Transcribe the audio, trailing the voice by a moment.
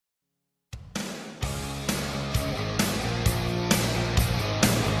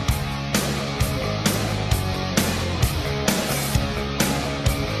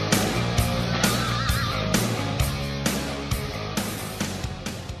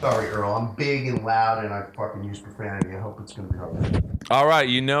Sorry, Earl. I'm big and loud, and I fucking use profanity. I hope it's going to be covered. All right,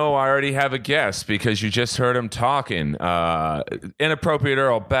 I already have a guest because you just heard him talking. Inappropriate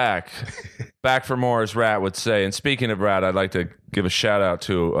Earl back for more, as Rat would say. And speaking of Rat, I'd like to give a shout out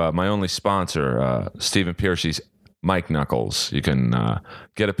to my only sponsor, Stephen Piercy's Mike Knuckles. You can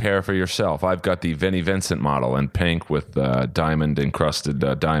get a pair for yourself. I've got the Vinnie Vincent model in pink with diamond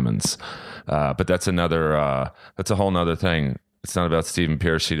encrusted diamonds. But that's that's a whole nother thing. It's not about Stephen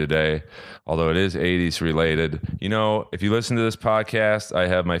Piercy today, although it is 80s related. If you listen to this podcast, I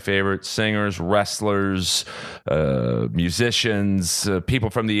have my favorite singers, wrestlers, musicians, people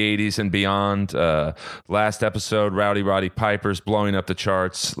from the 80s and beyond. Last episode, Rowdy Roddy Piper's blowing up the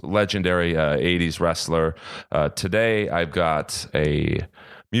charts, legendary 80s wrestler. Today, I've got a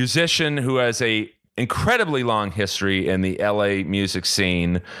musician who has a incredibly long history in the LA music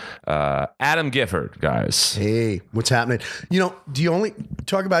scene. Adam Gifford, guys. Hey, what's happening? Do you only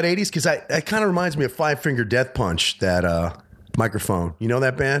talk about 80s? Because it kind of reminds me of Five Finger Death Punch, that microphone. You know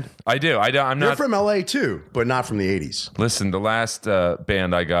that band? I do. I'm They're not from LA too, but not from the 80s. Listen, the last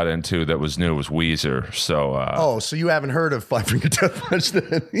band I got into that was new was Weezer. So, so you haven't heard of Five Finger Death Punch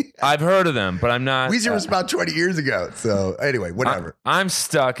then? I've heard of them, but I'm not. Weezer was about 20 years ago. So anyway, whatever. I'm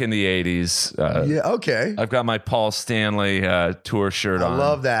stuck in the 80s. Yeah, okay. I've got my Paul Stanley tour shirt on. I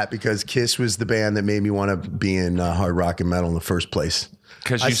love that because Kiss was the band that made me want to be in hard rock and metal in the first place.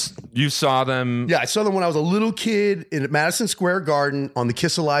 Because you saw them. Yeah, I saw them when I was a little kid in Madison Square Garden on the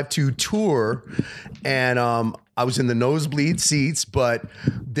Kiss Alive 2 tour. And I was in the nosebleed seats, but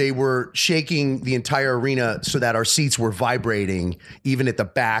they were shaking the entire arena so that our seats were vibrating, even at the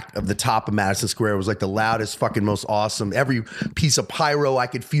back of the top of Madison Square. It was like the loudest, fucking most awesome. Every piece of pyro, I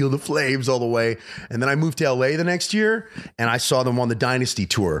could feel the flames all the way. And then I moved to LA the next year, and I saw them on the Dynasty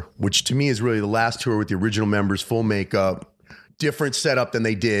tour, which to me is really the last tour with the original members, full makeup. Different setup than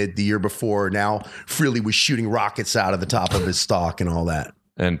they did the year before. Now Frehley was shooting rockets out of the top of his stock and all that.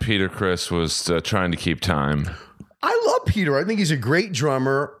 And Peter Criss was trying to keep time. I love Peter. I think he's a great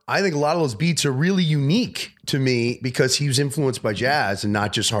drummer. I think a lot of those beats are really unique to me because he was influenced by jazz and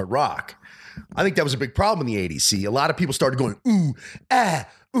not just hard rock. I think that was a big problem in the 80s. See, a lot of people started going, ooh,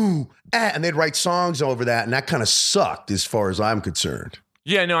 and they'd write songs over that, and that kind of sucked as far as I'm concerned.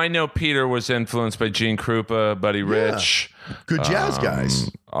 Yeah, no, I know Peter was influenced by Gene Krupa, Buddy Rich. Good jazz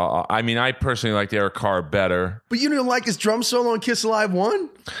guys. I personally liked Eric Carr better. But you didn't like his drum solo on Kiss Alive 1?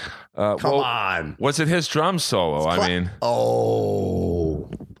 Come on. Was it his drum solo?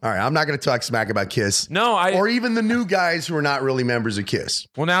 All right, I'm not going to talk smack about Kiss. No, or even the new guys who are not really members of Kiss.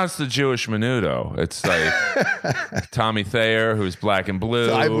 Well, now it's the Jewish Menudo. It's like Tommy Thayer, who's Black and Blue.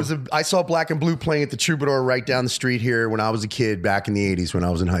 So I saw Black and Blue playing at the Troubadour right down the street here when I was a kid back in the 80s when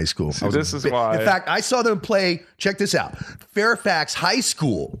I was in high school. See, this is why. In fact, I saw them play, check this out, Fairfax High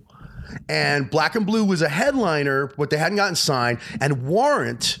School. And Black and Blue was a headliner, but they hadn't gotten signed. And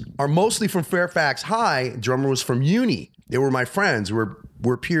Warrant are mostly from Fairfax High. Drummer was from Uni. They were my friends.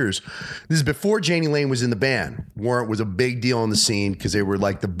 We're peers. This is before Janie Lane was in the band. Warrant was a big deal in the scene because they were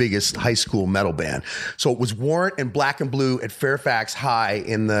like the biggest high school metal band. So it was Warrant and Black and Blue at Fairfax High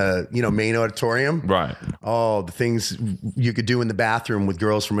in the main auditorium. Right. Oh, the things you could do in the bathroom with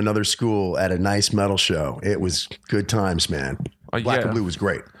girls from another school at a nice metal show. It was good times, man. Black and Blue was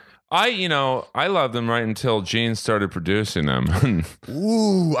great. I loved them right until Gene started producing them.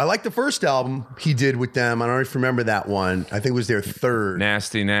 Ooh, I like the first album he did with them. I don't know if you remember that one. I think it was their third.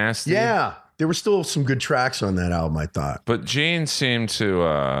 Nasty. Yeah. There were still some good tracks on that album, I thought. But Gene seemed to,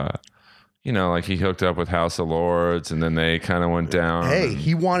 like he hooked up with House of Lords and then they kind of went down. Hey,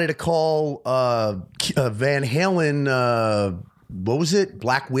 he wanted to call Van Halen... what was it?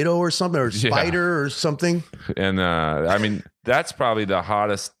 Black Widow or something, or Spider or something. And that's probably the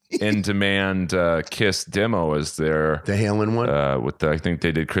hottest in demand Kiss demo is the Halen one. I think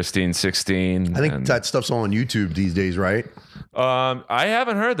they did Christine 16. I think that stuff's all on YouTube these days, right? I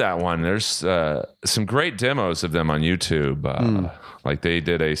haven't heard that one. There's some great demos of them on YouTube. Like they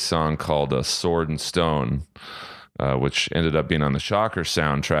did a song called Sword and Stone. Which ended up being on the Shocker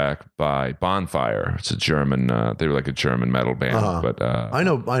soundtrack by Bonfire. It's a German. They were like a German metal band, but I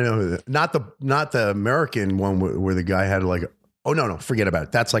know. Not the American one where the guy had like. Oh no, forget about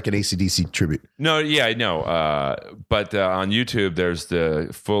it. That's like an AC/DC tribute. No, yeah, I know. But on YouTube, there's the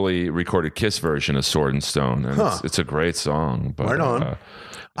fully recorded Kiss version of Sword and Stone, and it's a great song. But, right on.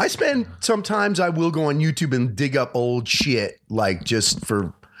 Sometimes I will go on YouTube and dig up old shit, like just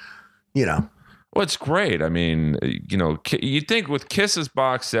for, Well, it's great. I mean, you'd think with Kiss's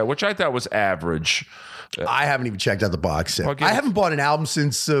box set, which I thought was average. I haven't even checked out the box set. I haven't bought an album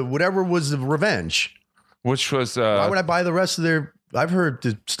since whatever was Revenge. Which was... why would I buy the rest of their I've heard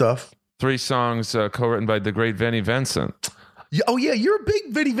the stuff. 3 songs co-written by the great Vinnie Vincent. Yeah, oh yeah, you're a big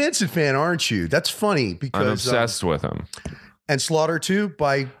Vinnie Vincent fan, aren't you? That's funny because I'm obsessed with him. And Slaughter too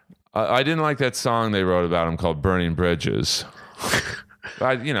by I didn't like that song they wrote about him called "Burning Bridges."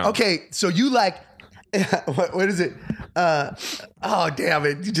 Okay, so you like what is it? Oh damn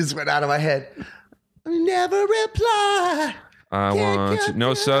it! You just went out of my head. Never reply. I want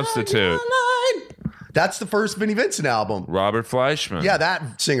no substitute. That's the first Vinnie Vincent album. Robert Fleischman. Yeah,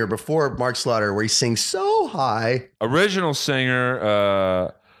 that singer before Mark Slaughter, where he sings so high. Original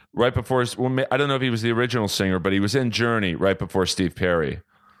singer, right before. Well, I don't know if he was the original singer, but he was in Journey right before Steve Perry.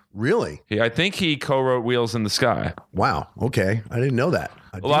 Really? I think he co-wrote "Wheels in the Sky." Wow. Okay, I didn't know that.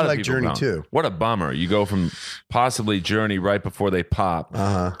 I A lot of like people Journey don't. too. What a bummer! You go from possibly Journey right before they pop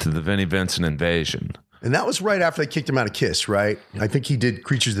to the Vinnie Vincent invasion. And that was right after they kicked him out of Kiss, right? I think he did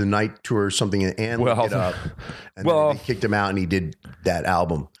Creatures of the Night tour or something and Look It Up. And then they kicked him out and he did that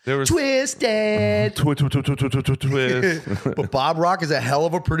album. There was Twisted. Twist. But Bob Rock is a hell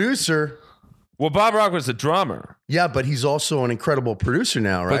of a producer. Well, Bob Rock was the drummer. Yeah, but he's also an incredible producer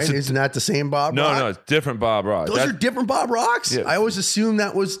now, right? Isn't that the same Bob Rock? No, it's different Bob Rock. Those are different Bob Rocks? Yeah. I always assumed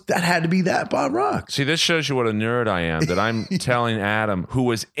that had to be that Bob Rock. See, this shows you what a nerd I am, that I'm telling Adam, who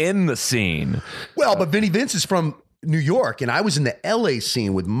was in the scene. Well, but Vinnie Vince is from New York, and I was in the LA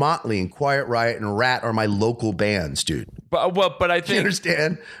scene with Motley and Quiet Riot and Rat are my local bands, dude. But I think... You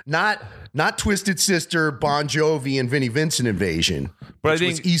understand? Not Twisted Sister, Bon Jovi, and Vinnie Vincent Invasion. But which I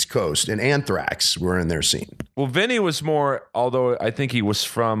think was East Coast and Anthrax were in their scene. Well, Vinny was more, although I think he was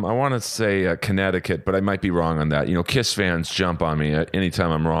from, I want to say Connecticut, but I might be wrong on that. You know, Kiss fans jump on me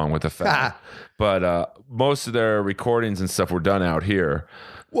anytime I'm wrong with the fact. But most of their recordings and stuff were done out here.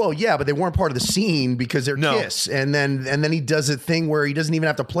 Well, yeah, but they weren't part of the scene because they're Kiss. And then he does a thing where he doesn't even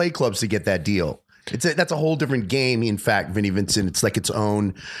have to play clubs to get that deal. That's a whole different game. In fact, Vinnie Vincent, it's like its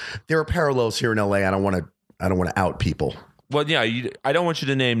own. There are parallels here in LA. I don't want to out people. Well, yeah, I don't want you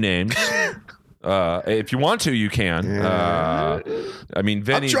to name names. If you want to, you can. I mean,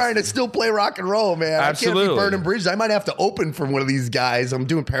 Vinny. I'm trying to still play rock and roll, man. Absolutely. I can't be burning bridges. I might have to open for one of these guys. I'm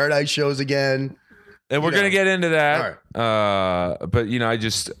doing Paradise shows again. And we're going to get into that. All right. But, you know, I'm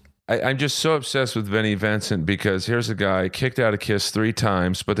just so obsessed with Vinnie Vincent because here's a guy kicked out of Kiss 3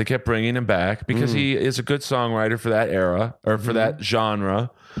 times, but they kept bringing him back because he is a good songwriter for that era or for that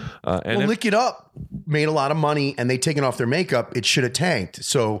genre. Lick It Up made a lot of money and they taken off their makeup. It should have tanked.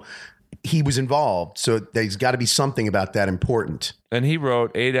 So he was involved. So there's got to be something about that important. And he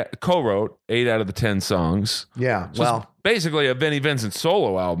co-wrote 8 out of the 10 songs. Yeah. So it's basically a Vinnie Vincent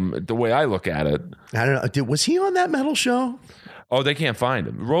solo album, the way I look at it. I don't know. Was he on that metal show? Oh, they can't find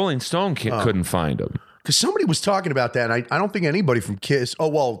him. Rolling Stone couldn't find him. Because somebody was talking about that, and I don't think anybody from Kiss. Oh,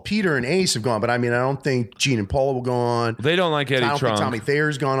 well, Peter and Ace have gone, but I mean, I don't think Gene and Paul will go on. They don't like Eddie I don't Trunk. think Tommy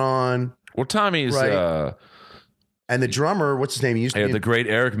Thayer's gone on. Well, Tommy's... Right. And the drummer, what's his name? He used to be the great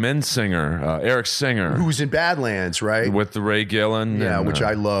Eric Eric Singer. Who was in Badlands, right? With the Ray Gillen. Yeah, and, which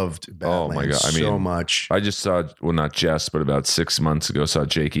I loved Badlands my God. I mean, so much. I just saw, well, not just, but about 6 months ago, saw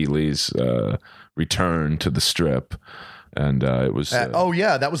Jake E. Lee's return to the Strip. And it was... that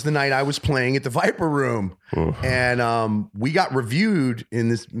was the night I was playing at the Viper Room. And we got reviewed in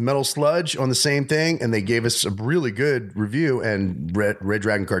this Metal Sludge on the same thing, and they gave us a really good review. And Red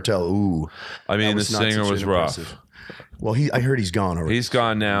Dragon Cartel, ooh. I mean, the singer was rough. Impressive. Well, I heard he's gone already. He's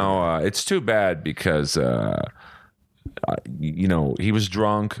gone now. It's too bad because, he was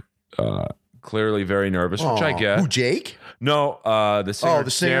drunk, clearly very nervous, which I get. Who, Jake? No, the singer.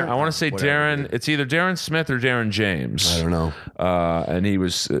 The singer. I want to say Darren. It's either Darren Smith or Darren James. I don't know. And he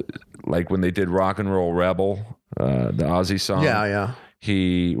was like when they did Rock and Roll Rebel, the Ozzy song. Yeah.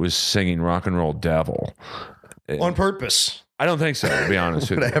 He was singing Rock and Roll Devil On purpose. I don't think so, to be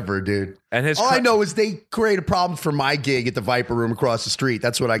honest with you. Whatever, dude. And all I know is they created problems for my gig at the Viper Room across the street.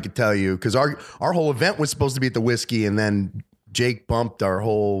 That's what I could tell you. Because our whole event was supposed to be at the Whiskey, and then Jake bumped our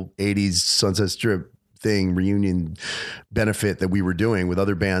whole 80s Sunset Strip thing, reunion benefit that we were doing with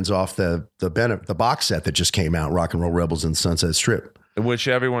other bands off the box set that just came out, Rock and Roll Rebels and Sunset Strip. Which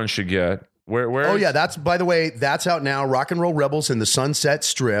everyone should get. Where? Oh, yeah. That's, by the way, that's out now. Rock and Roll Rebels and the Sunset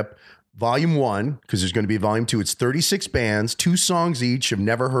Strip. Volume 1, because there's going to be Volume 2. It's 36 bands, 2 songs each, have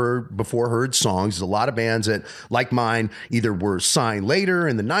never heard songs. There's a lot of bands that, like mine, either were signed later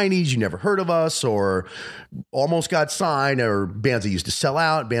in the 90s, you never heard of us, or almost got signed, or bands that used to sell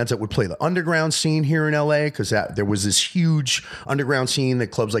out, bands that would play the underground scene here in LA, because there was this huge underground scene that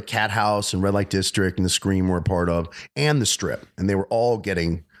clubs like Cat House and Red Light District and the Scream were a part of, and the Strip. And they were all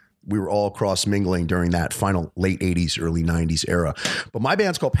we were all cross mingling during that final late 80s, early 90s era. But my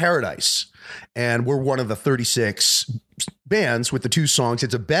band's called Paradise. and we're one of the 36 bands with the 2 songs.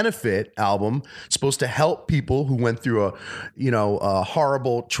 It's a benefit album. It's supposed to help people who went through a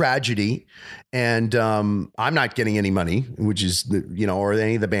horrible tragedy. And I'm not getting any money, which is, or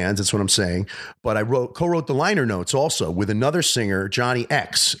any of the bands. That's what I'm saying. But I co-wrote the liner notes also with another singer, Johnny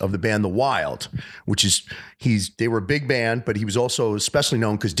X of the band The Wild, which is, they were a big band, but he was also especially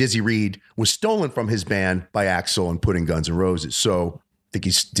known because Dizzy Reed was stolen from his band by Axl and put in Guns N' Roses. So I think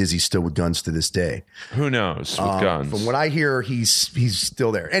Dizzy's still with Guns to this day. Who knows with Guns? From what I hear, he's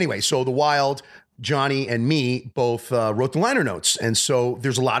still there. Anyway, so The Wild, Johnny and me both wrote the liner notes. And so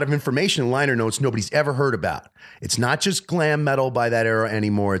there's a lot of information in liner notes nobody's ever heard about. It's not just glam metal by that era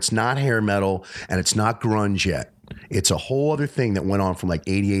anymore. It's not hair metal, and it's not grunge yet. It's a whole other thing that went on from like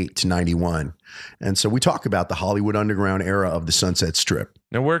 88 to 91. And so we talk about the Hollywood Underground era of the Sunset Strip.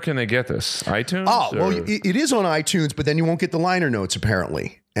 Now, where can they get this? iTunes? Oh, well, it is on iTunes, but then you won't get the liner notes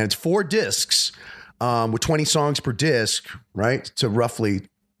apparently. And it's 4 discs with 20 songs per disc, right? To roughly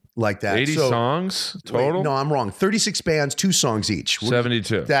like that. 80 songs total? Wait, no, I'm wrong. 36 bands, 2 songs each.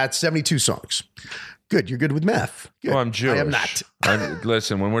 72. That's 72 songs. Good. You're good with math. Good. Oh, I'm Jewish. I am not.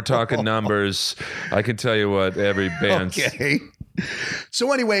 Listen, when we're talking numbers, I can tell you what every band's... Okay.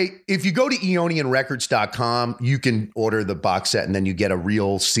 So anyway, if you go to EonianRecords.com, you can order the box set, and then you get a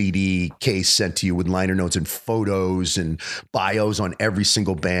real CD case sent to you with liner notes and photos and bios on every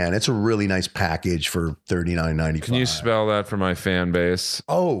single band. It's a really nice package for $39.95. Can you spell that for my fan base?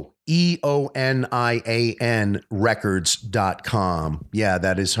 Oh, EONIAN records.com. Yeah,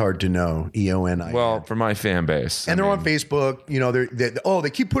 that is hard to know. EONIAN. Well, for my fan base. And they're on Facebook. They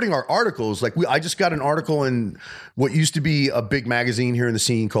keep putting our articles. Like I just got an article in what used to be a big magazine here in the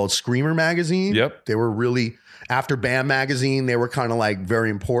scene called Screamer Magazine. Yep. They were really, after Bam Magazine, they were kind of like very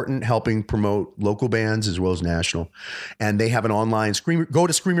important, helping promote local bands as well as national. And they have an online go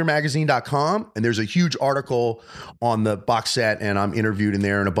to screamermagazine.com, and there's a huge article on the box set, and I'm interviewed in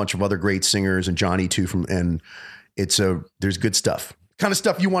there and a bunch of other great singers, and Johnny too and there's good stuff. Kind of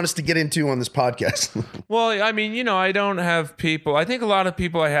stuff you want us to get into on this podcast. Well, I mean, I don't have people. I think a lot of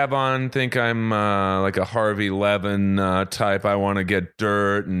people I have on think I'm like a Harvey Levin type. I want to get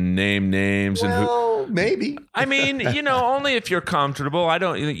dirt and name names. Well, maybe. I mean, only if you're comfortable. I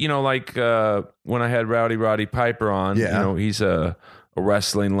don't, like when I had Rowdy Roddy Piper on, he's a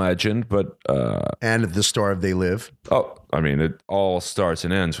wrestling legend, but and the star of They Live. Oh, I mean, it all starts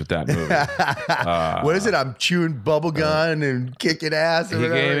and ends with that movie. What is it? I'm chewing bubble gum and kicking ass. He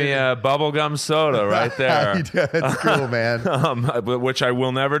gave me a bubblegum soda right there. That's cool, man. Which I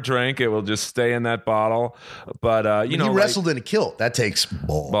will never drink. It will just stay in that bottle. But he wrestled in a kilt. That takes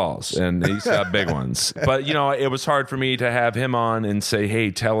balls, and he's got big ones. But it was hard for me to have him on and say,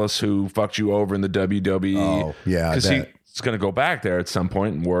 "Hey, tell us who fucked you over in the WWE." Oh, yeah, because it's going to go back there at some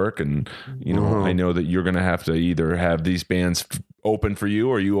point and work. And, I know that you're going to have to either have these bands open for you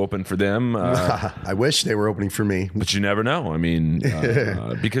or you open for them. I wish they were opening for me. But you never know. I mean,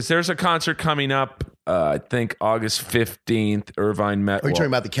 because there's a concert coming up, I think August 15th, Irvine Met. Are you talking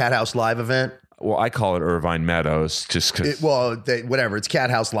about the Cat House Live event? Well, I call it Irvine Meadows just because. Whatever. It's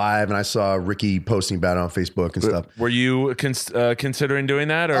Cat House Live, and I saw Ricky posting about it on Facebook and stuff. Were you considering doing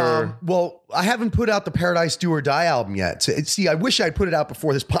that? Or well, I haven't put out the Paradise Do or Die album yet. See, I wish I'd put it out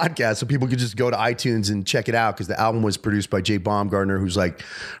before this podcast so people could just go to iTunes and check it out, because the album was produced by Jay Baumgartner, who's like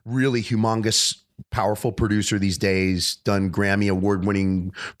really humongous, powerful producer these days, done Grammy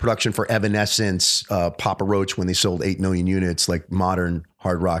award-winning production for Evanescence, Papa Roach when they sold 8 million units, like modern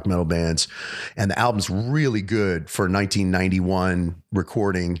hard rock metal bands. And the album's really good for 1991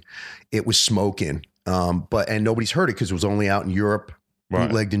 recording. It was smoking, and nobody's heard it because it was only out in Europe,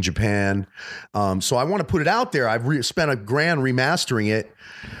 bootlegged in Japan. So I want to put it out there. I've spent $1,000 remastering it,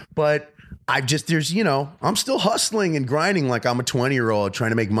 but I'm still hustling and grinding like I'm a 20-year-old trying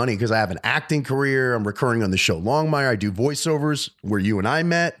to make money, because I have an acting career. I'm recurring on the show Longmire. I do voiceovers where you and I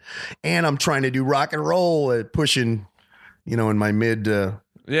met, and I'm trying to do rock and roll at pushing, in my mid.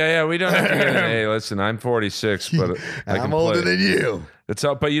 Yeah, we don't have to get hey, listen, I'm 46, but I'm older than you. It's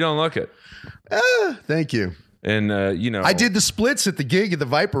up, but you don't look it. Thank you. And I did the splits at the gig at the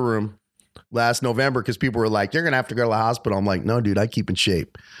Viper Room last November because people were like, "You're gonna have to go to the hospital." I'm like, "No, dude, I keep in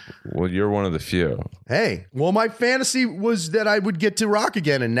shape." Well, you're one of the few. Hey, well, my fantasy was that I would get to rock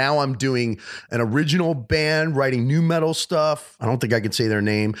again, and now I'm doing an original band, writing new metal stuff. I don't think I can say their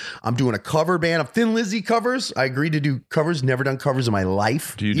name. I'm doing a cover band of Thin Lizzy covers. I agreed to do covers. Never done covers in my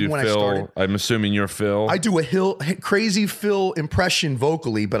life. Do you do Phil? I'm assuming you're Phil. I do a crazy Phil impression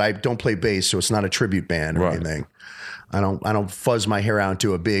vocally, but I don't play bass, so it's not a tribute band or anything. I don't fuzz my hair out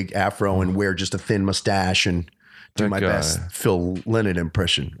into a big afro and wear just a thin mustache and do my best Phil Lynott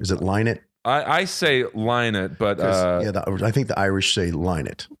impression. Is it Lynott? I say line it, but I think the Irish say line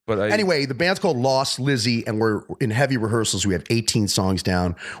it. But anyway, the band's called Lost Lizzie, and we're in heavy rehearsals. We have 18 songs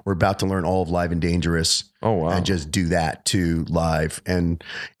down. We're about to learn all of Live and Dangerous. Oh wow! And just do that too live. And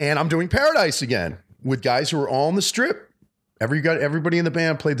I'm doing Paradise again with guys who are all on the Strip. Everybody in the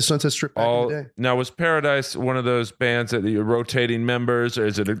band played the Sunset Strip back in the day. Now, was Paradise one of those bands that you're rotating members, or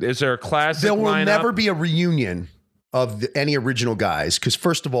is there a classic? There will lineup? never be a reunion of any original guys because,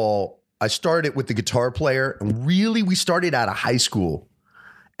 first of all, I started with the guitar player, and really we started out of high school,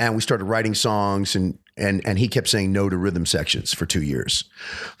 and we started writing songs, and he kept saying no to rhythm sections for 2 years.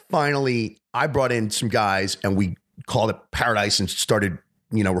 Finally, I brought in some guys, and we called it Paradise and started,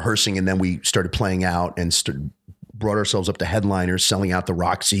 rehearsing, and then we started playing out and brought ourselves up to headliners, selling out the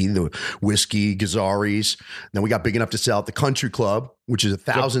Roxy, the Whiskey, Gazzarri's. Then we got big enough to sell out the Country Club, which is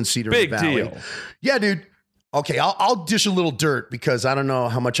 1,000-seater in the Valley. Big deal. Yeah, dude. Okay, I'll dish a little dirt because I don't know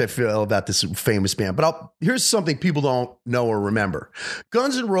how much I feel about this famous band, but here's something people don't know or remember.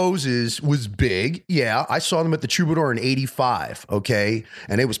 Guns N' Roses was big. Yeah, I saw them at the Troubadour in 85, okay?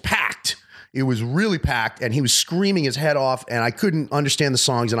 And it was packed. It was really packed, and he was screaming his head off, and I couldn't understand the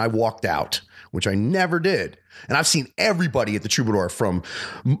songs, and I walked out, which I never did. And I've seen everybody at the Troubadour from,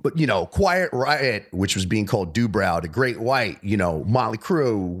 Quiet Riot, which was being called Dubrow, to Great White, Motley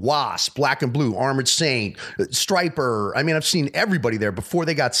Crue, Wasp, Black and Blue, Armored Saint, Stryper. I mean, I've seen everybody there before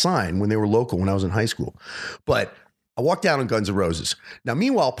they got signed when they were local when I was in high school. But I walked down on Guns N' Roses. Now,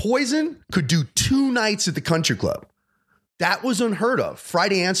 meanwhile, Poison could do 2 nights at the Country Club. That was unheard of.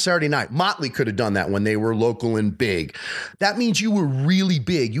 Friday and Saturday night. Motley could have done that when they were local and big. That means you were really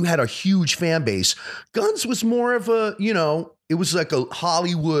big. You had a huge fan base. Guns was more of a, it was like a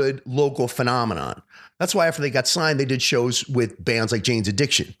Hollywood local phenomenon. That's why after they got signed, they did shows with bands like Jane's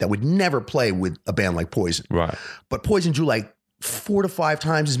Addiction that would never play with a band like Poison. Right. But Poison drew like 4 to 5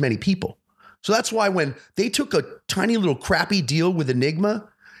 times as many people. So that's why when they took a tiny little crappy deal with Enigma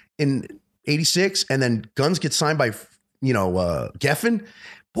in 86 and then Guns get signed by Geffen,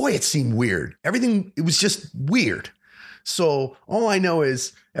 boy, it seemed weird. Everything, it was just weird. So all I know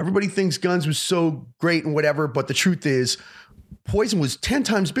is everybody thinks Guns was so great and whatever, but the truth is Poison was 10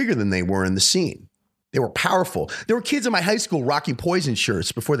 times bigger than they were in the scene. They were powerful. There were kids in my high school rocking Poison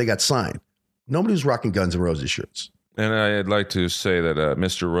shirts before they got signed. Nobody was rocking Guns N' Roses shirts. And I'd like to say that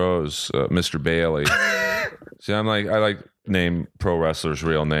Mr. Rose, Mr. Bailey, see, I like name pro wrestlers'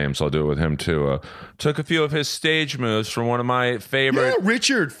 real names. I'll do it with him too. Took a few of his stage moves from one of my favorite. Yeah,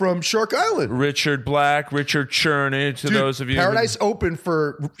 Richard from Shark Island. Richard Black, Richard Cherney, to those of you. Paradise opened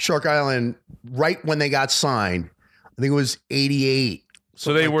for Shark Island right when they got signed. I think it was 88.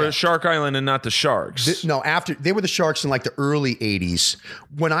 So they were Shark Island and not the Sharks. After they were the Sharks in like the early 80s.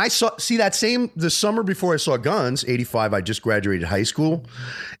 When I the summer before I saw Guns, 85, I just graduated high school.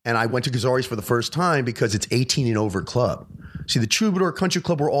 And I went to Gazzarri's for the first time because it's 18 and over club. See, the Troubadour Country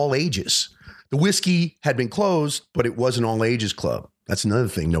Club were all ages. The Whiskey had been closed, but it was an all ages club. That's another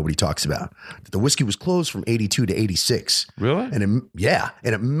thing nobody talks about. The Whiskey was closed from 82 to 86. Really? And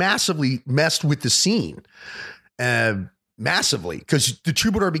it massively messed with the scene. Massively, because the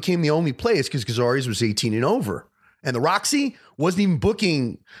Troubadour became the only place because Gazzarri's was 18 and over. And the Roxy wasn't even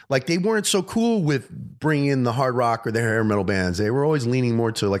booking, like they weren't so cool with bringing in the hard rock or the hair metal bands. They were always leaning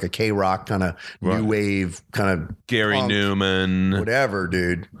more to like a K-rock kind of new wave, kind of Gary punk, Newman. Whatever,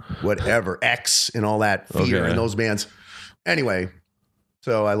 dude. Whatever. X and all that fear in those bands. Anyway,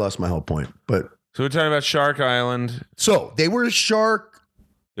 so I lost my whole point. But so we're talking about Shark Island. So they were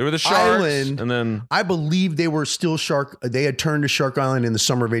They were the Sharks, Island, and then I believe they were still Shark. They had turned to Shark Island in the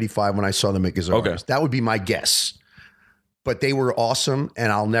summer of 85 when I saw them at Gazzarri's. Okay. That would be my guess. But they were awesome,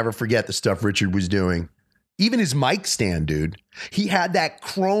 and I'll never forget the stuff Richard was doing. Even his mic stand, dude. He had that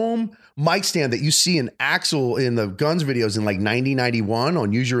chrome mic stand that you see in Axl in the Guns videos in like 1991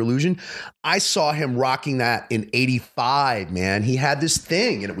 on Use Your Illusion. I saw him rocking that in 85, man. He had this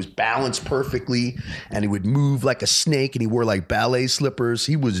thing and it was balanced perfectly and he would move like a snake and he wore like ballet slippers.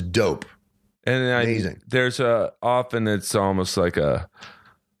 He was dope. And amazing. There's often it's almost like a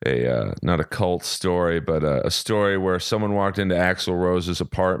not a cult story, but a story where someone walked into Axl Rose's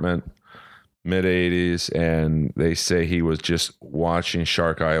apartment mid 80s and they say he was just watching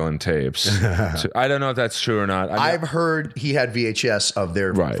Shark Island tapes. So I don't know if that's true or not. I've heard he had VHS of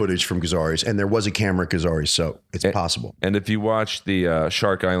their footage from Gazzarri's and there was a camera at Gazzarri's, so it's possible. And if you watch the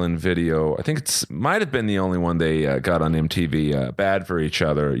Shark Island video, I think it's might have been the only one they got on MTV, Bad for Each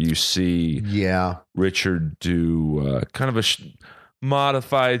Other. You see Richard do kind of a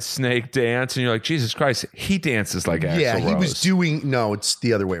modified snake dance and you're like, Jesus Christ, he dances like Axl Rose. He was doing, no, it's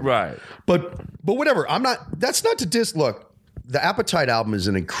the other way around. Right. But whatever, that's not to diss, look, the Appetite album is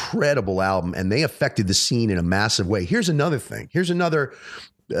an incredible album, and they affected the scene in a massive way. Here's another thing.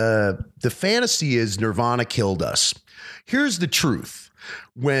 The fantasy is Nirvana killed us. Here's the truth.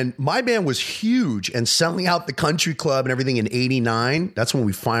 When my band was huge and selling out the country club and everything in 89, that's when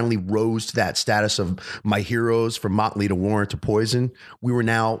we finally rose to that status of my heroes, from Motley to Warrant to Poison. We were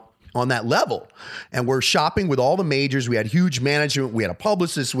now on that level, and we're shopping with all the majors. We had huge management. We had a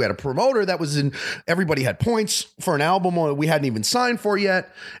publicist. We had a promoter that was in, everybody had points for an album we hadn't even signed for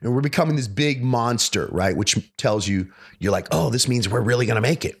yet. And we're becoming this big monster, right? Which tells you, you're like, oh, this means we're really going to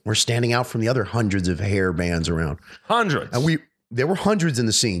make it. We're standing out from the other hundreds of hair bands around. Hundreds. And there were hundreds in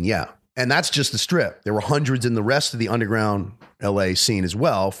the scene. Yeah. And that's just the Strip. There were hundreds in the rest of the underground LA scene as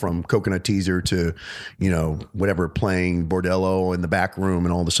well, from Coconut Teaser to, whatever, playing Bordello in the back room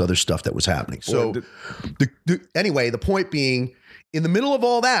and all this other stuff that was happening. So anyway, the point being, in the middle of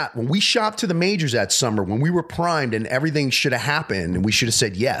all that, when we shopped to the majors that summer, when we were primed and everything should have happened and we should have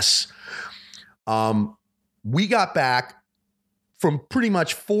said yes, we got back from pretty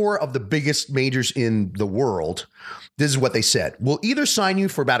much 4 of the biggest majors in the world. This is what they said. We'll either sign you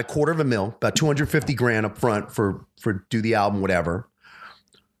for about $250,000, about $250,000 up front for do the album, whatever.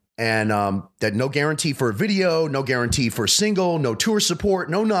 And that no guarantee for a video, no guarantee for a single, no tour support,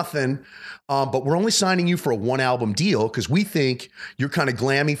 no nothing. But we're only signing you for a 1-album deal because we think your kind of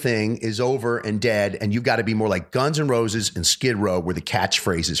glammy thing is over and dead, and you've got to be more like Guns N' Roses and Skid Row were the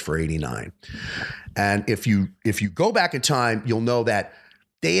catchphrases for 89. And if you go back in time, you'll know that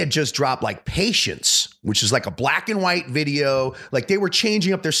they had just dropped like Patience, which is like a black and white video. Like they were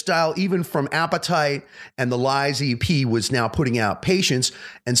changing up their style, even from Appetite, and the Lies EP was now putting out Patience,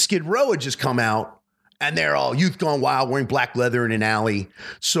 and Skid Row had just come out and they're all Youth Gone Wild, wearing black leather in an alley.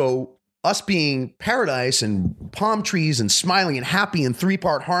 So us being Paradise and palm trees and smiling and happy and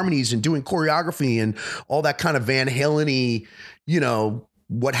 3-part harmonies and doing choreography and all that kind of Van Halen-y,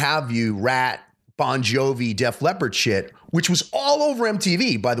 what have you, Rat, Bon Jovi, Def Leppard shit, which was all over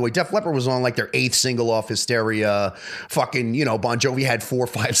MTV. By the way, Def Leppard was on like their 8th single off Hysteria. Fucking, Bon Jovi had 4 or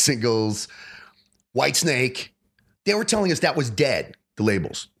 5 singles. Whitesnake. They were telling us that was dead, the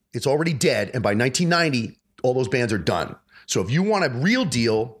labels. It's already dead. And by 1990, all those bands are done. So if you want a real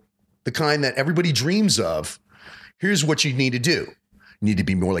deal, the kind that everybody dreams of, here's what you need to do. You need to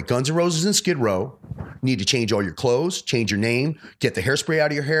be more like Guns N' Roses and Skid Row. You need to change all your clothes, change your name, get the hairspray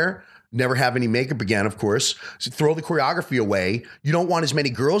out of your hair, never have any makeup again, of course. So throw the choreography away. You don't want as many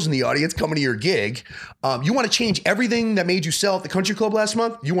girls in the audience coming to your gig. You want to change everything that made you sell at the country club last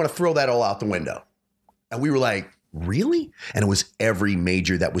month. You want to throw that all out the window. And we were like, really? And it was every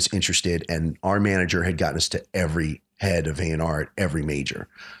major that was interested. And our manager had gotten us to every head of A&R at every major.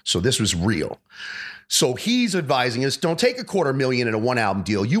 So this was real. So he's advising us, don't take $250,000 in a 1-album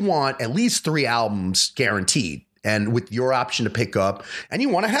deal. You want at least 3 albums guaranteed, and with your option to pick up, and you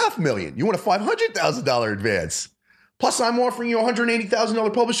want $500,000. You want a $500,000 advance. Plus, I'm offering you a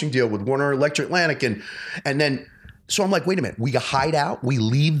 $180,000 publishing deal with Warner Electric Atlantic. And then, so I'm like, wait a minute, we hide out, we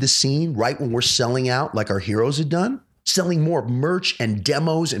leave the scene right when we're selling out like our heroes had done, selling more merch and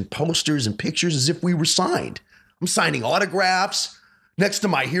demos and posters and pictures as if we were signed. I'm signing autographs next to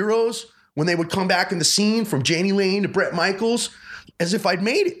my heroes when they would come back in the scene, from Janie Lane to Bret Michaels, as if I'd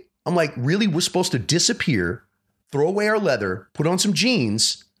made it. I'm like, really? We're supposed to disappear, throw away our leather, put on some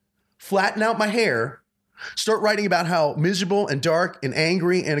jeans, flatten out my hair, start writing about how miserable and dark and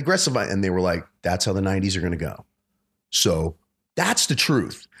angry and aggressive I am. And they were like, that's how the 90s are going to go. So that's the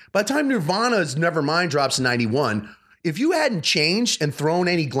truth. By the time Nirvana's Nevermind drops in 91, if you hadn't changed and thrown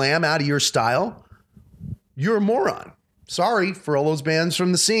any glam out of your style, you're a moron. Sorry for all those bands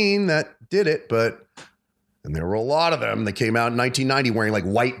from the scene that did it, and there were a lot of them that came out in 1990 wearing like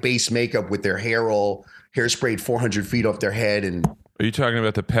white base makeup with their hair all hairsprayed 400 feet off their head. And are you talking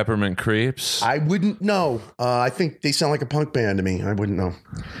about the Peppermint Creeps? I wouldn't know. I think they sound like a punk band to me. I wouldn't know.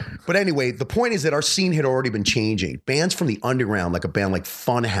 But anyway, the point is that our scene had already been changing. Bands from the underground, like a band like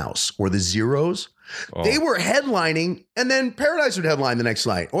Funhouse or the Zeros, they were headlining, and then Paradise would headline the next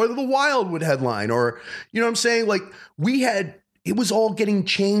night, or The Wild would headline, or, you know what I'm saying? Like, it was all getting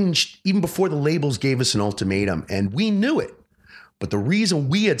changed even before the labels gave us an ultimatum, and we knew it. But the reason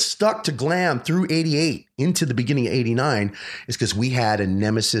we had stuck to glam through 88 into the beginning of 89 is because we had a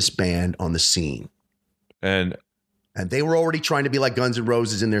nemesis band on the scene. And they were already trying to be like Guns N'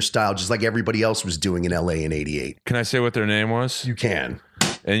 Roses in their style, just like everybody else was doing in LA in 88. Can I say what their name was? You can.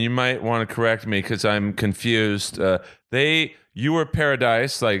 And you might want to correct me because I'm confused. You were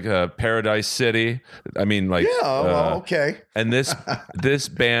Paradise, like Paradise City. I mean, like, yeah, well, okay. And this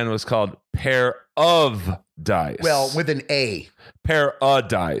band was called Pair of Dice. Well, with an A.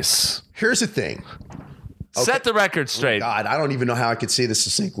 Paradise. Here's the thing. Set the record straight. God, I don't even know how I could say this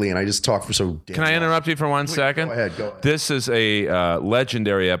succinctly, and I just talk for so damn Can I long. interrupt you for 1 second? Go ahead. This is a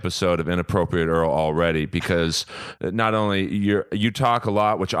legendary episode of Inappropriate Earl already because not only you talk a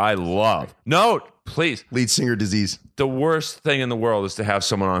lot, which I love. Note, please. Lead singer disease. The worst thing in the world is to have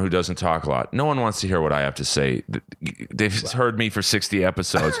someone on who doesn't talk a lot. No one wants to hear what I have to say. They've heard me for 60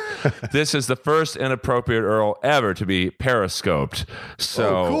 episodes. This is the first Inappropriate Earl ever to be periscoped.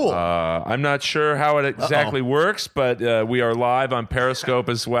 So cool. I'm not sure how it exactly works, but we are live on Periscope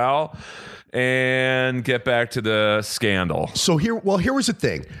as well. And get back to the scandal. So here was the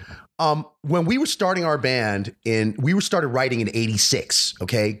thing. When we were starting our band we started writing in 86,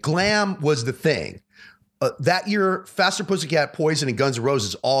 okay? Glam was the thing. That year, Faster Pussycat, Poison, and Guns N'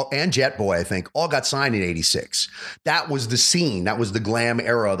 Roses, and Jet Boy, I think, all got signed in 86. That was the scene. That was the glam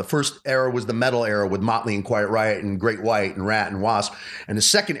era. The first era was the metal era with Motley and Quiet Riot and Great White and Rat and Wasp. And the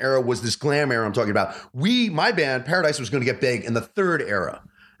second era was this glam era I'm talking about. My band, Paradise, was going to get big in the third era.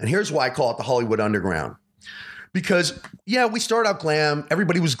 And here's why I call it the Hollywood Underground. Because, we started out glam.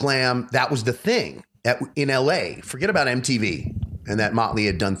 Everybody was glam. That was the thing in LA. Forget about MTV. And that Motley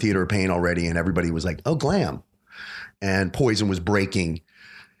had done Theater of Pain already, and everybody was like, oh, glam. And Poison was breaking.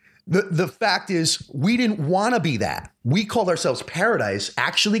 The fact is, we didn't want to be that. We called ourselves Paradise,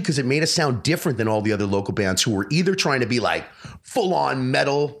 actually, because it made us sound different than all the other local bands who were either trying to be like full-on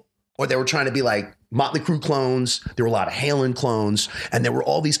metal, or they were trying to be like Motley Crue clones. There were a lot of Halen clones, and there were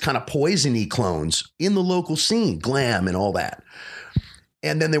all these kind of Poison-y clones in the local scene, glam and all that.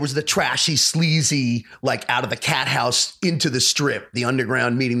 And then there was the trashy, sleazy, like out of the cat house into the strip, the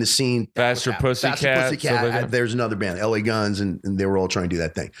underground meeting the scene. Faster Pussycat. There's another band, LA Guns, and they were all trying to do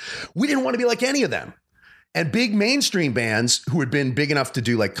that thing. We didn't want to be like any of them. And big mainstream bands who had been big enough to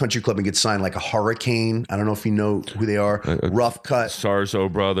do like Country Club and get signed, like a Hurricane. I don't know if you know who they are. Rough Cut.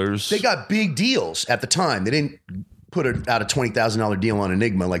 Sarzo Brothers. They got big deals at the time. They didn't put out a $20,000 deal on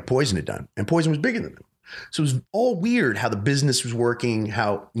Enigma like Poison had done. And Poison was bigger than them. So it was all weird how the business was working,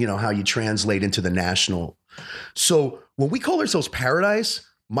 how you translate into the national. So when we call ourselves Paradise,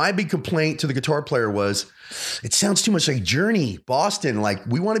 my big complaint to the guitar player was, it sounds too much like Journey, Boston. Like,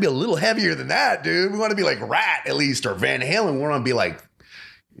 we want to be a little heavier than that, dude. We want to be like Rat, at least, or Van Halen. We want to be like,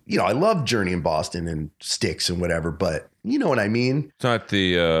 I love Journey in Boston and Styx and whatever, but you know what I mean? It's not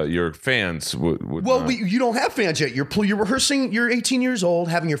your fans would well, not. You don't have fans yet. You're rehearsing. You're 18 years old,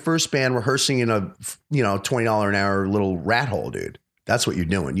 having your first band, rehearsing in a $20 an hour little rat hole, dude. That's what you're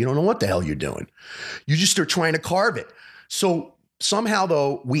doing. You don't know what the hell you're doing. You just are trying to carve it. So somehow,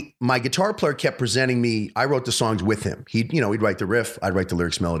 though, my guitar player kept presenting me. I wrote the songs with him. He'd write the riff. I'd write the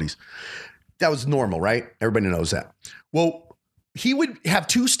lyrics, melodies. That was normal, right? Everybody knows that. Well, he would have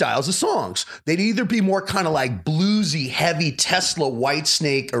two styles of songs. They'd either be more kind of like bluesy, heavy Tesla,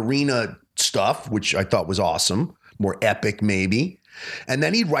 Whitesnake arena stuff, which I thought was awesome, more epic maybe. And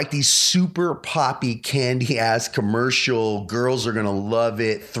then he'd write these super poppy, candy-ass commercial, girls are going to love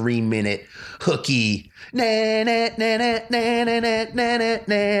it, 3-minute hooky. I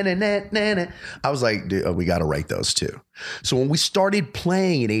was like, dude, we got to write those too. So when we started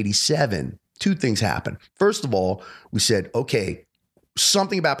playing in 87, two things happened. First of all, we said, okay,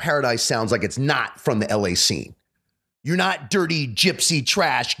 something about Paradise sounds like it's not from the LA scene. You're not dirty, gypsy,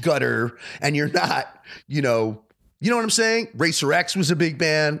 trash, gutter, and you're not, you know what I'm saying? Racer X was a big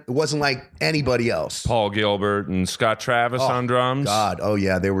band. It wasn't like anybody else. Paul Gilbert and Scott Travis on drums. God, oh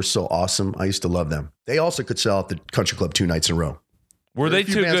yeah, they were so awesome. I used to love them. They also could sell at the Country Club 2 nights in a row. Were they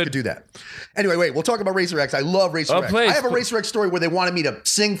too good? Could do that. Anyway, wait, we'll talk about Racer X. I love Racer X. Please. I have a Racer X story where they wanted me to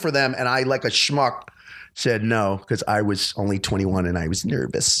sing for them, and I, like a schmuck, said no because I was only 21 and I was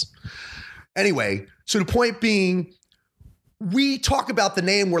nervous. Anyway, so the point being, we talk about the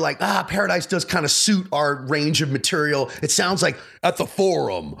name. We're like, Paradise does kind of suit our range of material. It sounds like at the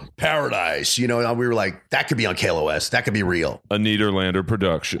Forum, Paradise. And we were like, that could be on KLOS. That could be real. A Niederlander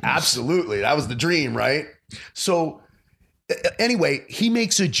Productions. Absolutely. That was the dream, right? So anyway, he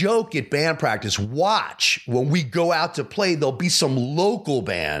makes a joke at band practice. Watch, when we go out to play, there'll be some local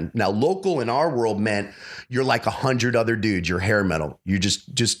band. Now, local in our world meant you're like 100 other dudes. You're hair metal. You're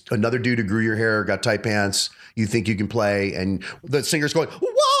just another dude who grew your hair, got tight pants. You think you can play, and the singer's going,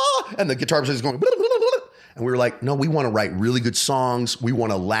 wah! And the guitar player is going, blah, blah, blah, blah. And we were like, no, we want to write really good songs. We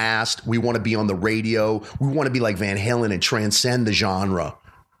want to last. We want to be on the radio. We want to be like Van Halen and transcend the genre.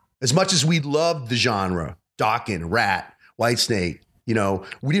 As much as we loved the genre, Dokken, Rat, Whitesnake,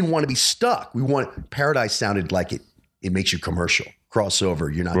 we didn't want to be stuck. Paradise sounded like it makes you commercial.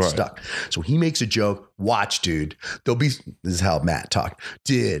 Crossover, you're not stuck. So he makes a joke. Watch, dude. This is how Matt talked.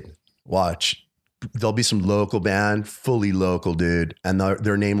 Watch. There'll be some local band, fully local, dude. And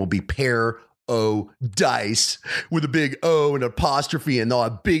their name will be Pair O Dice with a big O and apostrophe, and they'll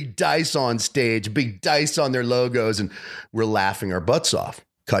have big dice on stage, big dice on their logos, and we're laughing our butts off.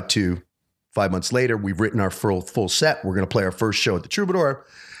 Cut to 5 months later, we've written our full set. We're going to play our first show at the Troubadour,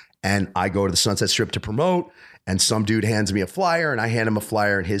 and I go to the Sunset Strip to promote, and some dude hands me a flyer, and I hand him a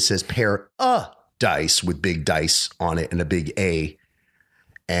flyer, and his says pair of dice with big dice on it and a big A,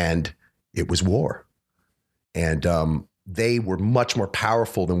 and it was War. And they were much more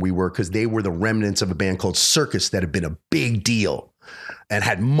powerful than we were because they were the remnants of a band called Circus that had been a big deal and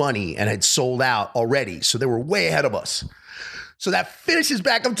had money and had sold out already. So they were way ahead of us. So that finishes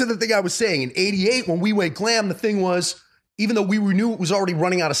back up to the thing I was saying. In 88, when we went glam, the thing was, even though we knew it was already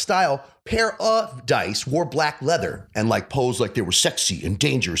running out of style, pair of dice wore black leather and like posed like they were sexy and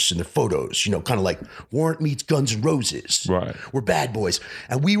dangerous in their photos, you know, kind of like Warrant meets Guns N' Roses. Right. We're bad boys.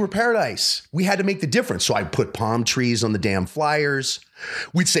 And we were Paradise. We had to make the difference. So I put palm trees on the damn flyers.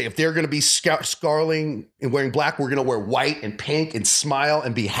 We'd say if they're going to be scarling and wearing black, we're going to wear white and pink and smile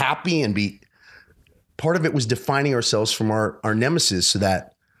and be happy and be... Part of it was defining ourselves from our nemesis so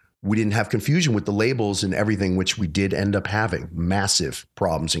that we didn't have confusion with the labels and everything, which we did end up having massive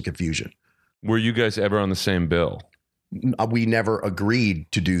problems and confusion. Were you guys ever on the same bill? We never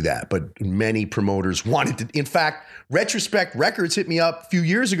agreed to do that, but many promoters wanted to. In fact, Retrospect Records hit me up a few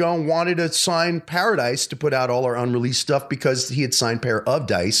years ago and wanted to sign Paradise to put out all our unreleased stuff because he had signed Pair of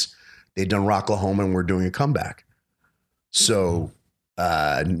Dice. They'd done Rocklahoma and we're doing a comeback. So,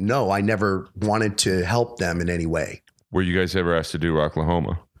 no, I never wanted to help them in any way. Were you guys ever asked to do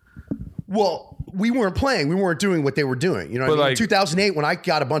Rocklahoma? Well, we weren't playing. We weren't doing what they were doing. You know what I mean? In 2008, when I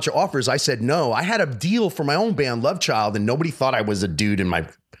got a bunch of offers, I said no. I had a deal for my own band, Love Child, and nobody thought I was a dude I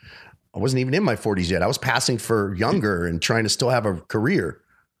wasn't even in my 40s yet. I was passing for younger and trying to still have a career.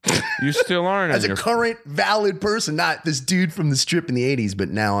 You still aren't. As a current valid person, not this dude from the strip in the 80s, but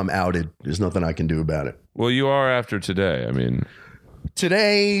now I'm outed. There's nothing I can do about it. Well, you are after today. I mean...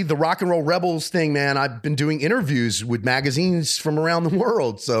 Today, the Rock and Roll Rebels thing, man, I've been doing interviews with magazines from around the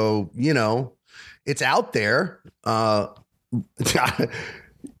world. So, you know, it's out there. There's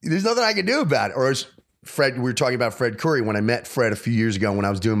nothing I can do about it. Or as Fred, we were talking about Fred Coury. When I met Fred a few years ago when I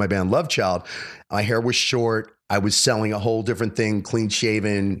was doing my band Love Child, my hair was short. I was selling a whole different thing, clean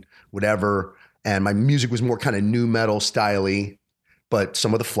shaven, whatever. And my music was more kind of new metal style-y, but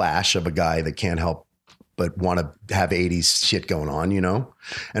some of the flash of a guy that can't help but want to have 80s shit going on, you know?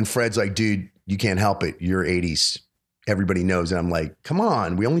 And Fred's like, dude, you can't help it. You're 80s. Everybody knows. And I'm like, come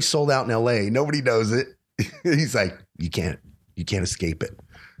on, we only sold out in LA. Nobody knows it. He's like, you can't escape it.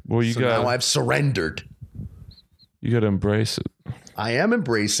 Well, now I've surrendered. You got to embrace it. I am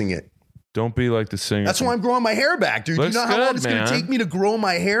embracing it. Don't be like the singer. That's why I'm growing my hair back, dude. Looks you know how good, long it's going to take me to grow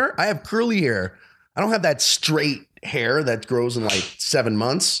my hair? I have curly hair. I don't have that straight hair that grows in like 7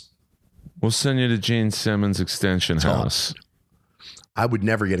 months. We'll send you to Gene Simmons Extension House. I would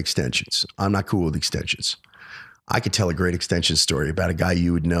never get extensions. I'm not cool with extensions. I could tell a great extension story about a guy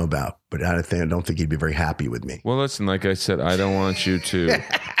you would know about, but I don't think he'd be very happy with me. Well, listen, like I said, I don't want you to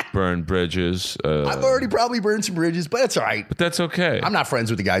burn bridges. I've already probably burned some bridges, but that's all right. But that's okay. I'm not friends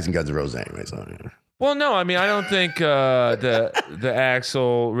with the guys in Guns N' Roses anyway. So, yeah. Well, no, I mean, I don't think the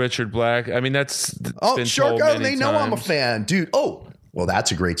Axl Richard Black. I mean, that's been Shark told Island. many They know I'm a times. fan, dude. Oh, well,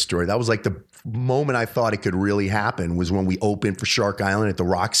 that's a great story. That was like the moment I thought it could really happen was when we opened for Shark Island at the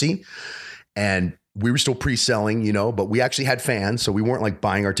Roxy, and we were still pre-selling, you know, but we actually had fans. So we weren't like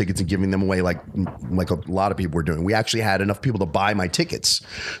buying our tickets and giving them away like a lot of people were doing. We actually had enough people to buy my tickets.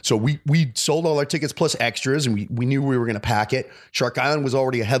 So we sold all our tickets plus extras, and we knew we were going to pack it. Shark Island was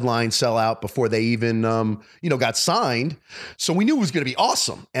already a headline sellout before they even, got signed. So we knew it was going to be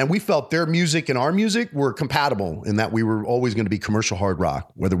awesome. And we felt their music and our music were compatible in that we were always going to be commercial hard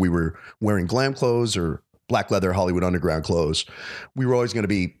rock, whether we were wearing glam clothes or black leather Hollywood Underground clothes. We were always going to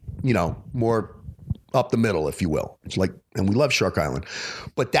be, more up the middle, if you will. It's like, and we love Shark Island.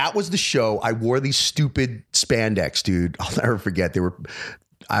 But that was the show. I wore these stupid spandex, dude. I'll never forget.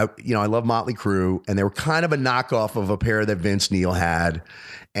 I love Motley Crue, and they were kind of a knockoff of a pair that Vince Neil had.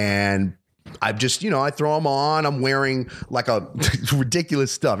 And I've just, I throw them on. I'm wearing like a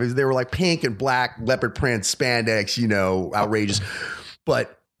ridiculous stuff. They were like pink and black leopard print spandex, outrageous.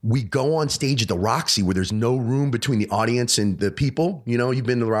 But we go on stage at the Roxy where there's no room between the audience and the people. You've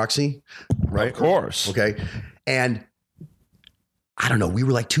been to the Roxy, right? Of course. Okay. And I don't know, we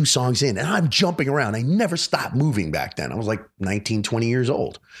were like 2 songs in and I'm jumping around. I never stopped moving back then. I was like 19, 20 years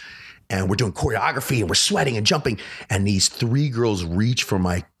old. And we're doing choreography and we're sweating and jumping. And these 3 girls reach for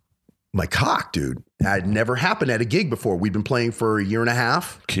my cock, dude. That had never happened at a gig before. We'd been playing for a year and a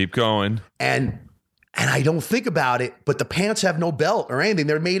half. Keep going. And And I don't think about it, but the pants have no belt or anything.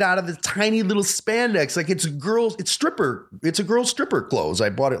 They're made out of the tiny little spandex. Like it's a girl's stripper clothes.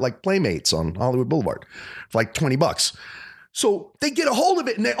 I bought it like Playmates on Hollywood Boulevard for like $20. So they get a hold of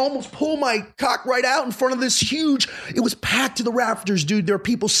it and they almost pull my cock right out in front of this huge, it was packed to the rafters, dude. There are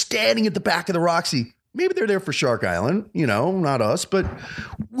people standing at the back of the Roxy. Maybe they're there for Shark Island, not us, but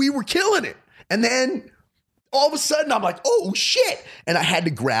we were killing it. And then all of a sudden I'm like, oh shit. And I had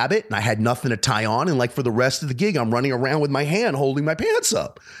to grab it and I had nothing to tie on. And like for the rest of the gig, I'm running around with my hand holding my pants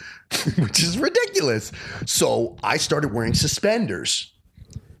up, which is ridiculous. So I started wearing suspenders.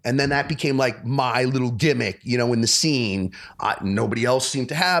 And then that became like my little gimmick, in the scene. Nobody else seemed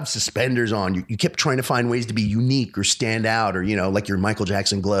to have suspenders on. You kept trying to find ways to be unique or stand out or, like your Michael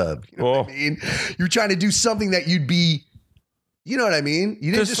Jackson glove. You know what I mean? You're trying to do something that you'd be, you know what I mean?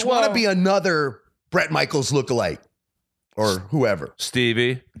 You didn't just want to be another Bret Michaels lookalike or whoever.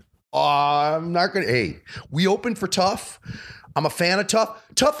 Stevie. I'm not going to. Hey, we opened for Tough. I'm a fan of Tough.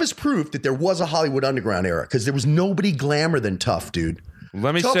 Tough is proof that there was a Hollywood Underground era because there was nobody glamour than Tough, dude.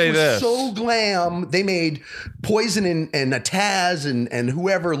 Let me Tough say was this. So glam. They made Poison and Taz and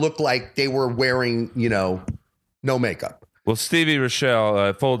whoever looked like they were wearing, no makeup. Well, Stevie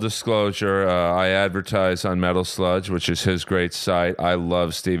Rochelle, full disclosure, I advertise on Metal Sludge, which is his great site. I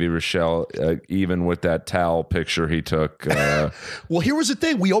love Stevie Rochelle, even with that towel picture he took. Well, here was the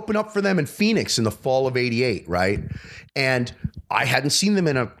thing. We opened up for them in Phoenix in the fall of '88, right? And I hadn't seen them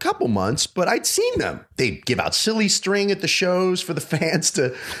in a couple months, but I'd seen them. They'd give out silly string at the shows for the fans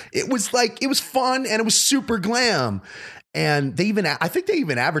it was fun and it was super glam. And I think they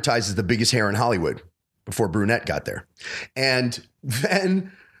even advertised as the biggest hair in Hollywood before Brunette got there. And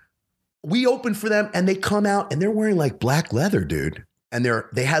then we opened for them and they come out and they're wearing like black leather, dude. And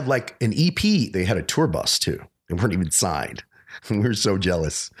they had like an EP. They had a tour bus too. They weren't even signed. We were so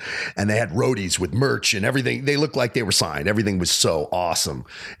jealous. And they had roadies with merch and everything. They looked like they were signed. Everything was so awesome.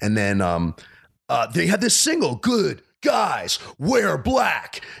 And then they had this single, Good Guys Wear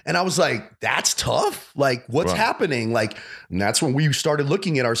Black. And I was like, that's tough. Like, what's happening? Like, and that's when we started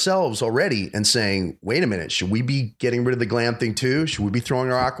looking at ourselves already and saying, wait a minute, should we be getting rid of the glam thing too? Should we be throwing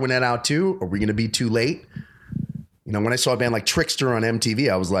our Aquanet out too? Are we going to be too late? When I saw a band like Trickster on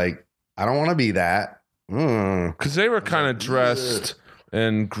MTV, I was like, I don't want to be that. Because they were kind of dressed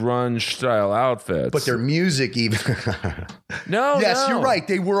in grunge style outfits. But their music even. Yes, you're right.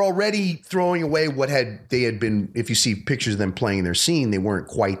 They were already throwing away what they had been. If you see pictures of them playing their scene, they weren't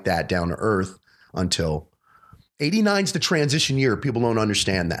quite that down to earth until 89's the transition year. People don't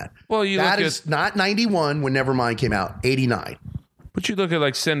understand that. Well, that is not 91 when Nevermind came out, 89. But you look at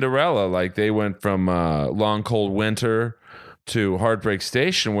like Cinderella, like they went from Long Cold Winter to Heartbreak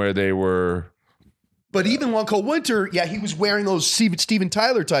Station where they were. But even Long Cold Winter, he was wearing those Steven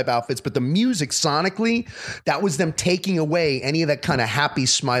Tyler type outfits. But the music sonically, that was them taking away any of that kind of happy,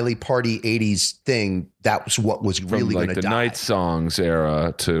 smiley party 80s thing. That was what was really going to die. From like the Night Songs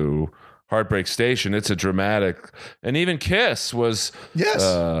era to Heartbreak Station, it's a dramatic. And even Kiss was,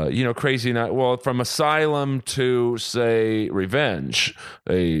 crazy night. Well, from Asylum to, say, Revenge,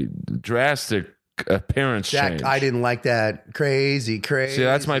 a drastic appearance change. I didn't like that. Crazy. See,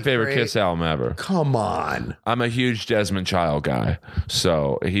 that's my favorite Kiss album ever. Come on. I'm a huge Desmond Child guy,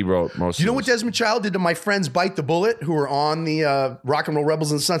 so he wrote most. You know what Desmond Child did to my friends Bite the Bullet, who were on the Rock and Roll Rebels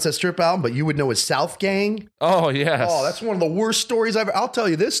and the Sunset Strip album, but you would know as South Gang? Oh, yes. Oh, that's one of the worst stories I'll tell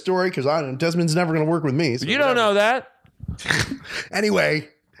you this story because Desmond's never going to work with me. So you don't know that. Anyway,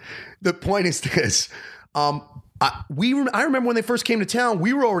 the point is this. I remember when they first came to town,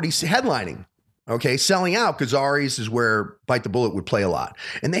 we were already headlining. Okay, selling out because Ari's is where Bite the Bullet would play a lot.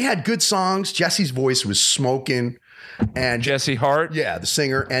 And they had good songs. Jesse's voice was smoking. And Jesse Hart? Yeah, the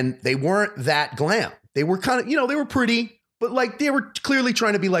singer. And they weren't that glam. They were kind of, they were pretty, but like they were clearly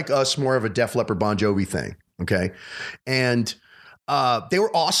trying to be like us, more of a Def Leppard Bon Jovi thing. Okay. And they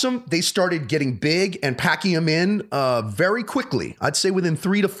were awesome. They started getting big and packing them in very quickly. I'd say within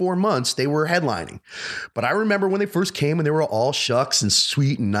 3 to 4 months, they were headlining. But I remember when they first came and they were all shucks and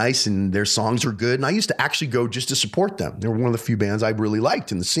sweet and nice and their songs were good. And I used to actually go just to support them. They were one of the few bands I really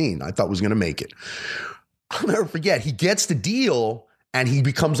liked in the scene. I thought was going to make it. I'll never forget. He gets the deal and he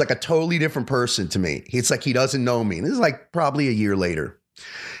becomes like a totally different person to me. It's like he doesn't know me. And this is like probably a year later.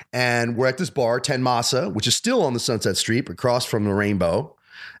 And we're at this bar, Ten Masa, which is still on the Sunset Strip across from the Rainbow.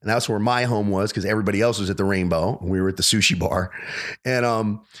 And that's where my home was because everybody else was at the Rainbow. And we were at the sushi bar.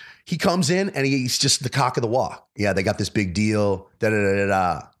 And he comes in and he's just the cock of the walk. Yeah, they got this big deal.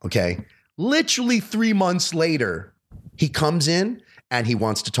 Da-da-da-da-da. Okay. Literally 3 months later, he comes in and he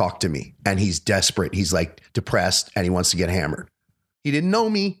wants to talk to me. And he's desperate. He's like depressed and he wants to get hammered. He didn't know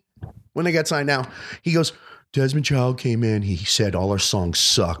me. when they got signed now. He goes, Desmond Child came in. He said, all our songs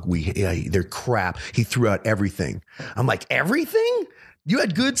suck. They're crap. He threw out everything. I'm like, everything? You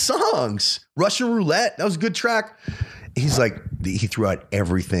had good songs. Russian Roulette, that was a good track. He's like, he threw out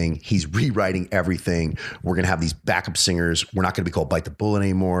everything. He's rewriting everything. We're going to have these backup singers. We're not going to be called Bite the Bullet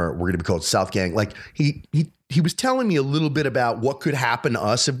anymore. We're going to be called South Gang. Like he was telling me a little bit about what could happen to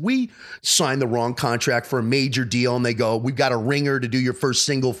us if we sign the wrong contract for a major deal and they go, we've got a ringer to do your first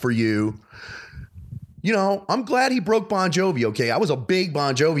single for you. You know, I'm glad he broke Bon Jovi. Okay. I was a big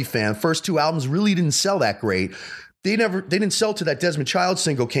Bon Jovi fan. First 2 albums really didn't sell that great. They didn't sell to that Desmond Child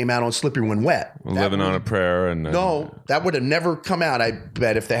single came out on Slippery When Wet. Living on a Prayer. And no, that would have never come out, I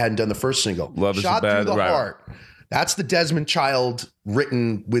bet, if they hadn't done the first single. Love is Shot a Bad Through the Right. Heart. That's the Desmond Child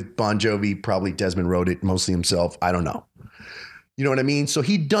written with Bon Jovi. Probably Desmond wrote it mostly himself. I don't know. You know what I mean? So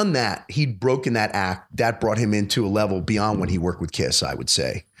he'd done that. He'd broken that act. That brought him into a level beyond when he worked with Kiss, I would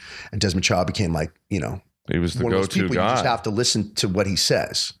say. And Desmond Child became like, you know, he was the one of those go-to people guy. you just have to listen to what he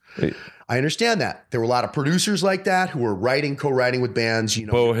says. I understand that. There were a lot of producers like that who were co-writing with bands. You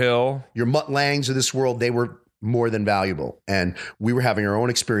know, Beau Hill. your Mutt Langs of this world, they were more than valuable. And we were having our own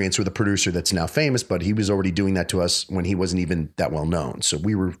experience with a producer that's now famous, but he was already doing that to us when he wasn't even that well known. So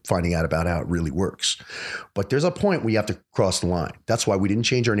we were finding out about how it really works. But there's a point where you have to cross the line. That's why we didn't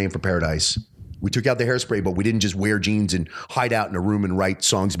change our name for Paradise. We took out the hairspray, but we didn't just wear jeans and hide out in a room and write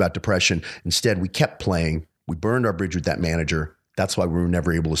songs about depression. Instead, we kept playing. We burned our bridge with that manager. That's why we were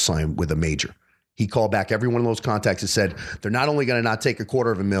never able to sign with a major. He called back every one of those contacts and said, they're not only going to not take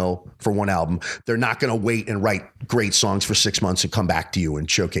 $250,000 for one album, they're not going to wait and write great songs for 6 months and come back to you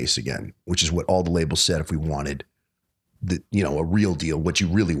and showcase again, which is what all the labels said if we wanted a real deal, what you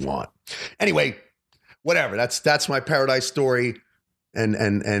really want. Anyway, whatever. That's my Paradise story.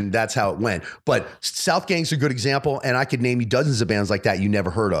 And that's how it went. But South Gang's a good example. And I could name you dozens of bands like that you never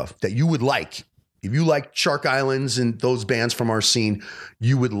heard of that you would like. If you like Shark Islands and those bands from our scene,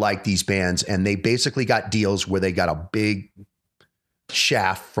 you would like these bands. And they basically got deals where they got a big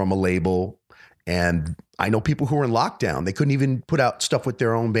shaft from a label. And I know people who were in lockdown. They couldn't even put out stuff with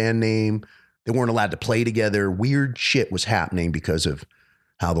their own band name. They weren't allowed to play together. Weird shit was happening because of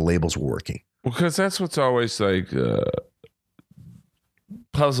how the labels were working. Well, because that's what's always like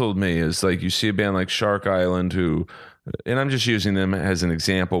puzzled me is like you see a band like Shark Island who, and I'm just using them as an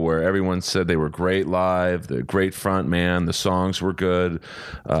example where everyone said they were great live, the great front man, the songs were good.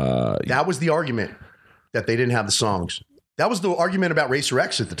 That was the argument that they didn't have the songs. That was the argument about Racer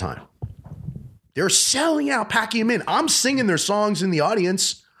X at the time. They're selling out, packing them in. I'm singing their songs in the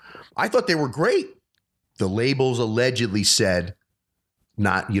audience. I thought they were great. The labels allegedly said,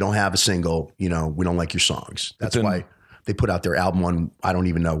 you don't have a single, we don't like your songs. That's why they put out their album on, I don't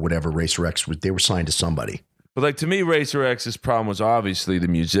even know, whatever Racer X was. They were signed to somebody. But like to me, Racer X's problem was obviously the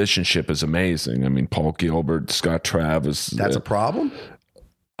musicianship is amazing. I mean, Paul Gilbert, Scott Travis. That's a problem?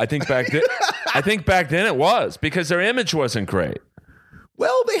 I think back then it was because their image wasn't great.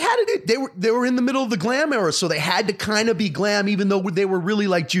 Well, they had it. They were in the middle of the glam era, so they had to kind of be glam, even though they were really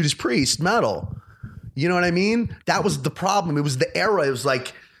like Judas Priest metal. You know what I mean? That was the problem. It was the era. It was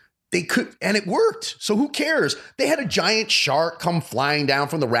like they could, and it worked. So who cares? They had a giant shark come flying down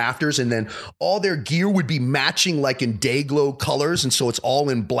from the rafters, and then all their gear would be matching like in day glow colors. And so it's all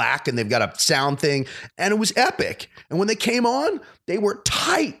in black, and they've got a sound thing, and it was epic. And when they came on, they were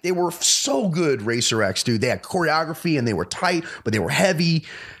tight. They were so good, Racer X, dude. They had choreography and they were tight, but they were heavy.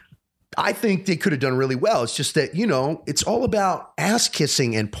 I think they could have done really well. It's just that, it's all about ass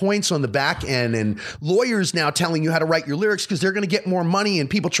kissing and points on the back end and lawyers now telling you how to write your lyrics because they're going to get more money and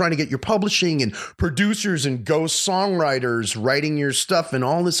people trying to get your publishing and producers and ghost songwriters writing your stuff and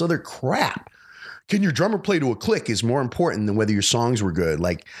all this other crap. Can your drummer play to a click is more important than whether your songs were good.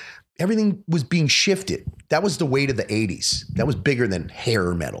 Like everything was being shifted. That was the weight of the 80s. That was bigger than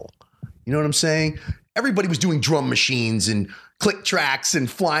hair metal. You know what I'm saying? Everybody was doing drum machines and click tracks and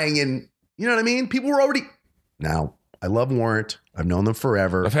flying in, you know what I mean? People were already. Now, I love Warrant. I've known them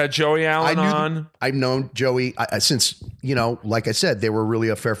forever. I've had Joey Allen on. I've known Joey since, like I said, they were really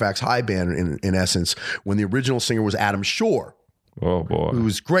a Fairfax High band in essence when the original singer was Adam Shore. Oh, boy. Who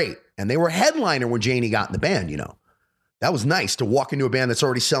was great. And they were a headliner when Janie got in the band, That was nice to walk into a band that's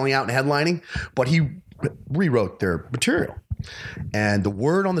already selling out and headlining, but he rewrote their material. And the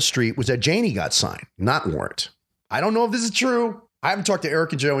word on the street was that Janie got signed, not Warrant. I don't know if this is true. I haven't talked to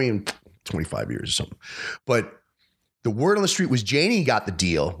Eric and Joey in 25 years or something. But the word on the street was Janie got the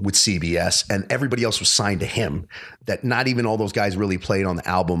deal with CBS and everybody else was signed to him, that not even all those guys really played on the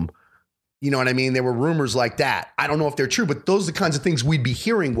album. You know what I mean? There were rumors like that. I don't know if they're true, but those are the kinds of things we'd be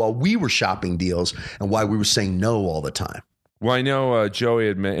hearing while we were shopping deals and why we were saying no all the time. Well, I know Joey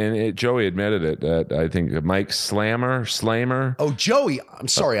admitted it. That I think Mike Slammer. Oh, Joey. I'm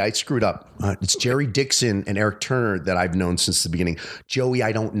sorry, I screwed up. It's Jerry Dixon and Eric Turner that I've known since the beginning. Joey,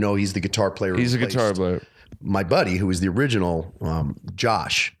 I don't know. He's the guitar player. He's a guitar player. My buddy, who was the original,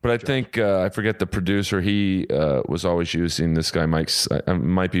 Josh. But I think I forget the producer. He was always using this guy, Mike. I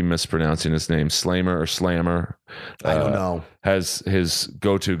might be mispronouncing his name, Slammer. I don't know. Has his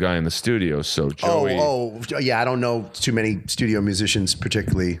go-to guy in the studio. So Joey. Yeah. I don't know too many studio musicians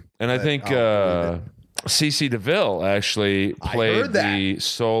particularly. And I think CeCe DeVille actually played the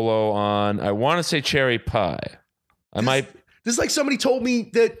solo on. I want to say Cherry Pie. This is like somebody told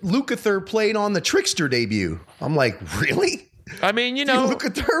me that Lukather played on the Trickster debut. I'm like, really? I mean,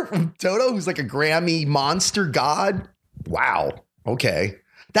 Lukather from Toto, who's like a Grammy monster god. Wow. Okay.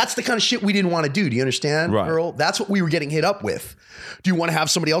 That's the kind of shit we didn't want to do. Do you understand, right. Earl? That's what we were getting hit up with. Do you want to have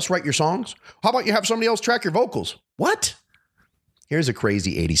somebody else write your songs? How about you have somebody else track your vocals? What? Here's a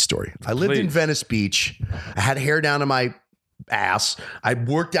crazy 80s story. I lived in Venice Beach. I had hair down to my ass. I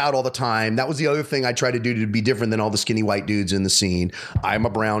worked out all the time. That was the other thing I tried to do to be different than all the skinny white dudes in the scene. I'm a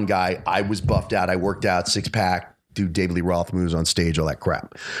brown guy. I was buffed out. I worked out, 6-pack, do David Lee Roth moves on stage, all that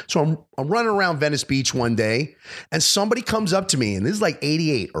crap. So I'm running around Venice Beach one day, and somebody comes up to me, and this is like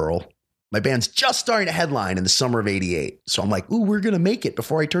 88, Earl. My band's just starting to headline in the summer of 88. So I'm like, ooh, we're going to make it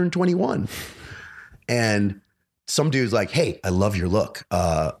before I turn 21. And some dude's like, hey, I love your look.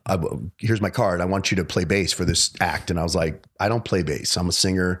 Here's my card. I want you to play bass for this act. And I was like, I don't play bass. I'm a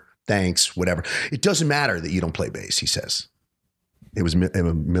singer. Thanks, whatever. It doesn't matter that you don't play bass, he says. It was Milli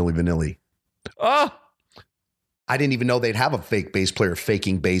Vanilli. Oh! I didn't even know they'd have a fake bass player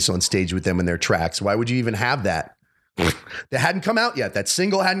faking bass on stage with them in their tracks. Why would you even have that? That hadn't come out yet. That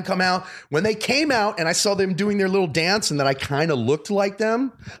single hadn't come out. When they came out and I saw them doing their little dance and that I kind of looked like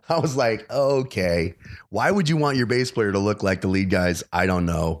them, I was like, okay, why would you want your bass player to look like the lead guys? I don't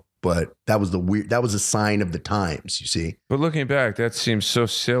know. But that was a sign of the times, you see. But looking back, that seems so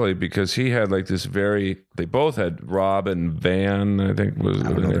silly because he had like this they both had Rob and Van, I think was. I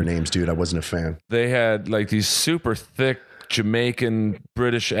don't know their names, dude. I wasn't a fan. They had like these super thick Jamaican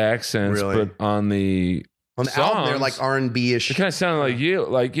British accents, but on the album, they're like R&B-ish. It kind of sounded like you,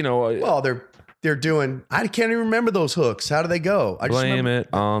 like, you know. Well, they're doing, I can't even remember those hooks. How do they go? I just blame it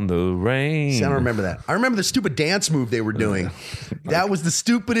on the rain. See, I don't remember that. I remember the stupid dance move they were doing. That was the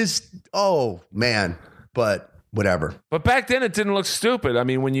stupidest. Oh, man. But whatever. But back then it didn't look stupid. I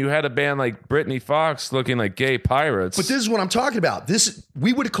mean, when you had a band like Britney Fox looking like gay pirates. But this is what I'm talking about.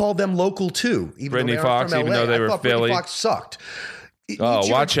 We would have called them local too. Britney Fox, even though they were Philly. Britney Fox sucked. Oh,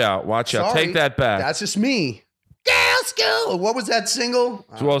 watch out. Sorry, take that back. That's just me. Girls go. What was that single?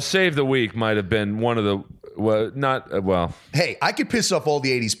 Well, Save the Week might have been one of the, Hey, I could piss off all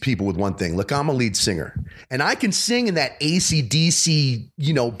the 80s people with one thing. Look, I'm a lead singer. And I can sing in that AC/DC,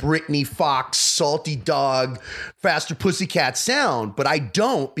 Britney Fox, Salty Dog, Faster Pussycat sound, but I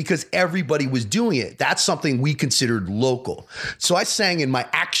don't because everybody was doing it. That's something we considered local. So I sang in my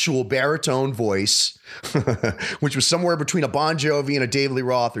actual baritone voice, which was somewhere between a Bon Jovi and a David Lee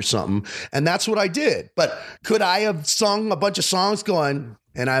Roth or something. And that's what I did. But could I have sung a bunch of songs going,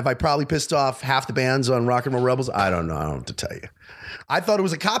 and have I probably pissed off half the bands on Rock and Roll Rebels? I don't know. I don't know what to tell you. I thought it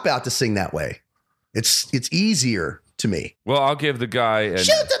was a cop-out to sing that way. It's easier to me. Well, I'll give the guy...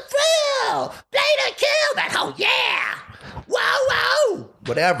 Shoot the thrill! Play the kill! That whole yeah! Whoa, whoa!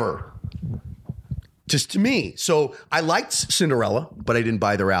 Whatever. Just to me. So I liked Cinderella, but I didn't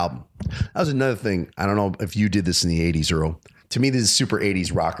buy their album. That was another thing. I don't know if you did this in the 80s, Earl. To me, this is a super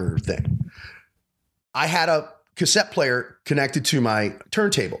 80s rocker thing. I had a cassette player connected to my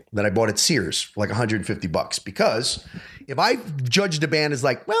turntable that I bought at Sears for like $150 because if I judged a band as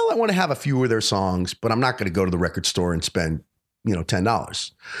like, well, I want to have a few of their songs, but I'm not going to go to the record store and spend,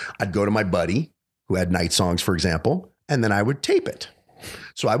 $10. I'd go to my buddy who had Night Songs, for example, and then I would tape it.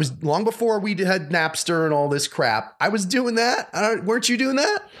 So I was long before we had Napster and all this crap. I was doing that. Weren't you doing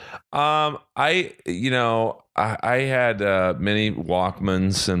that? I had many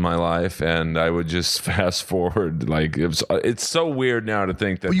Walkmans in my life, and I would just fast forward. Like it's so weird now to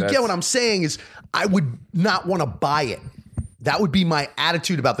think that. Well, you get what I'm saying is I would not want to buy it. That would be my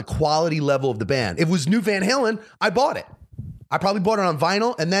attitude about the quality level of the band. If it was new Van Halen, I bought it. I probably bought it on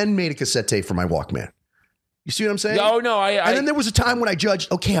vinyl and then made a cassette tape for my Walkman. You see what I'm saying? Oh, no. And then there was a time when I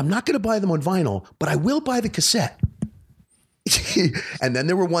judged, okay, I'm not going to buy them on vinyl, but I will buy the cassette. And then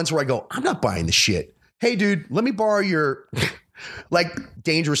there were ones where I go, I'm not buying the shit. Hey, dude, let me borrow your, like,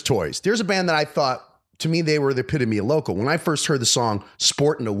 Dangerous Toys. There's a band that I thought, to me, they were the epitome of local. When I first heard the song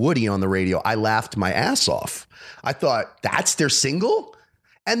Sportin' a Woody on the radio, I laughed my ass off. I thought, that's their single?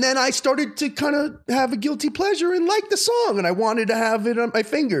 And then I started to kind of have a guilty pleasure and like the song, and I wanted to have it on my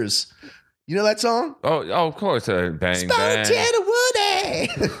fingers. You know that song? Oh, of course. Bang, bang. Woody,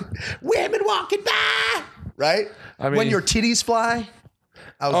 women walking by. Right? I mean, when your titties fly,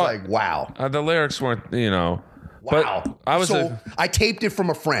 I was like, wow. The lyrics weren't, Wow. But I taped it from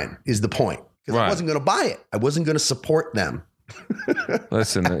a friend, is the point. Because I wasn't going to buy it. I wasn't going to support them.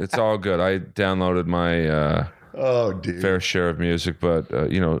 Listen, it's all good. I downloaded my fair share of music, but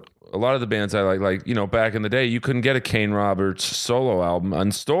a lot of the bands I like back in the day, you couldn't get a Kane Roberts solo album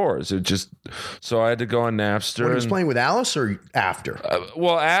on stores. So I had to go on Napster. When he was playing with Alice or after?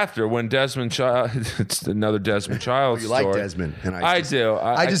 After, when Desmond Child, it's another Desmond Child story. You like Desmond? And I do.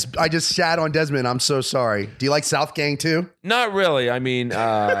 I just shat on Desmond. I'm so sorry. Do you like South Gang too? Not really. I mean,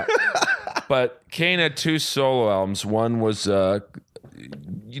 but Kane had 2 solo albums. One was,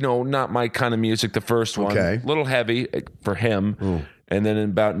 not my kind of music. The first one, a little heavy for him. Ooh. And then in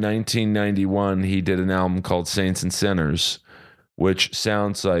about 1991, he did an album called Saints and Sinners, which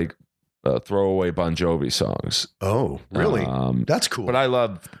sounds like throwaway Bon Jovi songs. Oh, really? That's cool. But I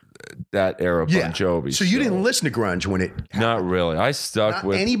love that era of Bon Jovi. So you didn't listen to grunge when it happened? Not really. I stuck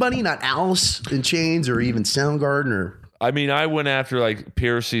with anybody, not Alice in Chains or even Soundgarden or... I mean, I went after like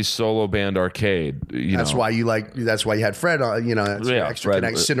Piercy's solo band Arcade. That's why you had Fred. Extra Fred,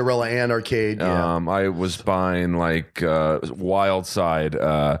 Connect, Cinderella and Arcade. Yeah. I was buying like Wild Side.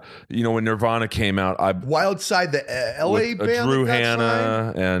 When Nirvana came out, Wild Side, the LA band, Drew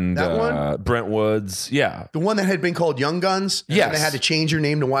Hanna and that one? Brent Woods. Yeah, the one that had been called Young Guns. Yes, they had to change your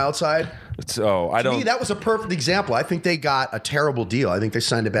name to Wild Side. So to me, that was a perfect example. I think they got a terrible deal. I think they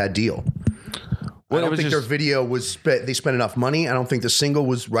signed a bad deal. I don't think their video was, they spent enough money. I don't think the single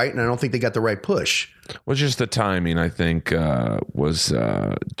was right, and I don't think they got the right push. Well, just the timing, I think, was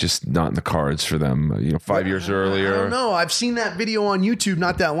just not in the cards for them. 5 years earlier. I don't know. I've seen that video on YouTube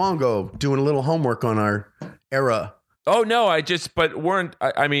not that long ago, doing a little homework on our era. Oh, no, I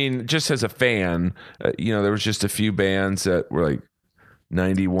mean, just as a fan, there was just a few bands that were like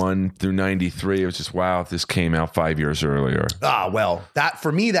 91 through 93. It was just, wow, if this came out 5 years earlier. Well,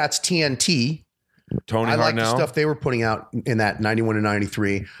 for me, that's TNT. Tony I Harnell. like the stuff they were putting out in that 91 and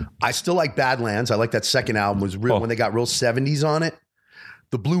 93. I still like Badlands. I like that second album was real when they got real 70s on it.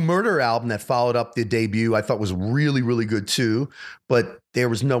 The Blue Murder album that followed up the debut, I thought was really, really good too. But there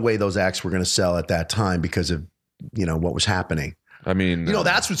was no way those acts were going to sell at that time because of, what was happening. I mean,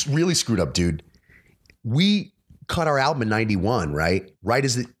 that's what's really screwed up, dude. We cut our album in 91, right? Right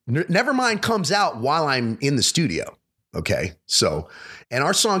as Nevermind comes out while I'm in the studio. Okay. So, and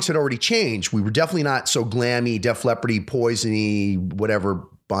our songs had already changed. We were definitely not so glammy, Def Leppard-y, Poison-y, whatever,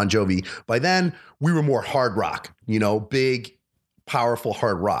 Bon Jovi. By then, we were more hard rock, big, powerful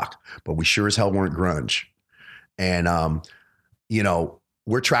hard rock. But we sure as hell weren't grunge. And,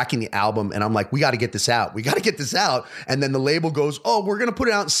 we're tracking the album, and I'm like, we got to get this out. We got to get this out. And then the label goes, oh, we're going to put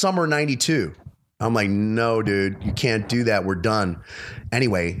it out in summer 92. I'm like, no, dude, you can't do that. We're done.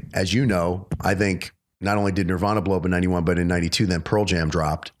 Anyway, as you know, I think not only did Nirvana blow up in 91, but in 92, then Pearl Jam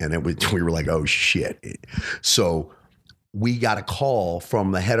dropped, and we were like, oh shit. So we got a call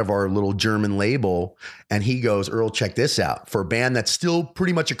from the head of our little German label, and he goes, Earl, check this out. For a band that's still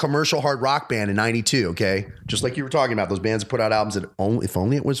pretty much a commercial hard rock band in 92, okay? Just like you were talking about, those bands that put out albums that if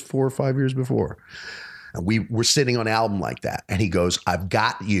only it was 4 or 5 years before. And we were sitting on an album like that. And he goes, I've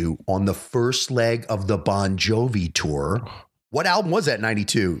got you on the first leg of the Bon Jovi tour. What album was that in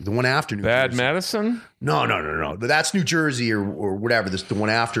 92? The one after New Bad Jersey. Medicine? No. That's New Jersey or whatever. The one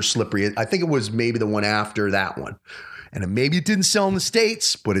after Slippery. I think it was maybe the one after that one. And maybe it didn't sell in the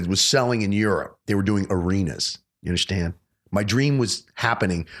States, but it was selling in Europe. They were doing arenas. You understand? My dream was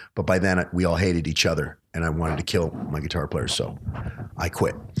happening, but by then we all hated each other and I wanted to kill my guitar player. So I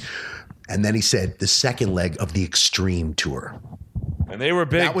quit. And then he said the second leg of the Extreme tour. And they were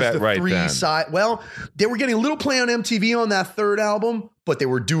big that was the right three then. Side. Well, they were getting a little play on MTV on that third album, but they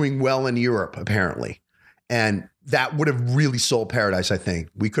were doing well in Europe, apparently. And that would have really sold Paradise, I think.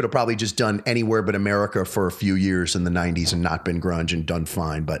 We could have probably just done Anywhere But America for a few years in the 90s and not been grunge and done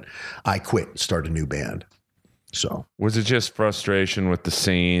fine. But I quit and started a new band. So was it just frustration with the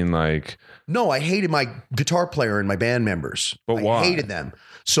scene? Like, no, I hated my guitar player and my band members. But why? I hated them.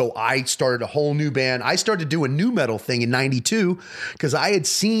 So I started a whole new band. I started doing nu metal thing in 92 because I had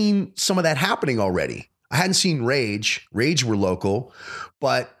seen some of that happening already. I hadn't seen Rage. Rage were local,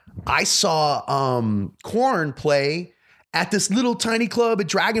 but I saw Korn play at this little tiny club at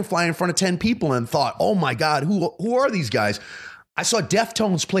Dragonfly in front of 10 people and thought, oh my God, who are these guys? I saw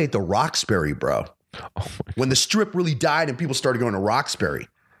Deftones play at the Roxbury, bro. When the strip really died and people started going to Roxbury.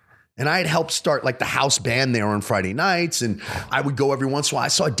 And I had helped start like the house band there on Friday nights. And I would go every once in a while. I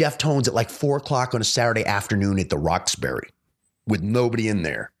saw Deftones at like 4 o'clock on a Saturday afternoon at the Roxbury with nobody in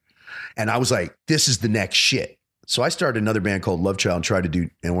there. And I was like, this is the next shit. So I started another band called Love Child and tried to do,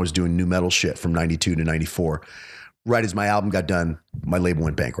 and was doing new metal shit from 92 to 94. Right as my album got done, my label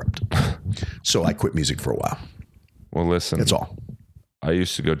went bankrupt. So I quit music for a while. Well, listen. That's all. I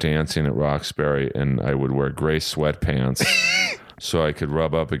used to go dancing at Roxbury, and I would wear gray sweatpants so I could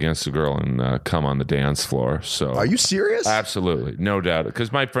rub up against a girl and come on the dance floor. So, are you serious? Absolutely, no doubt.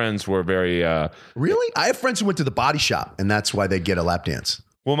 Because my friends were very really. I have friends who went to the Body Shop, and that's why they get a lap dance.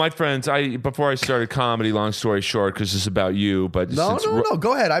 Well, my friends, before I started comedy, long story short, because this is about you, but no,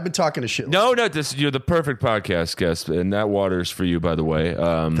 go ahead. I've been talking to shit. No, you're the perfect podcast guest, and that water's for you, by the way.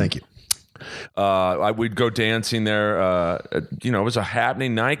 Thank you. I would go dancing there. It was a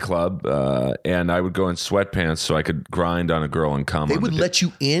happening nightclub, and I would go in sweatpants so I could grind on a girl and come. They would let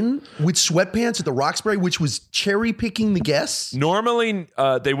you in with sweatpants at the Roxbury, which was cherry picking the guests. Normally,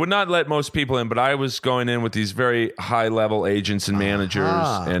 they would not let most people in, but I was going in with these very high level agents and managers,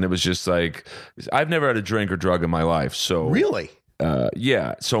 and it was just like I've never had a drink or drug in my life. So really.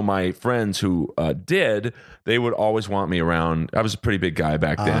 Yeah. So my friends who did, they would always want me around. I was a pretty big guy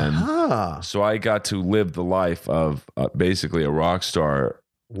back then. So I got to live the life of basically a rock star.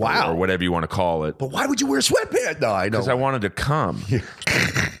 Wow. Or whatever you want to call it. But why would you wear sweatpants? No, I know. Because I wanted to come.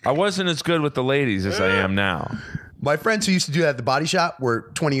 I wasn't as good with the ladies as I am now. My friends who used to do that at the Body Shop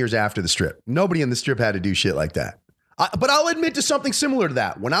were 20 years after the Strip. Nobody in the Strip had to do shit like that. But I'll admit to something similar to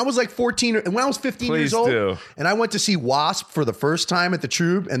that. When I was like 14, and when I was 15 years old, and I went to see Wasp for the first time at the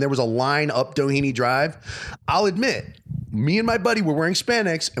Trube, and there was a line up Doheny Drive, I'll admit, me and my buddy were wearing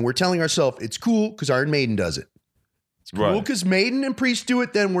spandex, and we're telling ourselves it's cool because Iron Maiden does it. It's cool because Maiden and Priest do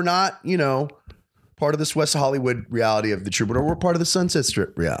it. Then we're not, part of this West Hollywood reality of the Troubadour. We're part of the Sunset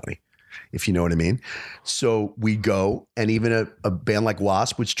Strip reality, if you know what I mean. So we go, and even a band like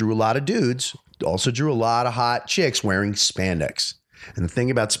Wasp, which drew a lot of dudes, also drew a lot of hot chicks wearing spandex. And the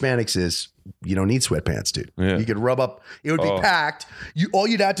thing about spandex is you don't need sweatpants, dude. Yeah. You could rub up. It would be packed. All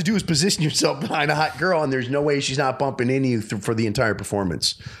you'd have to do is position yourself behind a hot girl, and there's no way she's not bumping into you for the entire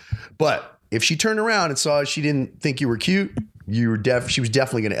performance. But if she turned around and saw she didn't think you were cute, she was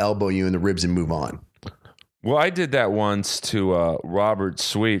definitely going to elbow you in the ribs and move on. Well, I did that once to Robert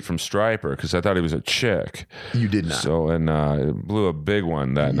Sweet from Stryper because I thought he was a chick. You did not. So, and it blew a big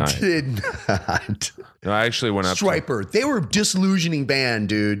one that night. Did not. No, I actually went up Stryper. They were a disillusioning band,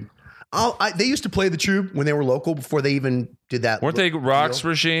 dude. They used to play the Troupe when they were local before they even did that. Weren't they Rock's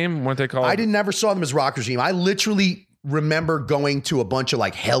Regime? Weren't they called? I never saw them as Rock Regime. I literally remember going to a bunch of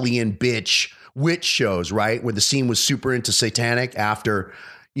like Hellion Bitch witch shows, right? Where the scene was super into satanic after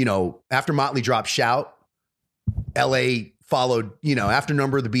Motley dropped Shout. LA followed, after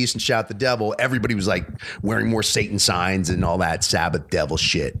Number of the Beast and Shout the Devil, everybody was like wearing more Satan signs and all that Sabbath devil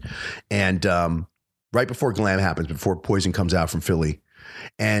shit. And right before Glam happens, before Poison comes out from Philly,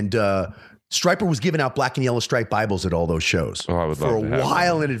 and Stryper was giving out black and yellow striped Bibles at all those shows for a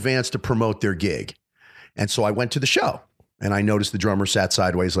while in advance to promote their gig. And so I went to the show, and I noticed the drummer sat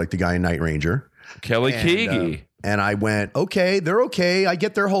sideways like the guy in Night Ranger. Kelly Keagy. And I went, okay, they're okay. I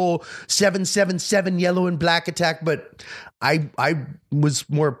get their whole 777 yellow and black attack, but I was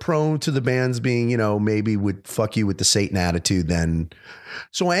more prone to the bands being, maybe would fuck you with the Satan attitude then.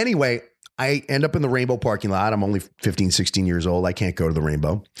 So anyway, I end up in the Rainbow parking lot. I'm only 15, 16 years old. I can't go to the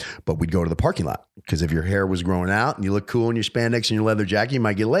Rainbow, but we'd go to the parking lot because if your hair was growing out and you look cool in your spandex and your leather jacket, you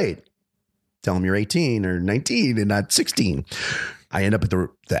might get laid. Tell them you're 18 or 19 and not 16. I end up at the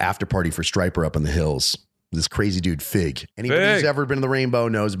after party for Stryper up in the hills. This crazy dude, Fig. Anybody who's ever been to the Rainbow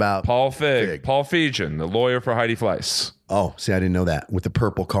knows about Paul Fig. Paul Fegan, the lawyer for Heidi Fleiss. Oh, see, I didn't know that. With the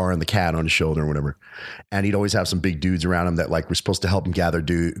purple car and the cat on his shoulder or whatever. And he'd always have some big dudes around him that like were supposed to help him gather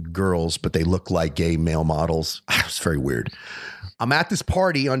girls, but they look like gay male models. It was very weird. I'm at this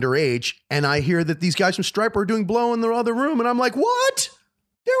party underage, and I hear that these guys from Stryper are doing blow in the other room, and I'm like, what?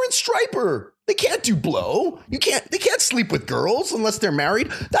 They're in Stryper. They can't do blow. They can't sleep with girls unless they're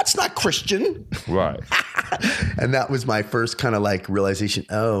married. That's not Christian. Right. And that was my first kind of like realization.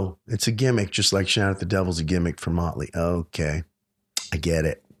 Oh, it's a gimmick, just like Shout at the Devil's a gimmick for Motley. Okay. I get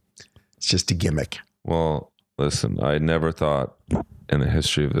it. It's just a gimmick. Well, listen, I never thought in the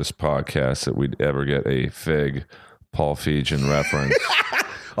history of this podcast that we'd ever get a Fig Paul Fegan reference.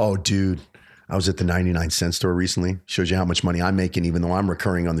 Oh, dude. I was at the 99 cent store recently. Shows you how much money I'm making, even though I'm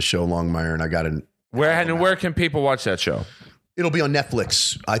recurring on the show Longmire, and I got an. Where can people watch that show? It'll be on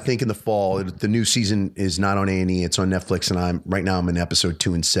Netflix, I think, in the fall. The new season is not on A&E. It's on Netflix, and I'm in episode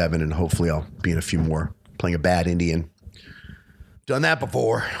 2 and 7, and hopefully I'll be in a few more. Playing a bad Indian. Done that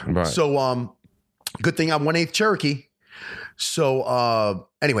before. Right. So, good thing I'm 1/8 Cherokee. So,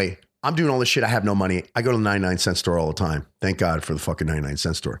 anyway, I'm doing all this shit. I have no money. I go to the 99-cent store all the time. Thank God for the fucking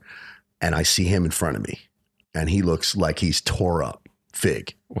 99-cent store. And I see him in front of me, and he looks like he's tore up.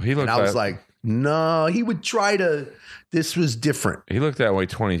 Fig. Well, he looked. And I was like, no, he would try to. This was different. He looked that way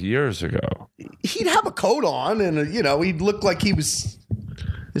 20 years ago. He'd have a coat on, and he'd look like he was.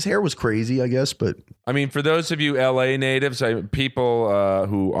 His hair was crazy, I guess, but I mean, for those of you LA natives, people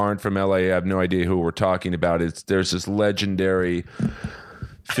who aren't from LA have no idea who we're talking about. There's this legendary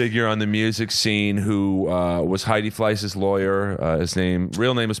figure on the music scene who was Heidi Fleiss's lawyer. His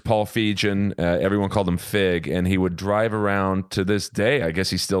real name is Paul Fegan. Everyone called him Fig, and he would drive around to this day. I guess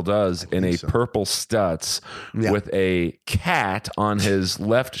he still does in a purple Stutz with a cat on his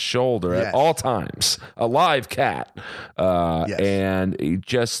left shoulder at all times, a live cat. And he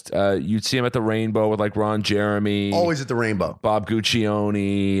just you'd see him at the Rainbow with like Ron Jeremy, always at the Rainbow. Bob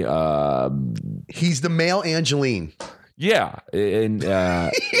Guccione. He's the male Angeline. Yeah, and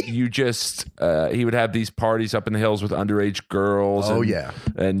he would have these parties up in the hills with underage girls.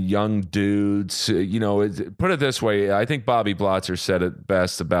 And young dudes. Put it this way, I think Bobby Blotzer said it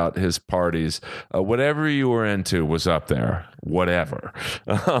best about his parties. Whatever you were into was up there. Whatever.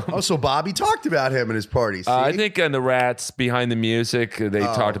 So Bobby talked about him and his parties. I think in the Rats Behind the Music, they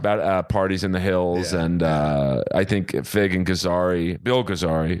talked about parties in the hills, and I think Fig and Bill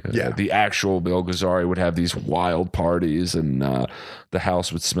Gazzari, the actual Bill Gazzari, would have these wild parties. And the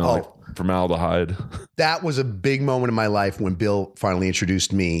house would smell like formaldehyde. That was a big moment in my life when Bill finally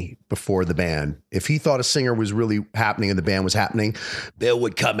introduced me before the band. If he thought a singer was really happening and the band was happening, Bill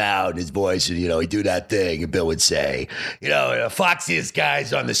would come out in his voice and, he'd do that thing. And Bill would say, the foxiest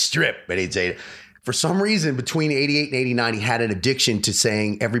guys on the strip. And he'd say, for some reason, between 88 and 89, he had an addiction to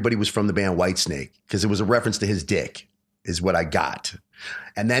saying everybody was from the band Whitesnake because it was a reference to his dick, is what I got.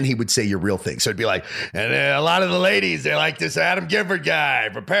 And then he would say your real thing. So it'd be like, and a lot of the ladies, they like this Adam Gifford guy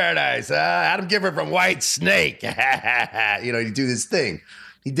from Paradise. Adam Gifford from White Snake. He'd do this thing.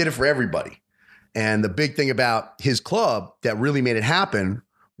 He did it for everybody. And the big thing about his club that really made it happen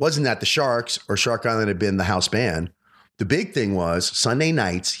wasn't that the Sharks or Shark Island had been the house band. The big thing was Sunday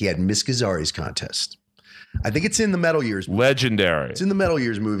nights, he had Miss Gazzari's contest. I think it's in the Metal Years movie. Legendary. It's in the Metal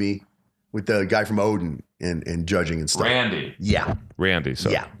Years movie with the guy from Odin and judging and stuff. Randy. Yeah. Randy.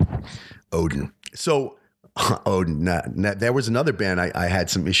 So. Yeah. Odin. So Odin. There was another band I had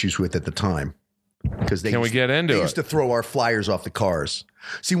some issues with at the time. Because we get into it? They used to throw our flyers off the cars.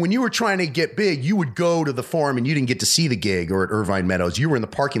 See, when you were trying to get big, you would go to the farm and you didn't get to see the gig, or at Irvine Meadows. You were in the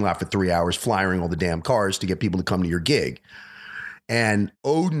parking lot for 3 hours flyering all the damn cars to get people to come to your gig. And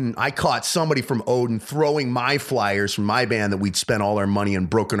Odin, I caught somebody from Odin throwing my flyers from my band that we'd spent all our money and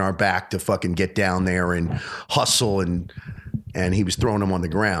broken our back to fucking get down there and hustle, and he was throwing them on the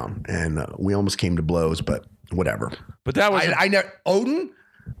ground, and we almost came to blows, but whatever. But that was I never Odin.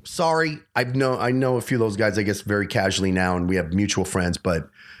 Sorry, I know a few of those guys, I guess, very casually now, and we have mutual friends, but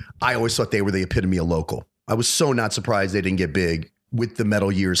I always thought they were the epitome of local. I was so not surprised they didn't get big with the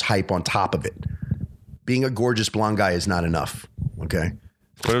Metal Years hype on top of it. Being a gorgeous blonde guy is not enough, okay?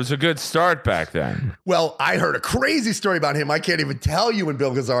 But it was a good start back then. Well, I heard a crazy story about him. I can't even tell you and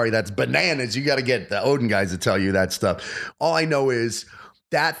Bill Gazzari. That's bananas. You got to get the Odin guys to tell you that stuff. All I know is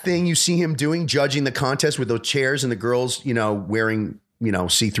that thing you see him doing, judging the contest with those chairs and the girls, wearing,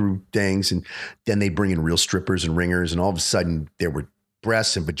 see-through things. And then they bring in real strippers and ringers. And all of a sudden there were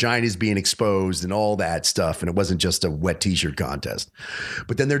breasts and vaginas being exposed and all that stuff. And it wasn't just a wet t-shirt contest.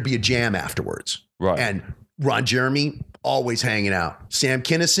 But then there'd be a jam afterwards. Right. And Ron Jeremy always hanging out. Sam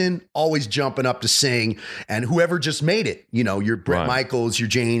Kinison always jumping up to sing. And whoever just made it, your Bret Michaels, your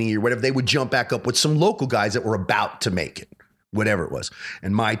Janie, or whatever, they would jump back up with some local guys that were about to make it, whatever it was.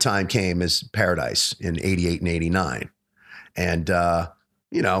 And my time came as Paradise in 88 and 89. And,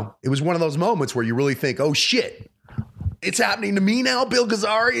 it was one of those moments where you really think, oh, shit, it's happening to me now, Bill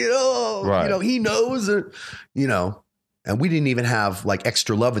Gazzari. He knows, And we didn't even have like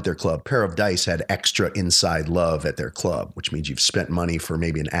extra love at their club. Pair of Dice had extra inside love at their club, which means you've spent money for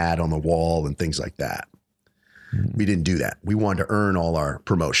maybe an ad on the wall and things like that. We didn't do that. We wanted to earn all our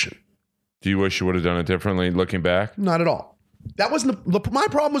promotion. Do you wish you would have done it differently looking back? Not at all. That wasn't my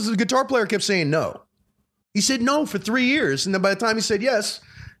problem. Was the guitar player kept saying no. He said no for 3 years. And then by the time he said yes,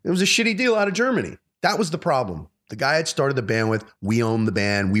 it was a shitty deal out of Germany. That was the problem. The guy had started the band with, we owned the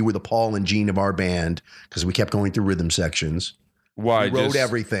band. We were the Paul and Gene of our band because we kept going through rhythm sections. Why? We wrote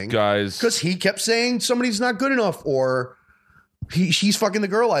everything. Guys. Because he kept saying somebody's not good enough, or she's fucking the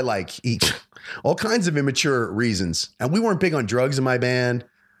girl I like. All kinds of immature reasons. And we weren't big on drugs in my band.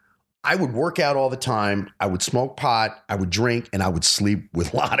 I would work out all the time. I would smoke pot. I would drink, and I would sleep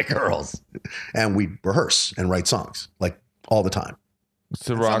with a lot of girls. And we'd rehearse and write songs like all the time.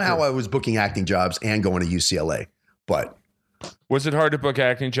 Somehow I was booking acting jobs and going to UCLA. But was it hard to book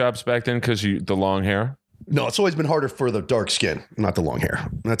acting jobs back then because the long hair? No, it's always been harder for the dark skin, not the long hair.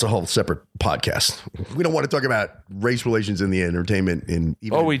 That's a whole separate podcast. We don't want to talk about race relations in the entertainment in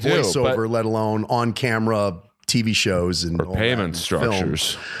even we voiceover, let alone on camera TV shows and or payment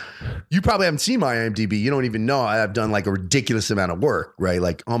structures. Film. You probably haven't seen my IMDb. You don't even know I've done like a ridiculous amount of work, right?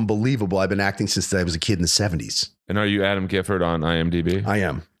 Like unbelievable. I've been acting since I was a kid in the 70s. And are you Adam Gifford on IMDb? I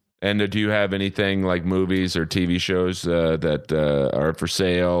am. And do you have anything like movies or TV shows that are for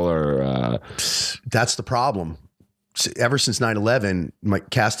sale or? That's the problem. Ever since 9/11, my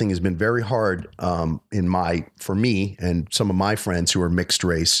casting has been very hard for me and some of my friends who are mixed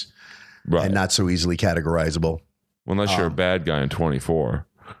race and not so easily categorizable. Well, unless you're a bad guy in 24.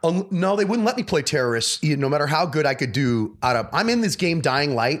 No, they wouldn't let me play terrorists. No matter how good I could do. I'm in this game,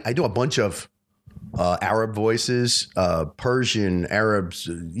 Dying Light. I do a bunch of Arab voices, Persian, Arabs,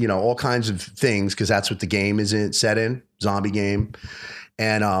 all kinds of things because that's what the game is set in, zombie game.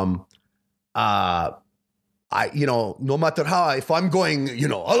 And I no matter how, if I'm going,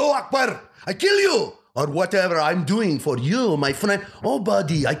 Allahu Akbar, I kill you, or whatever I'm doing for you, my friend. Oh,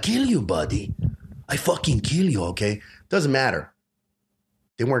 buddy, I kill you, buddy. I fucking kill you, okay? Doesn't matter.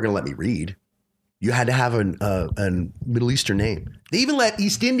 They weren't going to let me read. You had to have a Middle Eastern name. They even let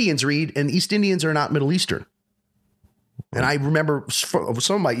East Indians read, and East Indians are not Middle Eastern. And I remember some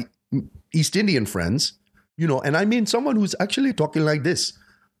of my East Indian friends, and I mean someone who's actually talking like this.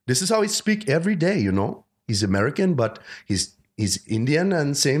 This is how he speak every day, He's American, but he's Indian,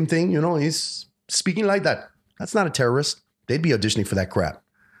 and same thing, he's speaking like that. That's not a terrorist. They'd be auditioning for that crap.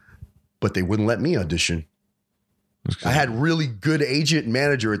 But they wouldn't let me audition. Okay. I had really good agent and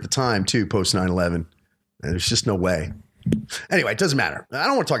manager at the time, too, post 9/11. And there's just no way. Anyway, it doesn't matter. I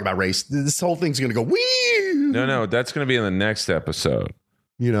don't want to talk about race. This whole thing's going to go, wee. No, that's going to be in the next episode.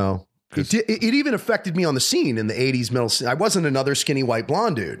 It even affected me on the scene in the 80s metal scene. I wasn't another skinny white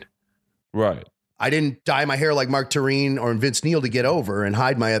blonde dude. Right. I didn't dye my hair like Mark Tureen or Vince Neil to get over and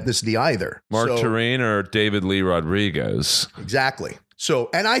hide my ethnicity either. Mark Tureen or David Lee Rodriguez. Exactly. So,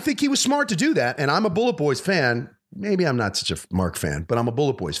 and I think he was smart to do that. And I'm a Bullet Boys fan. Maybe I'm not such a Mark fan, but I'm a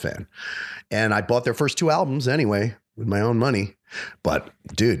Bullet Boys fan. And I bought their first 2 albums anyway with my own money. But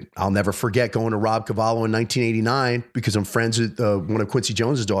dude, I'll never forget going to Rob Cavallo in 1989 because I'm friends with one of Quincy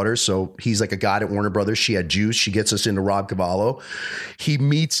Jones's daughters. So he's like a god at Warner Brothers. She had juice. She gets us into Rob Cavallo. He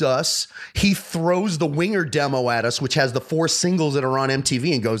meets us. He throws the Winger demo at us, which has the 4 singles that are on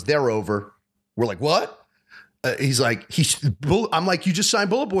MTV and goes, "They're over." We're like, "What?" He's like, I'm like, "You just signed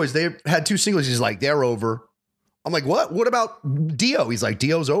Bullet Boys. They had 2 singles." He's like, "They're over." I'm like, "What? What about Dio?" He's like,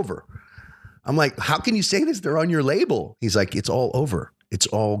 "Dio's over." I'm like, "How can you say this? They're on your label." He's like, "It's all over. It's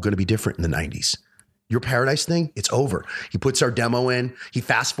all going to be different in the 90s. Your Paradise thing, it's over." He puts our demo in. He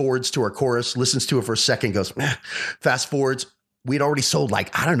fast forwards to our chorus, listens to it for a second, goes, fast forwards. We'd already sold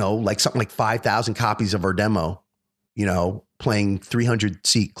something like 5,000 copies of our demo, playing 300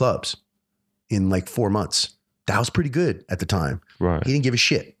 seat clubs in like 4 months. That was pretty good at the time. Right. He didn't give a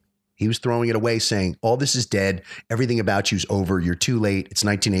shit. He was throwing it away saying, "All this is dead. Everything about you's over. You're too late. It's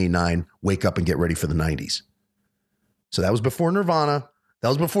 1989. Wake up and get ready for the 90s. So that was before Nirvana. That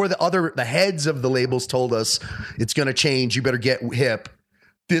was before the heads of the labels told us it's going to change. You better get hip.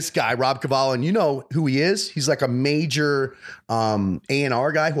 This guy, Rob Cavallo, and you know who he is? He's like a major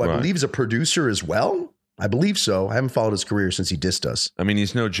A&R guy who I believe is a producer as well. I believe so. I haven't followed his career since he dissed us. I mean,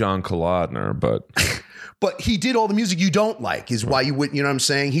 he's no John Kolodner, but... But he did all the music you don't like is why you wouldn't, you know what I'm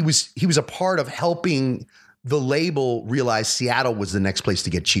saying? He was a part of helping the label realize Seattle was the next place to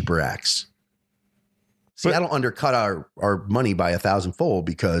get cheaper acts. Seattle undercut our money by 1,000-fold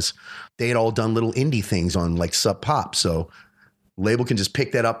because they had all done little indie things on like Sub Pop. So label can just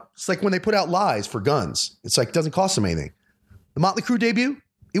pick that up. It's like when they put out Lies for Guns. It's like, it doesn't cost them anything. The Motley Crue debut,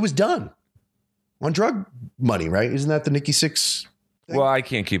 it was done on drug money, right? Isn't that the Nikki Sixx? Well, I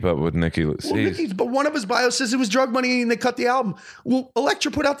can't keep up with Nikki. But one of his bios says it was drug money and they cut the album. Well,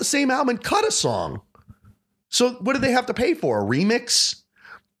 Elektra put out the same album and cut a song. So what did they have to pay for? A remix?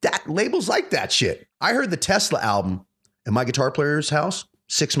 That labels like that shit. I heard the Tesla album at my guitar player's house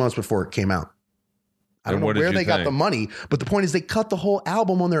 6 months before it came out. I don't know where they got the money, but the point is they cut the whole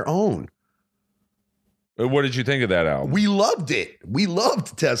album on their own. What did you think of that album? We loved it. We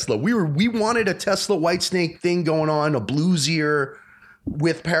loved Tesla. We wanted a Tesla Whitesnake thing going on, a bluesier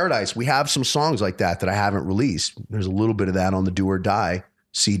with Paradise. We have some songs like that I haven't released. There's a little bit of that on the Do or Die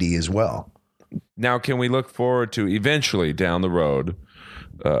CD as well. Now, can we look forward to eventually down the road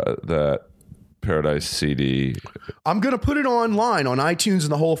that Paradise CD? I'm going to put it online on iTunes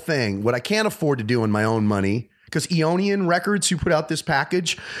and the whole thing. What I can't afford to do in my own money, because Eonian Records, who put out this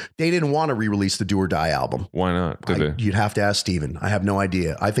package, they didn't want to re-release the Do or Die album. Why not? Did they? You'd have to ask Steven. I have no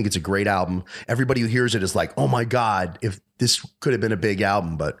idea. I think it's a great album. Everybody who hears it is like, oh my God, if this could have been a big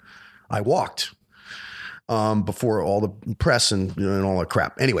album, but I walked before all the press and all that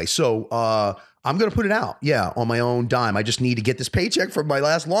crap. Anyway, so I'm going to put it out. Yeah, on my own dime. I just need to get this paycheck from my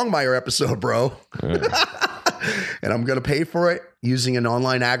last Longmire episode, bro. And I'm going to pay for it using an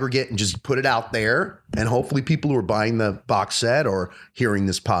online aggregate and just put it out there. And hopefully people who are buying the box set or hearing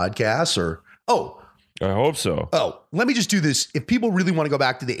this podcast I hope so. Let me just do this. If people really want to go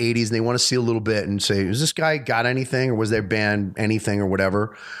back to the 80s and they want to see a little bit and say, is this guy got anything or was their band anything or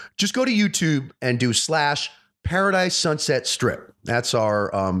whatever, just go to YouTube and do /Paradise Sunset Strip. That's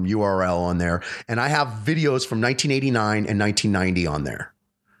our URL on there. And I have videos from 1989 and 1990 on there.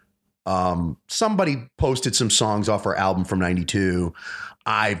 Somebody posted some songs off our album from 92.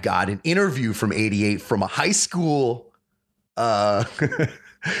 I've got an interview from 88 from a high school.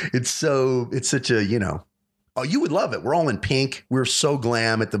 It's such a, you would love it. We're all in pink. We were so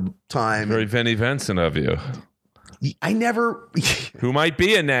glam at the time. Very Vinnie Vincent of you. I never. Who might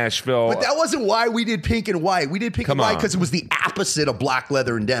be in Nashville. But that wasn't why we did pink and white. We did pink and white because it was the opposite of black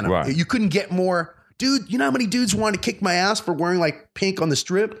leather and denim. Right. You couldn't get more. Dude, you know how many dudes wanted to kick my ass for wearing like pink on the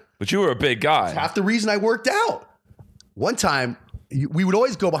strip? But you were a big guy. Half the reason I worked out. One time, we would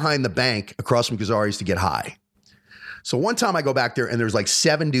always go behind the bank across from Gazzari's to get high. So one time I go back there and there's like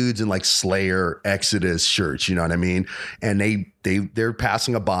 7 dudes in like Slayer, Exodus shirts, you know what I mean? And they're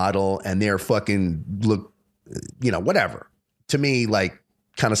passing a bottle and they're fucking look, whatever. To me, like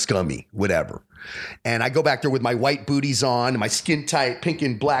kind of scummy, whatever. And I go back there with my white booties on and my skin tight pink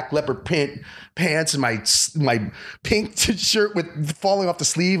and black leopard print pants and my pink shirt with falling off the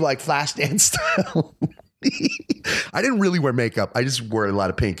sleeve like Flashdance style. I didn't really wear makeup. I just wore a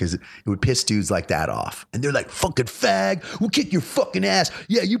lot of pink because it would piss dudes like that off. And they're like, fucking fag, we'll kick your fucking ass.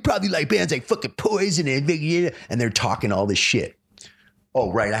 Yeah, you probably like bands like fucking Poison and they're talking all this shit.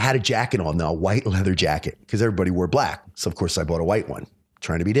 Oh, right. I had a jacket on though, a white leather jacket because everybody wore black. So of course I bought a white one,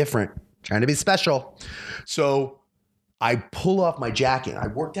 trying to be different, trying to be special. So I pull off my jacket. I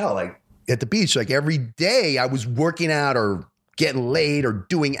worked out like at the beach, like every day I was working out or getting laid or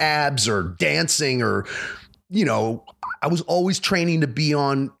doing abs or dancing or, I was always training to be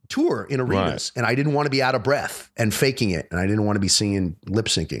on tour in arenas. Right. And I didn't want to be out of breath and faking it. And I didn't want to be singing lip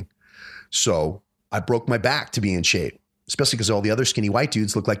syncing. So I broke my back to be in shape, especially because all the other skinny white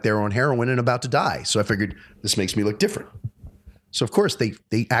dudes look like they're on heroin and about to die. So I figured this makes me look different. So of course they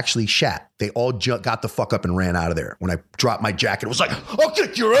actually shat. They all got the fuck up and ran out of there. When I dropped my jacket, it was like, I'll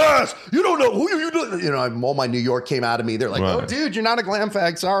kick your ass. You don't know who you all my New York came out of me. They're like, right. Oh dude, you're not a glam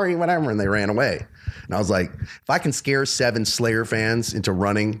fag. Sorry, whatever. And they ran away. And I was like, if I can scare 7 Slayer fans into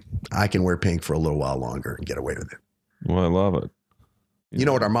running, I can wear pink for a little while longer and get away with it. Well, I love it. You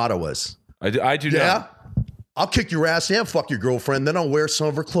know what our motto was? I do. Yeah. I'll kick your ass and fuck your girlfriend. Then I'll wear some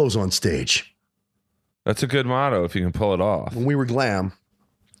of her clothes on stage. That's a good motto if you can pull it off. When we were glam.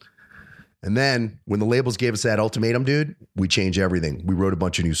 And then when the labels gave us that ultimatum, dude, we changed everything. We wrote a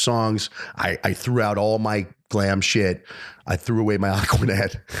bunch of new songs. I threw out all my glam shit. I threw away my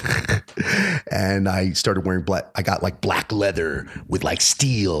Aquanet. And I started wearing black. I got like black leather with like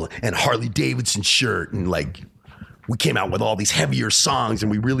steel and Harley Davidson shirt. And like we came out with all these heavier songs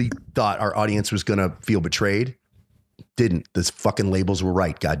and we really thought our audience was going to feel betrayed. Didn't. The fucking labels were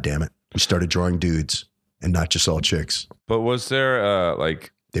right. God damn it. We started drawing dudes. And not just all chicks. But was there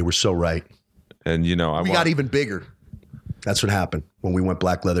they were so right. And we got even bigger. That's what happened when we went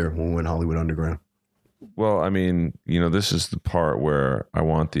Black Leather, when we went Hollywood Underground. Well, I mean, this is the part where I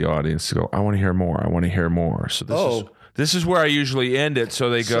want the audience to go, I want to hear more. I want to hear more. So this is where I usually end it. So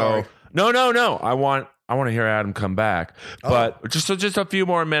they go, no. I want to hear Adam come back. But just a few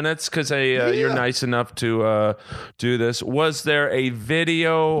more minutes because you're nice enough to do this. Was there a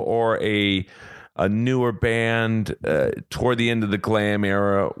video or a newer band toward the end of the glam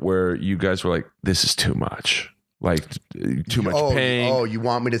era where you guys were like, this is too much, like too much pain? Oh, you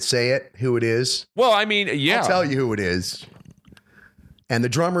want me to say it? Who it is? Well, I mean, yeah. I'll tell you who it is. And the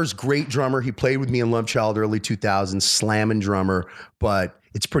drummer's great drummer. He played with me in Love Child early 2000s, slamming drummer, but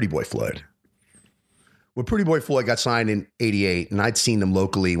it's Pretty Boy Floyd. When Pretty Boy Floyd got signed in 88, and I'd seen them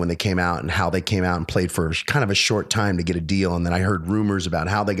locally when they came out and how they came out and played for kind of a short time to get a deal. And then I heard rumors about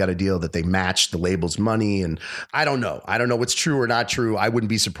how they got a deal that they matched the label's money. And I don't know. I don't know what's true or not true. I wouldn't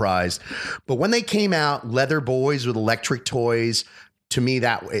be surprised. But when they came out, Leather Boys with electric toys, to me,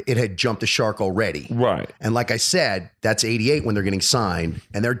 that it had jumped the shark already. Right. And like I said, that's 88 when they're getting signed.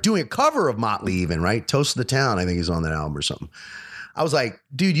 And they're doing a cover of Motley even, right? Toast of the Town, I think is on that album or something. I was like,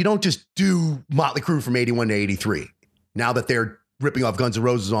 dude, you don't just do Motley Crue from 81 to 83. Now that they're ripping off Guns N'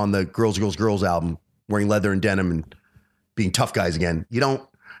 Roses on the Girls, Girls, Girls album, wearing leather and denim and being tough guys again, you don't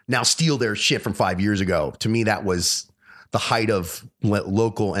now steal their shit from 5 years ago. To me, that was the height of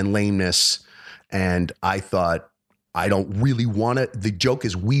local and lameness. And I thought, I don't really want to. The joke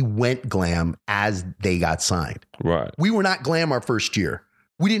is we went glam as they got signed. Right. We were not glam our first year.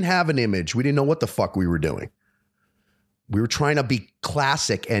 We didn't have an image. We didn't know what the fuck we were doing. We were trying to be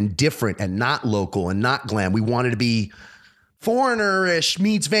classic and different and not local and not glam. We wanted to be Foreigner-ish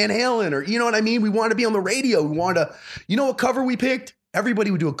meets Van Halen, or you know what I mean? We wanted to be on the radio. We wanted to, you know what cover we picked? Everybody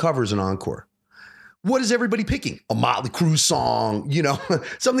would do a cover as an encore. What is everybody picking? A Motley Crue song, you know,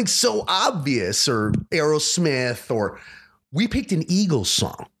 something so obvious, or Aerosmith, or we picked an Eagles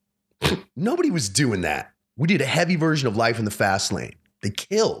song. Nobody was doing that. We did a heavy version of Life in the Fast Lane. They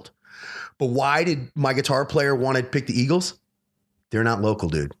killed. But why did my guitar player want to pick the Eagles? They're not local,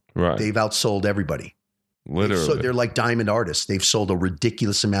 dude. Right. They've outsold everybody. Literally. So they're like diamond artists. They've sold a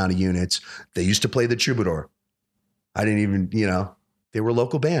ridiculous amount of units. They used to play the Troubadour. I didn't even, you know, they were a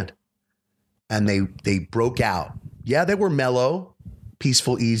local band. And they broke out. Yeah, they were mellow,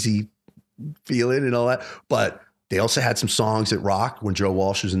 peaceful, easy feeling and all that. But they also had some songs that rocked when Joe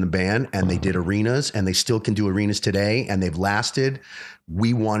Walsh was in the band, and they did arenas, and they still can do arenas today, and they've lasted.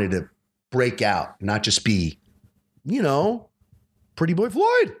 We wanted to break out, not just be, you know, Pretty Boy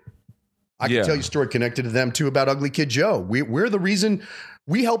Floyd. I can tell you a story connected to them too about Ugly Kid Joe. We're the reason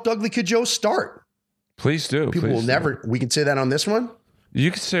we helped Ugly Kid Joe start. Please do. People will never, we can say that on this one. You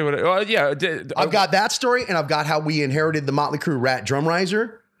can say what, yeah. I've got that story, and I've got how we inherited the Motley Crue Rat drum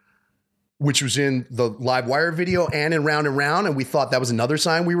riser, which was in the Live Wire video and in Round and Round. And we thought that was another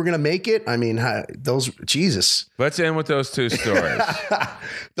sign we were going to make it. I mean, Jesus. Let's end with those two stories.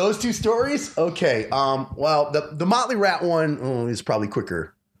 Those two stories? Okay. Well, the Motley Rat one is probably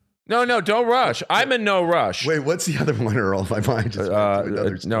quicker. No, don't rush. I'm in no rush. Wait, what's the other one, Earl? If I mind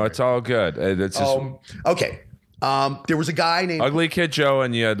just no, it's all good. It's just, okay. There was a guy named Ugly Kid Joe,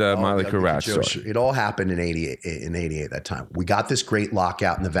 and you had the Motley Crue Rat story. It all happened in 88 that time. We got this great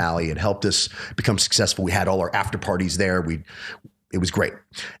lockout in the Valley. It helped us become successful. We had all our after parties there. It was great.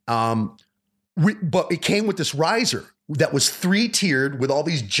 But it came with this riser that was 3-tiered with all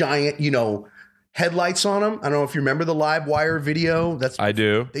these giant, you know, headlights on them. I don't know if you remember the Live Wire video. I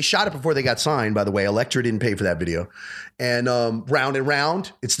do. They shot it before they got signed, by the way. Elektra didn't pay for that video. And Round and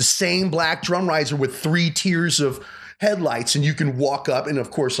Round, it's the same black drum riser with 3 tiers of headlights, and you can walk up. And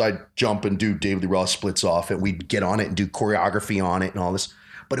of course, I'd jump and do David Lee Roth splits off, and we'd get on it and do choreography on it and all this.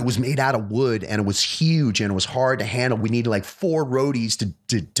 But it was made out of wood, and it was huge, and it was hard to handle. We needed like 4 roadies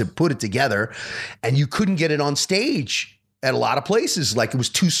to put it together, and you couldn't get it on stage at a lot of places. Like, it was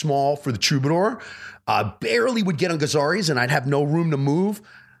too small for the Troubadour. Barely would get on Gazzarri's, and I'd have no room to move.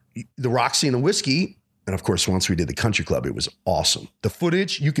 The Roxy and the Whiskey. And of course, once we did the Country Club, it was awesome. The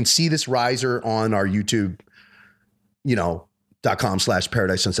footage, you can see this riser on our YouTube, you know,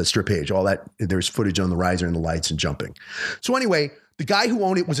 .com/Paradise Sunset Strip page. All that, there's footage on the riser and the lights and jumping. So anyway, the guy who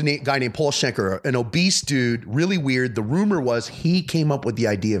owned it was a guy named Paul Schenker, an obese dude, really weird. The rumor was he came up with the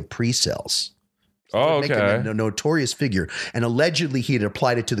idea of pre-sales. Oh, Making okay. him a notorious figure. And allegedly he had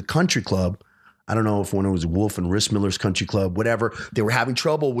applied it to the Country Club. I don't know if one was Wolf and Rissmiller's Country Club, whatever. They were having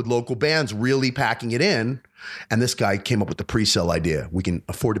trouble with local bands really packing it in. And this guy came up with the pre-sale idea. We can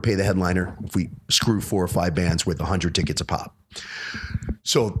afford to pay the headliner if we screw 4 or 5 bands with 100 tickets a pop.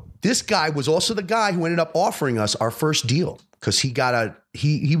 So this guy was also the guy who ended up offering us our first deal, because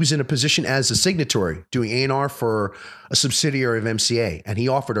he was in a position as a signatory doing A&R for a subsidiary of MCA. And he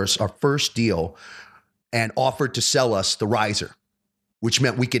offered us our first deal and offered to sell us the riser, which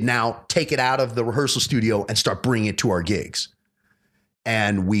meant we could now take it out of the rehearsal studio and start bringing it to our gigs.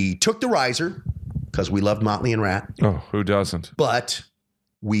 And we took the riser because we loved Motley and Rat. Oh, who doesn't? But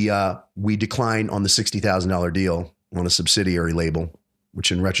we declined on the $60,000 deal on a subsidiary label,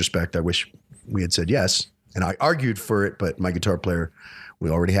 which in retrospect, I wish we had said yes. And I argued for it, but my guitar player, we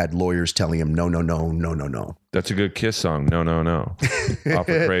already had lawyers telling him, no. That's a good Kiss song. No. Off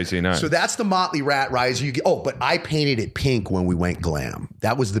of Crazy Night. So that's the Motley Rat riser. But I painted it pink when we went glam.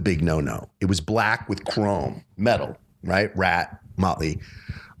 That was the big no. It was black with chrome, metal, right? Rat, Motley.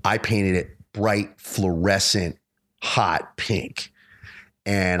 I painted it bright, fluorescent, hot pink.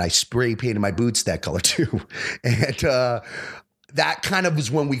 And I spray painted my boots that color too. And that kind of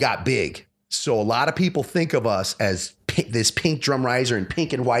was when we got big. So a lot of people think of us as this pink drum riser and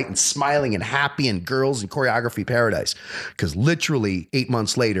pink and white and smiling and happy and girls and choreography paradise. Because literally 8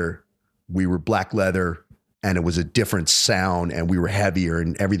 months later, we were black leather and it was a different sound and we were heavier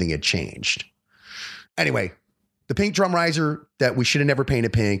and everything had changed. Anyway, the pink drum riser that we should have never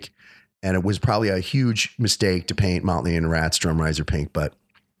painted pink. And it was probably a huge mistake to paint Motley and Rat's drum riser pink, but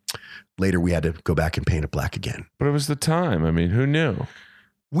later we had to go back and paint it black again. But it was the time. I mean, who knew?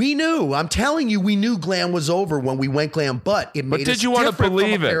 We knew. I'm telling you, we knew glam was over when we went glam, but it made us different from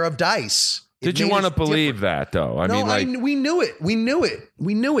a pair of dice. Did you want to believe that, though? We knew it. We knew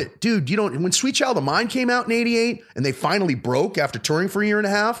it. Dude, when Sweet Child of Mine came out in 88 and they finally broke after touring for a year and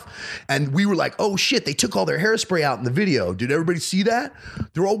a half, and we were like, oh shit, they took all their hairspray out in the video. Did everybody see that?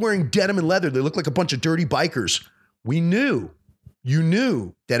 They're all wearing denim and leather. They look like a bunch of dirty bikers. We knew. You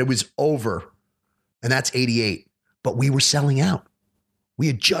knew that it was over. And that's 88. But we were selling out. We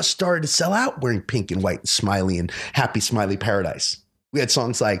had just started to sell out wearing pink and white and smiley and happy smiley paradise. We had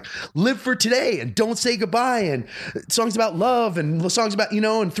songs like Live for Today and Don't Say Goodbye and songs about love and songs about, and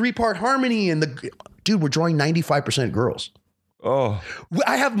 3-part harmony. And dude, we're drawing 95% girls. Oh,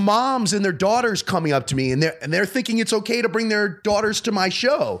 I have moms and their daughters coming up to me and they're thinking it's okay to bring their daughters to my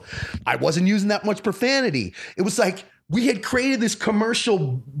show. I wasn't using that much profanity. It was like we had created this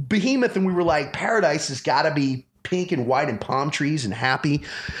commercial behemoth and we were like, paradise has got to be pink and white and palm trees and happy.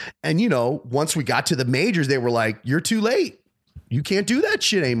 And, once we got to the majors, they were like, you're too late. You can't do that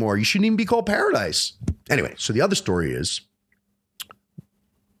shit anymore. You shouldn't even be called Paradise. Anyway, so the other story is,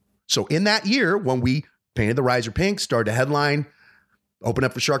 so in that year, when we painted the riser pink, started to headline, open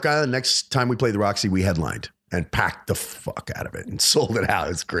up for Shark Island, the next time we played the Roxy, we headlined and packed the fuck out of it and sold it out.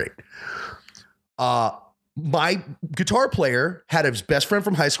 It's great. My guitar player had his best friend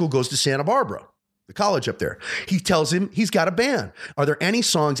from high school goes to Santa Barbara, the college up there. He tells him he's got a band. Are there any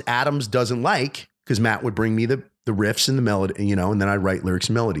songs Adams doesn't like? Because Matt would bring me the riffs and the melody, and then I'd write lyrics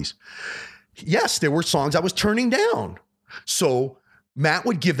and melodies. Yes, there were songs I was turning down. So Matt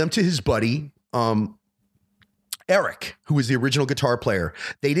would give them to his buddy, Eric, who was the original guitar player.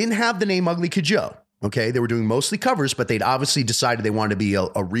 They didn't have the name Ugly Kid Joe. Okay. They were doing mostly covers, but they'd obviously decided they wanted to be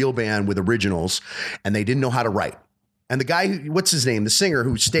a real band with originals and they didn't know how to write. And the guy, what's his name? The singer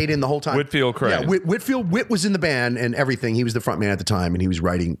who stayed in the whole time. Whitfield Crane. Yeah, Whit was in the band and everything. He was the front man at the time and he was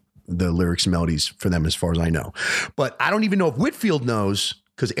writing the lyrics and melodies for them as far as I know. But I don't even know if Whitfield knows,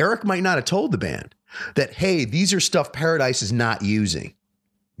 because Eric might not have told the band that, hey, these are stuff Paradise is not using.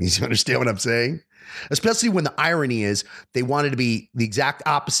 You understand what I'm saying? Especially when the irony is they wanted to be the exact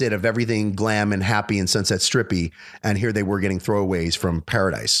opposite of everything glam and happy and Sunset Strippy. And here they were getting throwaways from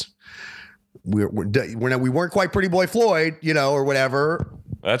Paradise. We weren't quite Pretty Boy Floyd, or whatever.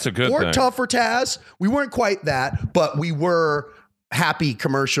 That's a good thing. Or Tough for Taz. We weren't quite that, but we were happy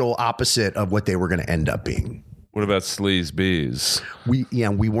commercial opposite of what they were going to end up being. What about Sleaze Bees? We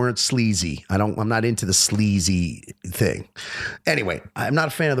weren't sleazy. I'm not into the sleazy thing. Anyway, I'm not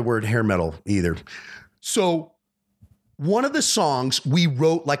a fan of the word hair metal either. So one of the songs we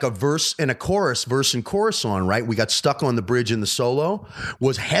wrote like a verse and chorus on, right? We got stuck on the bridge in the solo,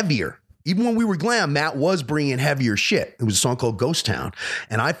 was heavier. Even when we were glam, Matt was bringing heavier shit. It was a song called Ghost Town.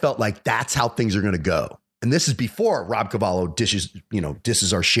 And I felt like that's how things are going to go. And this is before Rob Cavallo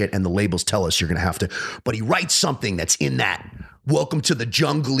disses our shit and the labels tell us you're going to have to. But he writes something that's in that welcome to the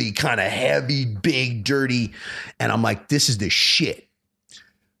jungle-y kind of heavy, big, dirty. And I'm like, this is the shit.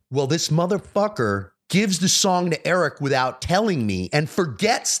 Well, this motherfucker gives the song to Eric without telling me and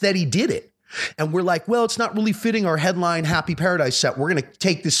forgets that he did it. And we're like, well, it's not really fitting our headline Happy Paradise set. We're going to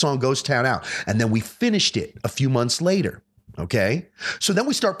take this song Ghost Town out. And then we finished it a few months later. Okay. So then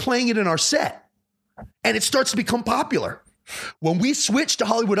we start playing it in our set. And it starts to become popular. When we switch to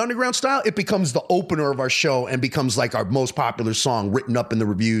Hollywood Underground style, it becomes the opener of our show and becomes like our most popular song written up in the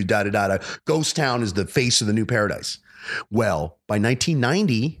review, Ghost Town is the face of the new Paradise. Well, by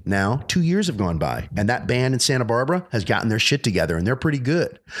 1990, now 2 years have gone by, and that band in Santa Barbara has gotten their shit together, and they're pretty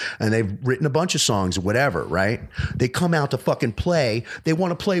good. And they've written a bunch of songs or whatever, right? They come out to fucking play. They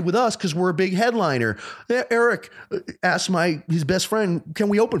want to play with us because we're a big headliner. Eric asked his best friend, can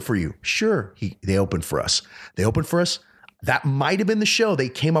we open for you? Sure. They opened for us. That might have been the show. They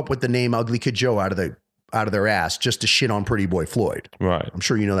came up with the name Ugly Kid Joe out of their ass just to shit on Pretty Boy Floyd. Right. I'm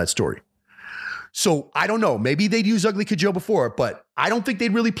sure you know that story. So I don't know. Maybe they'd use Ugly Kid Joe before, but I don't think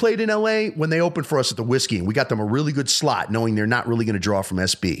they'd really played in LA when they opened for us at the Whiskey. And we got them a really good slot, knowing they're not really going to draw from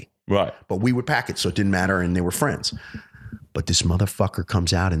SB. Right. But we would pack it, so it didn't matter, and they were friends. But this motherfucker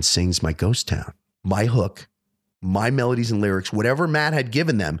comes out and sings my Ghost Town, my hook, my melodies and lyrics, whatever Matt had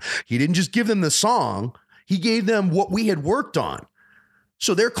given them. He didn't just give them the song. He gave them what we had worked on.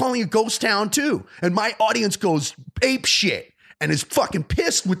 So they're calling it Ghost Town too. And my audience goes ape shit and is fucking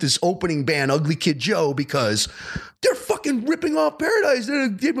pissed with this opening band, Ugly Kid Joe, because they're fucking ripping off Paradise.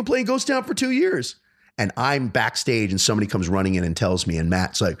 They've been playing Ghost Town for 2 years. And I'm backstage and somebody comes running in and tells me, and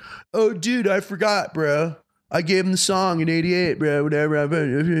Matt's like, oh, dude, I forgot, bro. I gave him the song in 88, bro,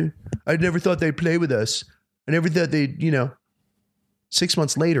 whatever. I never thought they'd play with us. I never thought they'd, 6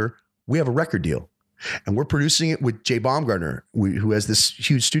 months later, we have a record deal. And we're producing it with Jay Baumgartner, who has this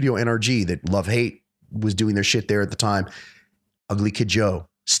huge studio, NRG, that Love Hate was doing their shit there at the time. Ugly Kid Joe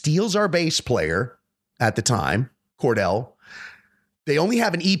steals our bass player at the time, Cordell. They only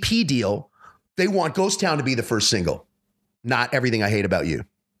have an EP deal. They want Ghost Town to be the first single, not Everything I Hate About You.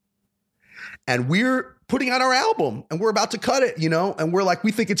 And we're putting out our album and we're about to cut it, and we're like,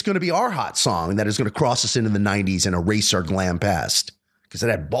 we think it's going to be our hot song that is going to cross us into the 90s and erase our glam past because it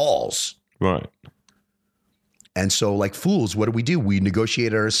had balls. Right. And so like fools, what do? We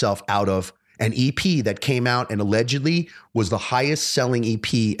negotiated ourselves out of an EP that came out and allegedly was the highest selling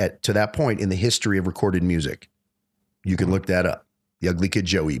EP to that point in the history of recorded music. You can look that up. The Ugly Kid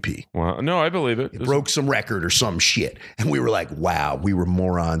Joe EP. Well, no, I believe it. It broke some record or some shit. And we were like, wow, we were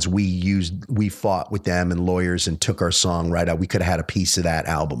morons. We fought with them and lawyers and took our song right out. We could have had a piece of that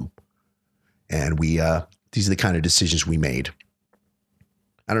album. And these are the kind of decisions we made.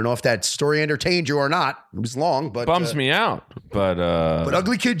 I don't know if that story entertained you or not. It was long, but bums me out. But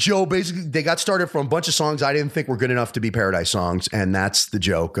Ugly Kid Joe, basically, they got started from a bunch of songs I didn't think were good enough to be Paradise songs. And that's the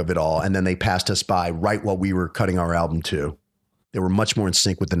joke of it all. And then they passed us by right while we were cutting our album too. They were much more in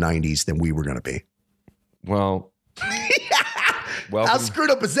sync with the 90s than we were going to be. Well, how screwed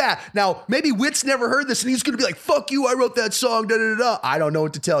up is that? Now, maybe Witt's never heard this and he's going to be like, fuck you, I wrote that song, da-da-da-da. I don't know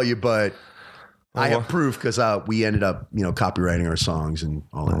what to tell you, but I have proof because we ended up, copywriting our songs and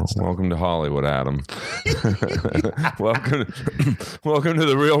all that stuff. Welcome to Hollywood, Adam. welcome to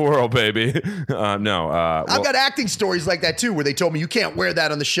the real world, baby. I've got acting stories like that too, where they told me you can't wear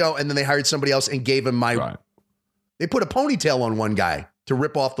that on the show, and then they hired somebody else and gave him my... Right. They put a ponytail on one guy to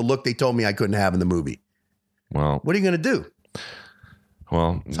rip off the look they told me I couldn't have in the movie. Well, what are you going to do?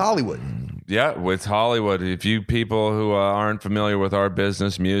 Well, it's Hollywood. Yeah, with Hollywood. If you people who aren't familiar with our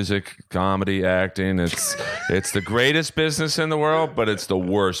business, music, comedy, acting, it's the greatest business in the world, but it's the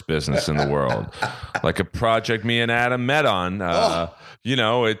worst business in the world. Like a project me and Adam met on.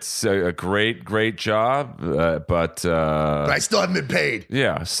 It's a great job, but I still haven't been paid.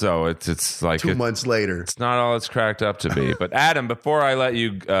 Yeah, so it's like 2 months later. It's not all it's cracked up to be. But Adam, before I let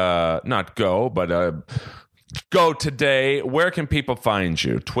you not go, but go today, where can people find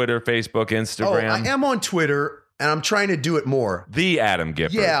you? Twitter, Facebook, Instagram? Oh, I am on Twitter, and I'm trying to do it more. The Adam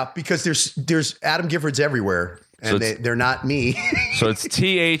Gifford. Yeah, because there's Adam Giffords everywhere. And so they're not me. So it's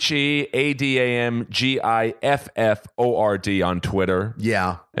TheAdamGifford on Twitter.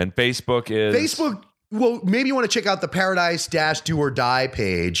 Yeah. And Facebook is? Facebook, well, maybe you want to check out the Paradise-Do or Die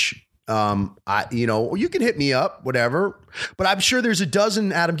page. You can hit me up, whatever. But I'm sure there's a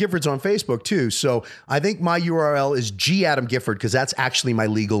dozen Adam Giffords on Facebook too. So I think my URL is G Adam Gifford because that's actually my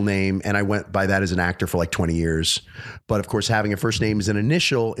legal name. And I went by that as an actor for like 20 years. But of course, having a first name as an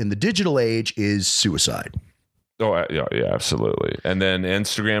initial in the digital age is suicide. Oh, yeah, absolutely. And then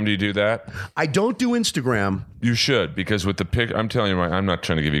Instagram, do you do that? I don't do Instagram. You should, because with the I'm telling you, I'm not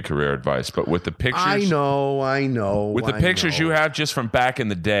trying to give you career advice, but with the pictures. I know. With the pictures you have just from back in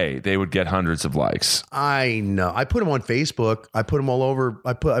the day, they would get hundreds of likes. I know. I put them on Facebook. I put them all over.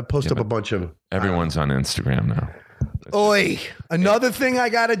 I post up a bunch of. Everyone's on Instagram now. Oi, another thing I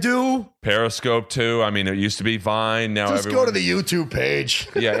got to do. Periscope too. I mean, it used to be Vine. Now just go to the YouTube page.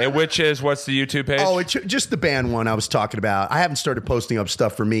 Yeah, what's the YouTube page? Oh, it's just the band one I was talking about. I haven't started posting up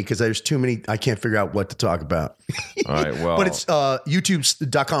stuff for me because there's too many. I can't figure out what to talk about. All right, well. But it's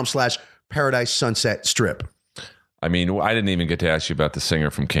youtube.com/Paradise Sunset Strip. I mean, I didn't even get to ask you about the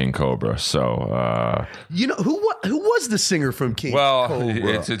singer from King Cobra. So, who was the singer from King Cobra?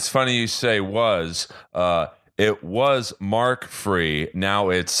 Well, it's funny you say was. It was Mark Free. Now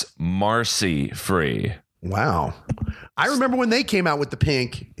it's Marcy Free. Wow. I remember when they came out with the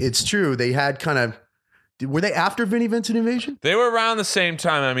Pink. It's true. They had kind of... Were they after Vinnie Vincent Invasion? They were around the same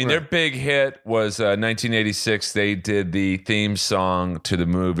time. I mean, Their big hit was 1986. They did the theme song to the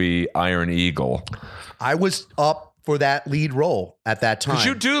movie Iron Eagle. I was up for that lead role at that time. Because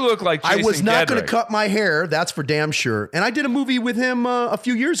you do look like Jason I was not going to Gedrick. cut my hair. That's for damn sure. And I did a movie with him a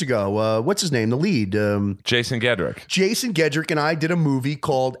few years ago. What's his name? The lead. Jason Gedrick. Jason Gedrick and I did a movie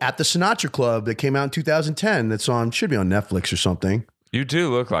called At the Sinatra Club that came out in 2010. Should be on Netflix or something. You do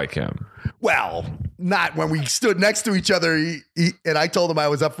look like him. Well, not when we stood next to each other, and I told him I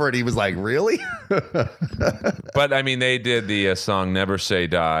was up for it. He was like, "Really?" But I mean, they did the song "Never Say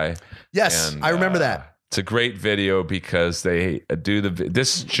Die." Yes, and, I remember that. It's a great video because they do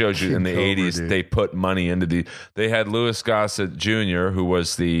this shows you in the King Cobra, 80s dude. they put money into they had Louis Gossett Jr., who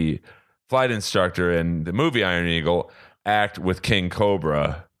was the flight instructor in the movie Iron Eagle, act with King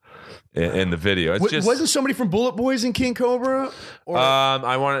Cobra in the video. It's just Wasn't somebody from Bullet Boys in King Cobra? Or,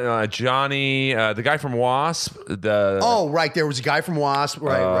 I want Johnny, the guy from Wasp, oh, right. There was a guy from Wasp.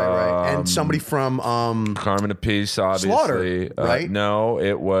 Right. And somebody from Carmen Apiece, obviously. Slaughter, right? No,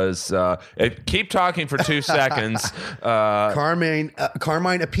 it was. Keep talking for 2 seconds. Carmine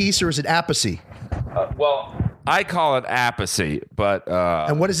Apiece, or is it Appice? Well, I call it Appice, but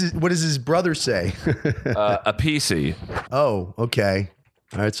And what does his brother say? Apiece. Oh, okay.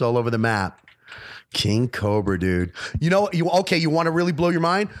 All right, it's all over the map. King Cobra, dude. You know, you want to really blow your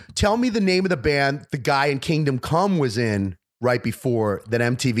mind? Tell me the name of the band the guy in Kingdom Come was in right before that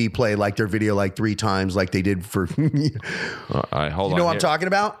MTV played like their video like 3 times like they did for Hold You on. know what I'm talking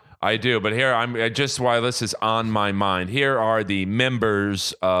about? I do, but here I'm just while this is on my mind. Here are the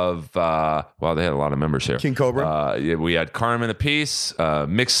members of. Well, they had a lot of members here. King Cobra. We had Carmen Apiece,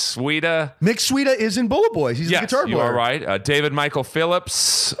 Mick Sweeta. Mick Sweeta is in Bullet Boys. He's the guitar player. You are right. David Michael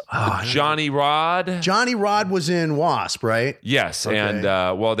Phillips, Johnny Rod. Johnny Rod was in Wasp, right? Yes, Okay. and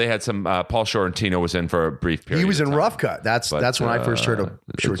well, they had some. Paul Shortino was in for a brief period. He was of in time. Rough Cut. That's when I first heard of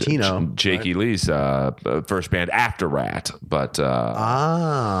Shortino. Jakey Lee's first band after Rat, but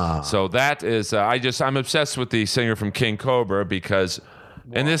so that is I'm obsessed with the singer from King Cobra because,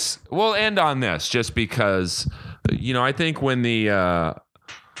 and this we'll end on this just because, I think when the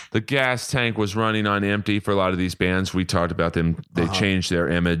gas tank was running on empty for a lot of these bands. We talked about them. They changed their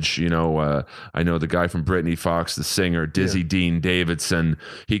image. I know the guy from Britney Fox, the singer, Dizzy Dean Davidson,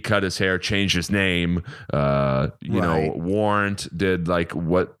 he cut his hair, changed his name. Right. Warrant did like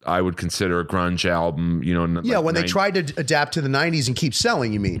what I would consider a grunge album. When they tried to adapt to the 90s and keep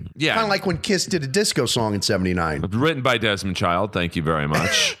selling, you mean? Yeah. Kind of like when Kiss did a disco song in 79. Written by Desmond Child. Thank you very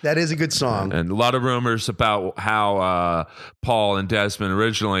much. That is a good song. And a lot of rumors about how Paul and Desmond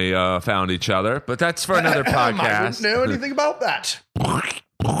originally found each other, but that's for another I podcast. wouldn't know anything about that.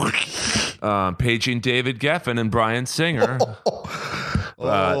 Paging David Geffen and Brian Singer.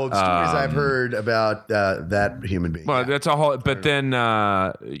 Stories I've heard about that human being. Well, that's a whole. But then,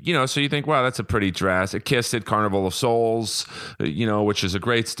 so you think, wow, that's a pretty drastic. Kiss did Carnival of Souls, which is a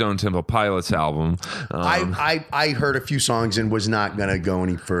great Stone Temple Pilots album. I heard a few songs and was not going to go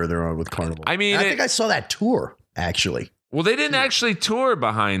any further on with Carnival. I mean, And I think I saw that tour actually. Well, they didn't actually tour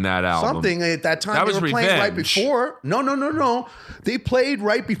behind that album. Something at that time That they was were playing right Revenge. before. No. They played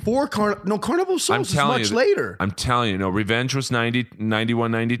right before Carnival of Souls is much later. I'm telling you, no, Revenge was 90,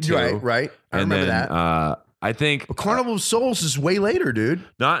 91, 92. Right. I And remember then, that. I think But Carnival of Souls is way later, dude.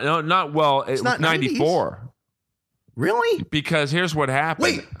 not well. It was not 94. Really? Because here's what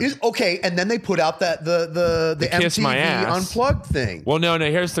happened. Wait, and then they put out that the Kiss MTV My Ass. Unplugged thing Well, no.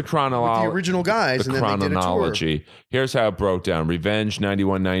 Here's the with chronology. the original guys, The and then they did a tour. chronology. Here's how it broke down. Revenge,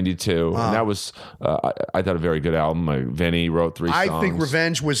 91, 92. And that was, I thought, a very good album. Vinny wrote 3 songs. I think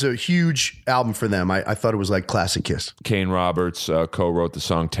Revenge was a huge album for them. I thought it was like classic Kiss. Kane Roberts co-wrote the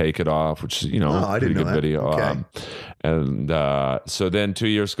song "Take It Off," which is I pretty didn't know good that. video. Okay. So then 2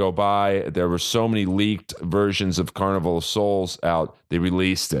 years go by. There were so many leaked versions of Carnival of Souls out. They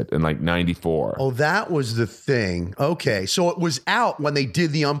released it in like 94. Oh, that was the thing. Okay, so it was out when they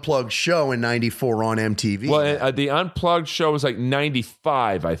did the Unplugged show in '94 on MTV. Well, the Unplugged show was like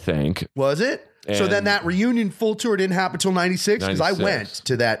 95, I think. Was it? So then And- that reunion full tour didn't happen until '96 because I 96. went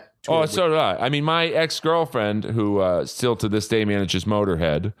to that tour. Oh, so did I. I mean, my ex-girlfriend, who still to this day manages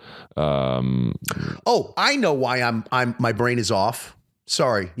Motorhead. Oh, I know why my brain is off.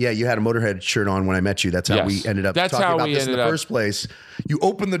 Sorry. Yeah, you had a Motorhead shirt on when I met you. That's how Yes. we ended up That's talking how about we this in ended the up- first place. You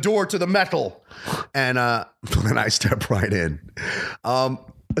opened the door to the metal, and and I stepped right in.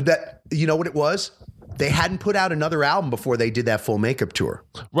 That you know what it was? They hadn't put out another album before they did that full makeup tour.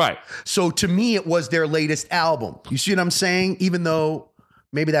 Right. So to me, it was their latest album. You see what I'm saying? Even though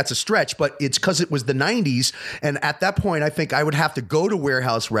maybe that's a stretch, but it's because it was the 90s. And at that point, I think I would have to go to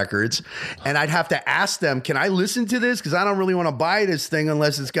Warehouse Records and I'd have to ask them, can I listen to this? Because I don't really want to buy this thing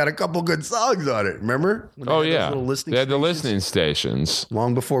unless it's got a couple good songs on it. Remember? When they Oh, had those yeah. little listening They had the stations? listening stations.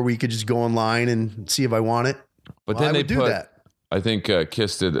 Long before we could just go online and see if I want it. But Well, then I they would do put, that. I think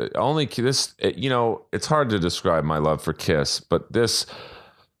Kiss did it. Only this, it's hard to describe my love for Kiss, but this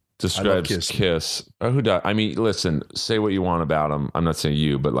describes Kiss. Who does? I mean, listen, say what you want about them. I'm not saying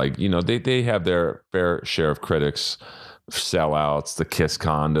you, but like, they have their fair share of critics. sellouts, the Kiss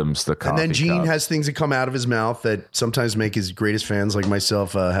condoms, the coffee And then Gene cup. has things that come out of his mouth that sometimes make his greatest fans like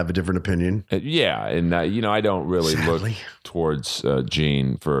myself have a different opinion. Yeah, and I don't really look Sadly. towards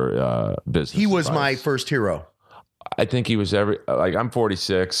Gene for business. He was advice. my first hero. I think he was I'm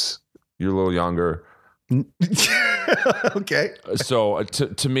 46. You're a little younger. Okay. So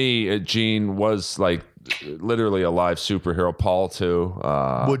to me, Gene was like literally a live superhero. Paul too.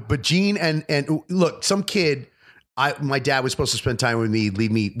 But Gene and look, some kid. My dad was supposed to spend time with me,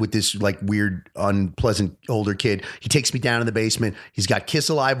 leave me with this like weird, unpleasant older kid. He takes me down in the basement. He's got Kiss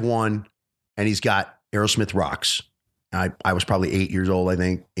Alive 1 and he's got Aerosmith Rocks. I was probably 8 years old, I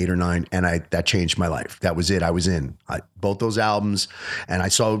think, 8 or 9, and that changed my life. That was it. I was in both those albums, and I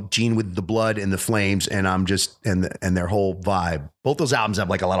saw Gene with the blood and the flames, and I'm just and their whole vibe. Both those albums have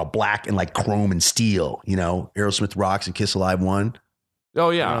like a lot of black and like chrome and steel. Aerosmith Rocks and Kiss Alive 1.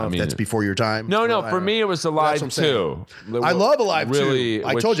 Oh yeah, I don't know if that's before your time. No. For me, it was Alive That's what I'm too. I love Alive really, too.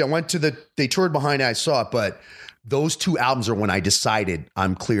 I told you I went to they toured behind it. I saw it, but those two albums are when I decided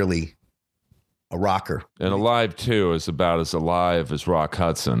I'm clearly a rocker. And Alive 2 is about as alive as Rock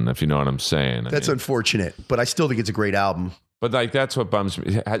Hudson, if you know what I'm saying. That's unfortunate, but I still think it's a great album. But like that's what bums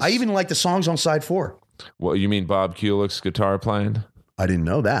me. I even like the songs on side 4. Well, you mean Bob Kulick's guitar playing? I didn't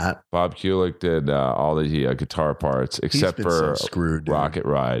know that. Bob Kulick did all the guitar parts except been for so screwed, dude. Rocket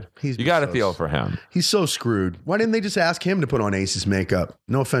Ride. He's You been got to so feel for him. He's so screwed. Why didn't they just ask him to put on Ace's makeup?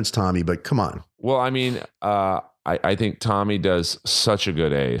 No offense, Tommy, but come on. Well, I mean, I think Tommy does such a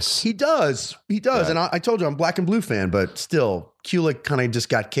good Ace. He does. He does. Yeah. And I told you I'm black and blue fan, but still, Kulick kind of just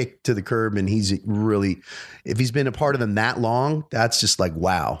got kicked to the curb, and he's really, if he's been a part of them that long, that's just like,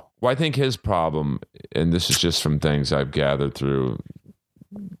 wow. Well, I think his problem, and this is just from things I've gathered through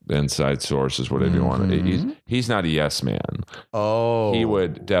inside sources, whatever you want. He's not a yes man. Oh. He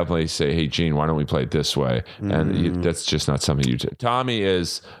would definitely say, "Hey, Gene, why don't we play it this way?" And that's just not something you do. Tommy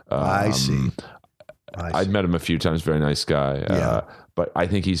is. I see. I've met him a few times. Very nice guy. Yeah. But I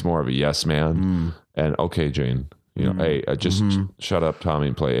think he's more of a yes man. And okay, Gene, hey, just shut up, Tommy,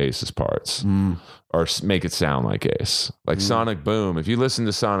 and play Ace's parts, or make it sound like Ace, like Sonic Boom. If you listen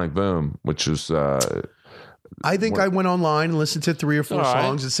to Sonic Boom, which was. I think I went online and listened to 3 or 4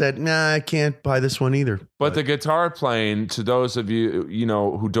 songs and said, nah, I can't buy this one either. But the guitar playing, to those of you,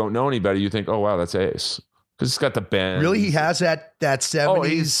 who don't know any better, you think, oh, wow, that's Ace. Because it's got the bend. Really? He has that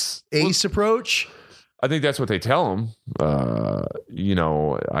 70s Ace approach? I think that's what they tell him.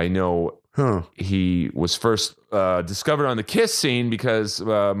 I know he was first discovered on the Kiss scene because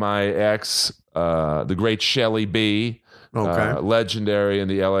my ex, the great Shelly B., legendary in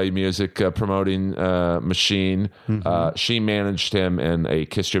the LA music promoting machine. She managed him in a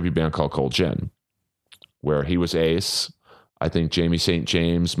Kiss tribute band called Cold Gin, where he was Ace. I think Jamie St.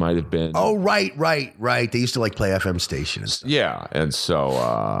 James might have been. Oh, right. They used to like play FM station and stuff. Yeah, and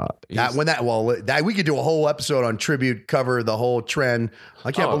so we could do a whole episode on tribute, cover the whole trend.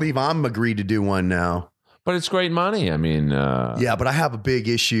 I can't believe I'm agreed to do one now. But it's great money. I mean, yeah, but I have a big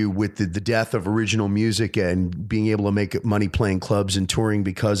issue with the death of original music and being able to make money playing clubs and touring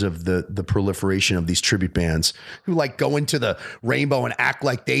because of the proliferation of these tribute bands who like go into the Rainbow and act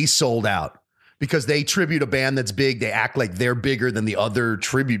like they sold out because they tribute a band that's big. They act like they're bigger than the other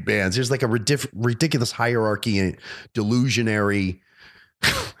tribute bands. There's like a ridiculous hierarchy and delusionary.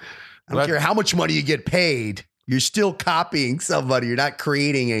 I don't care how much money you get paid. You're still copying somebody. You're not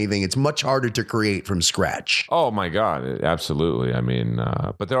creating anything. It's much harder to create from scratch. Oh my God, absolutely. I mean,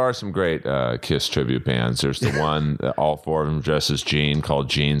 but there are some great Kiss tribute bands. There's the one, all 4 of them dressed as Gene, called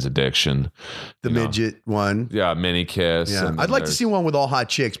Gene's Addiction. The midget one. Yeah, Mini Kiss. Yeah. I'd like to see one with all hot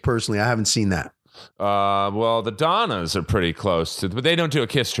chicks, personally. I haven't seen that. Well, the Donnas are pretty close to, but they don't do a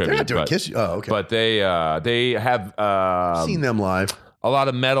Kiss tribute. They're not doing Kiss. Oh, okay. But they have seen them live. A lot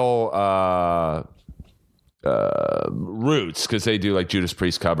of metal roots, because they do like Judas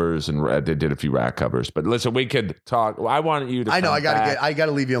Priest covers and they did a few Rat covers. But listen, we could talk. I wanted you to. I know. I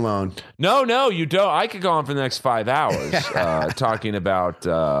gotta leave you alone. No, you don't. I could go on for the next 5 hours talking about.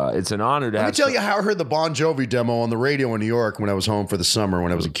 It's an honor to. Let me tell you how I heard the Bon Jovi demo on the radio in New York when I was home for the summer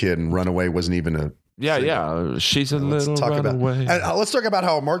when I was a kid, and Runaway wasn't even a. Yeah. She's a little runaway. Let's talk about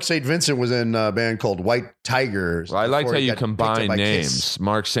how Mark St. Vincent was in a band called White Tigers. Well, I liked how you combine names.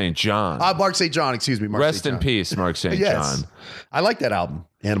 Mark St. John. Mark St. John, excuse me. Rest in peace, Mark St. Yes. John. I like that album.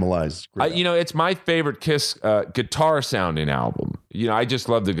 Animalized. It's my favorite Kiss guitar sounding album. I just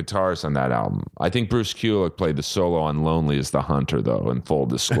love the guitars on that album. I think Bruce Kulick played the solo on Lonely as the Hunter, though, in full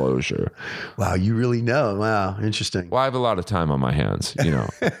disclosure. Wow, you really know. Wow, interesting. Well, I have a lot of time on my hands.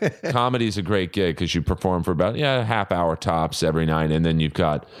 Comedy's a great gig because you perform for about a half hour tops every night, and then you've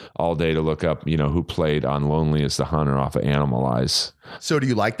got all day to look up, who played on Lonely as the Hunter off of Animalize. So do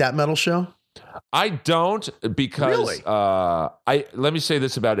you like that metal show? I don't, because Really? Let me say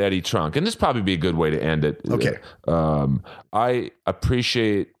this about Eddie Trunk, and this probably be a good way to end it. Okay. I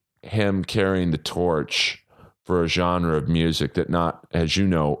appreciate him carrying the torch for a genre of music that not many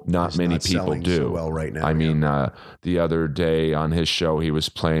people selling do so well right now. I mean, the other day on his show, he was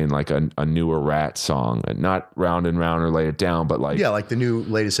playing like a newer Rat song, not Round and Round or Lay It Down, but like the new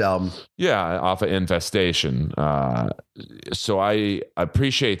latest album. Yeah, off of Infestation. So I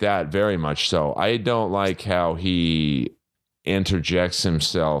appreciate that very much. So I don't like how he interjects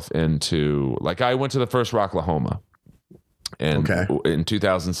himself into, like, I went to the first Rocklahoma, and in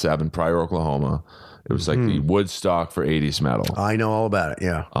 2007, Pryor, Oklahoma. It was like the Woodstock for 80s metal. I know all about it,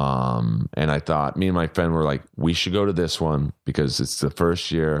 yeah. And I thought, me and my friend were like, we should go to this one because it's the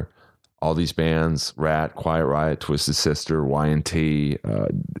first year. All these bands, Rat, Quiet Riot, Twisted Sister, Y&T,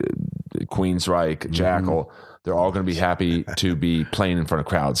 Queensryche, Jackal, they're all going to be happy to be playing in front of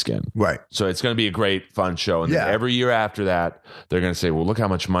crowds again. Right. So it's going to be a great, fun show. And then every year after that, they're going to say, well, look how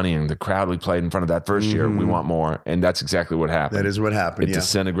much money in the crowd we played in front of that first year. We want more. And that's exactly what happened. That is what happened, It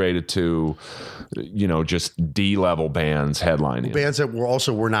disintegrated to, just D-level bands headlining. Bands that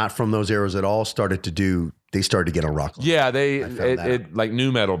were not from those eras at all started to get on rock. Yeah, like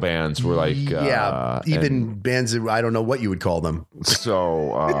new metal bands were like... even bands that I don't know what you would call them.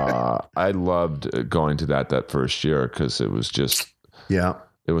 So I loved going to that first year because it was just... Yeah.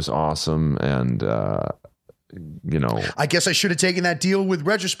 It was awesome, and... I guess I should have taken that deal with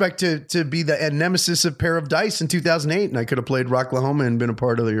Retrospect to be the nemesis of Pair of Dice in 2008, and I could have played Rocklahoma and been a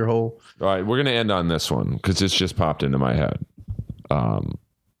part of your whole... All right, we're going to end on this one because it's just popped into my head.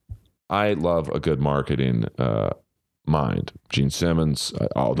 I love a good marketing mind. Gene Simmons,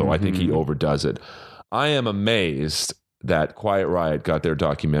 although I think he overdoes it. I am amazed that Quiet Riot got their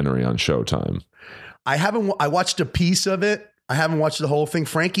documentary on Showtime. I watched a piece of it. I haven't watched the whole thing.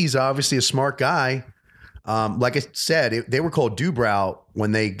 Frankie's obviously a smart guy. Like I said, they were called Dubrow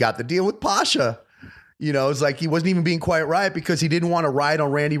when they got the deal with Pasha. It's like he wasn't even being Quiet Riot because he didn't want to ride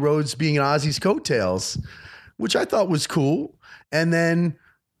on Randy Rhoads being in Ozzy's coattails, which I thought was cool. And then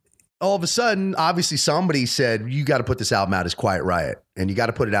all of a sudden, obviously somebody said, you got to put this album out as Quiet Riot, and you got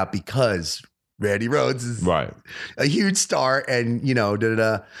to put it out because Randy Rhoads is a huge star, and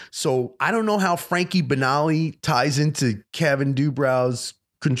So I don't know how Frankie Banali ties into Kevin Dubrow's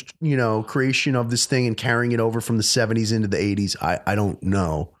creation of this thing and carrying it over from the 70s into the 80s. I don't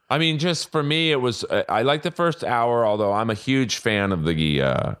know. I mean, just for me, it was, I like the first hour, although I'm a huge fan of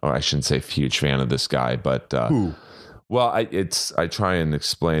or I shouldn't say huge fan of this guy, but who? Well, I try and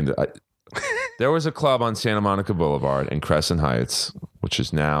explain that there was a club on Santa Monica Boulevard in Crescent Heights, which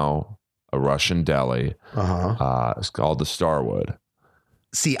is now a Russian deli. It's called the Starwood.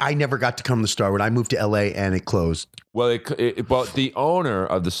 See, I never got to come to Starwood. I moved to LA and it closed. Well, the owner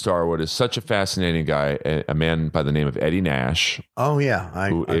of the Starwood is such a fascinating guy, a man by the name of Eddie Nash. Oh yeah,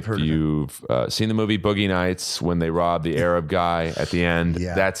 I've heard of him. If you've seen the movie Boogie Nights, when they rob the Arab guy at the end,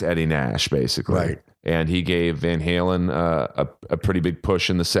 that's Eddie Nash basically. Right. And he gave Van Halen a pretty big push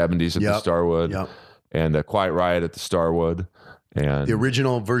in the 70s at the Starwood, and Quiet Riot at the Starwood. And the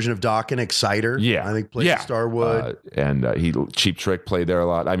original version of Dokken, Exciter, I think played at Starwood. And Cheap Trick played there a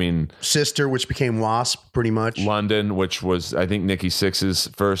lot. I mean, Sister, which became Wasp, pretty much. London, which was, I think, Nikki Sixx's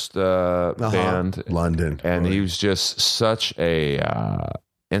first band. London. And he was just such a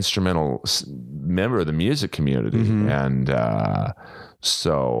instrumental member of the music community. And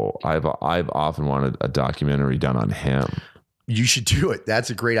so I've often wanted a documentary done on him. You should do it. That's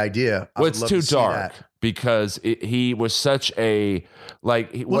a great idea. Well, it's too dark because he was such a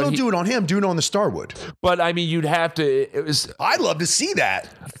don't do it on him. Do it on the Starwood. But I mean, you'd have to. I'd love to see that.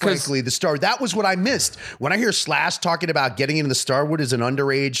 Frankly, the Star. That was what I missed when I hear Slash talking about getting into the Starwood as an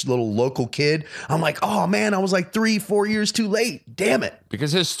underage little local kid. I'm like, oh man, I was like 3-4 years too late. Damn it.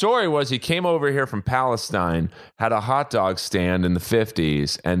 Because his story was he came over here from Palestine, had a hot dog stand in the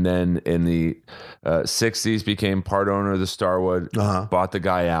 50s, and then in the 60s became part owner of the Starwood, bought the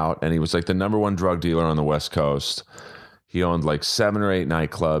guy out, and he was like the #1 drug dealer on the West Coast. He owned like 7 or 8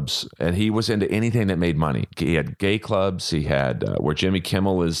 nightclubs, and he was into anything that made money. He had gay clubs. He had where Jimmy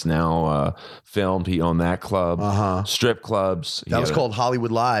Kimmel is now filmed. He owned that club. Strip clubs. That was called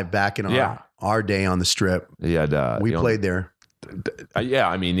Hollywood Live back in our day on the Strip. He had we played there. yeah,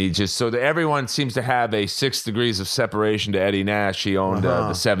 I mean, he just so that everyone seems to have a 6 degrees of separation to Eddie Nash. He owned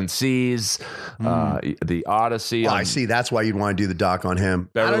the Seven Seas, the Odyssey. I see. That's why you'd want to do the doc on him.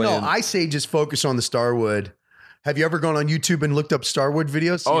 Beverly I don't know. I say just focus on the Starwood. Have you ever gone on YouTube and looked up Starwood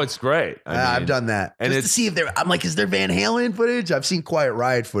videos? Oh, it's great. I've done that. And just to see if I'm like, is there Van Halen footage? I've seen Quiet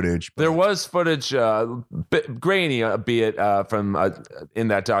Riot footage. There was footage, grainy, albeit from in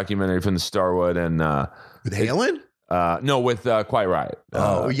that documentary from the Starwood and with Halen? No, with Quiet Riot.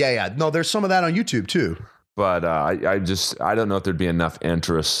 Yeah. No, there's some of that on YouTube too. But I don't know if there'd be enough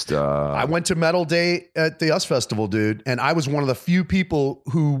interest. I went to Metal Day at the US Festival, dude, and I was one of the few people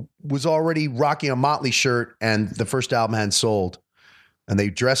who was already rocking a Motley shirt, and the first album hadn't sold. And they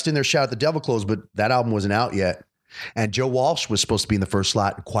dressed in their Shout at the Devil clothes, but that album wasn't out yet. And Joe Walsh was supposed to be in the first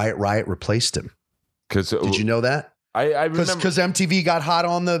slot, and Quiet Riot replaced him. Did you know that? I remember because MTV got hot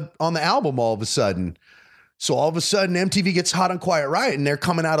on the album all of a sudden. So all of a sudden, MTV gets hot on Quiet Riot, and they're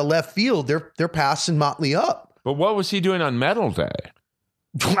coming out of left field. They're passing Motley up. But what was he doing on Metal Day?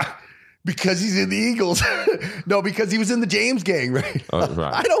 Because he's in the Eagles. No, because he was in the James Gang, right? Oh,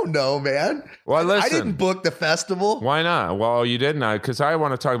 right. I don't know, man. Well, listen, I didn't book the festival. Why not? Well, you didn't, because I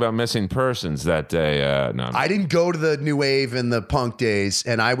want to talk about missing persons that day. No. I didn't go to the New Wave and the punk days,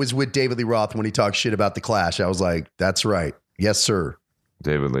 and I was with David Lee Roth when he talked shit about the Clash. I was like, that's right. Yes, sir.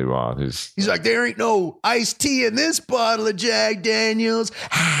 David Lee Roth. He's like, there ain't no iced tea in this bottle of Jack Daniels.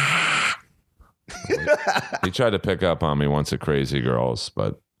 He tried to pick up on me once at Crazy Girls,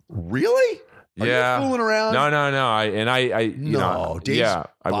 but really? Are you fooling around? No. I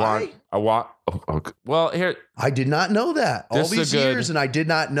want. Well, here. I did not know that all these years, and I did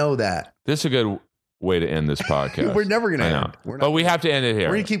not know that. This is a good way to end this podcast. We're never going to end. But we have to end it here.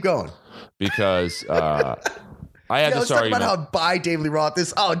 We're going to keep going because I had this let's argument. Talk about how by David Lee Roth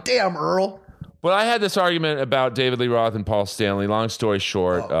is. Oh, damn, Earl. Well, I had this argument about David Lee Roth and Paul Stanley. Long story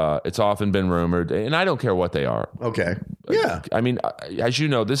short, it's often been rumored, and I don't care what they are. Okay. Yeah. I mean, as you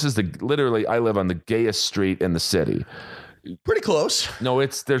know, this is literally, I live on the gayest street in the city. Pretty close. No,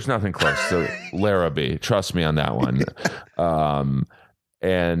 there's nothing close to Larrabee. Trust me on that one.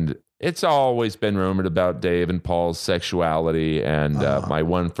 And it's always been rumored about Dave and Paul's sexuality. And my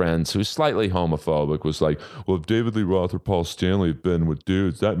one friend, who's slightly homophobic, was like, well, if David Lee Roth or Paul Stanley have been with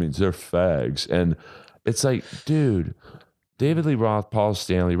dudes, that means they're fags. And it's like, dude, David Lee Roth, Paul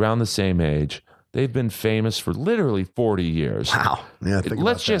Stanley, around the same age. They've been famous for literally 40 years. Wow. Yeah.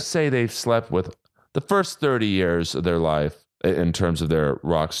 Let's just say they've slept with the first 30 years of their life in terms of their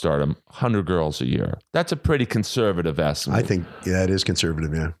rock stardom, 100 girls a year. That's a pretty conservative estimate. I think, it is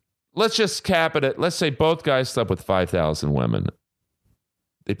conservative, yeah. Let's just cap it at, let's say both guys slept with 5,000 women.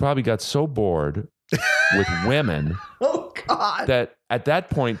 They probably got so bored with women that at that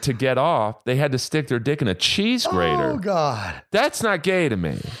point, to get off, they had to stick their dick in a cheese grater. Oh, God. That's not gay to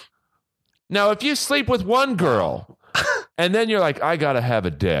me. Now, if you sleep with one girl and then you're like, I got to have a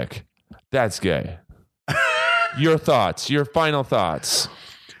dick, that's gay. Your thoughts, your final thoughts.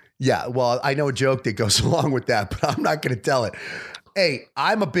 Yeah, well, I know a joke that goes along with that, but I'm not going to tell it. Hey,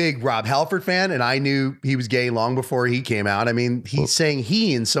 I'm a big Rob Halford fan, and I knew he was gay long before he came out. I mean, he's saying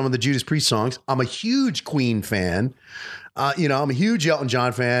he in some of the Judas Priest songs. I'm a huge Queen fan. I'm a huge Elton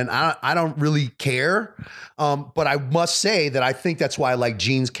John fan. I don't really care. But I must say that I think that's why I like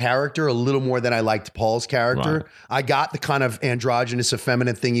Gene's character a little more than I liked Paul's character. Right. I got the kind of androgynous,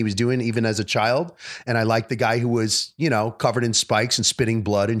 effeminate thing he was doing even as a child. And I liked the guy who was, covered in spikes and spitting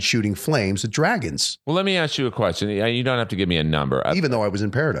blood and shooting flames with dragons. Well, let me ask you a question. You don't have to give me a number. Even though I was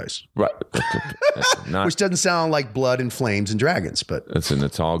in paradise. Right. Which doesn't sound like blood and flames and dragons, but. Listen,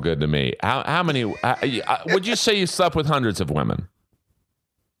 it's all good to me. How many, would you say you slept with hundreds of women?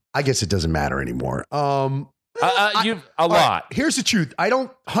 I guess it doesn't matter anymore. Lot. Right, here's the truth.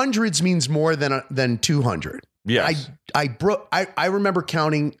 Hundreds means more than 200. Yes. I remember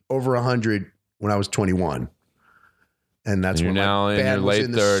counting over 100 when I was 21. And that's when now my in band your was late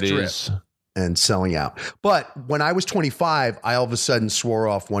in the 30s strip and selling out. But when I was 25, I all of a sudden swore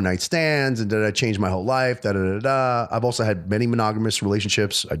off one night stands and I changed my whole life. I've also had many monogamous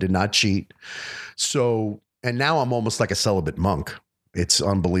relationships. I did not cheat. And now I'm almost like a celibate monk. It's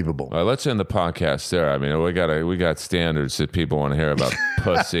unbelievable. All right, let's end the podcast there. I mean, we got standards that people want to hear about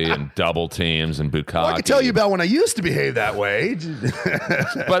pussy and double teams and bukkake. Well, I can tell you about when I used to behave that way.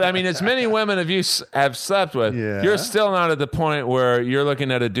 But I mean, as many women as you have slept with, you're still not at the point where you're looking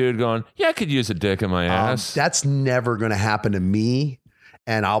at a dude going, yeah, I could use a dick in my ass. That's never going to happen to me.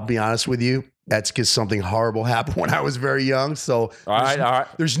 And I'll be honest with you. That's because something horrible happened when I was very young. So all right.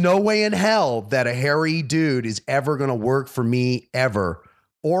 There's no way in hell that a hairy dude is ever going to work for me ever.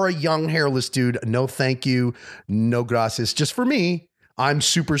 or a young hairless dude, no thank you, no gracias. Just for me, I'm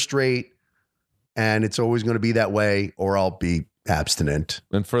super straight, and it's always going to be that way, or I'll be abstinent.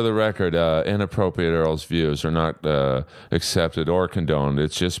 And for the record, Inappropriate Earl's views are not accepted or condoned.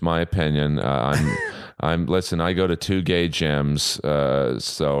 It's just my opinion. Listen, I go to 2 gay gyms,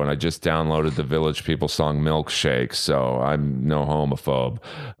 and I just downloaded the Village People song Milkshake, so I'm no homophobe.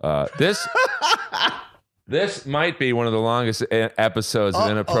 This might be one of the longest episodes of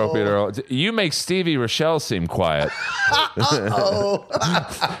Inappropriate Earl. You make Stevie Rochelle seem quiet. Oh.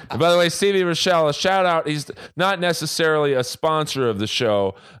 By the way, Stevie Rochelle, a shout out. He's not necessarily a sponsor of the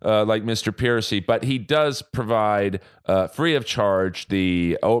show like Mr. Piercy, but he does provide free of charge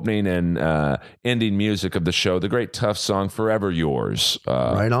the opening and ending music of the show, the great Tough song "Forever Yours."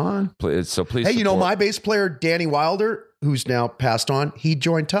 Right on. So please. Hey, you know, my bass player Danny Wilder, who's now passed on, he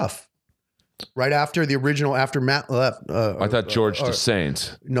joined Tough. Right after the original, after Matt left. I thought George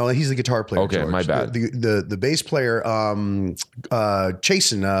DeSaint. No, he's the guitar player. Okay, George. my bad. The bass player,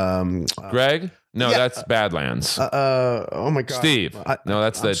 Chasen. Greg? No, yeah, that's Badlands. Oh my God, Steve. No,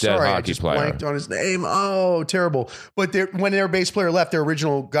 that's the I'm dead sorry, hockey I just player. blanked on his name. Oh, terrible! But when their bass player left, their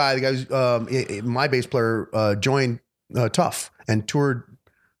original guy, the guy who's my bass player, joined Tough and toured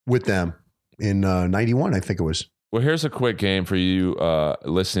with them in '91, I think it was. Well, here's a quick game for you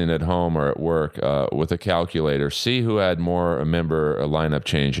listening at home or at work with a calculator. See who had more member lineup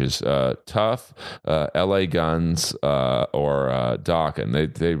changes: Tough, LA Guns, or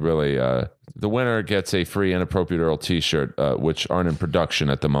Dokken. They really. The winner gets a free Inappropriate Earl T-shirt, which aren't in production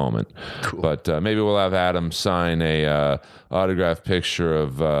at the moment. Cool. But maybe we'll have Adam sign a autographed picture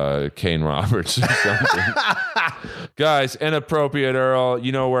of Kane Roberts or something. Guys, Inappropriate Earl,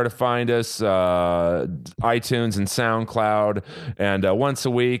 you know where to find us, iTunes and SoundCloud. And once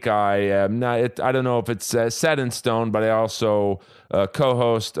a week, I don't know if it's set in stone, but I also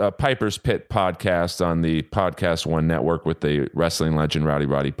co-host Piper's Pit podcast on the Podcast One network with the wrestling legend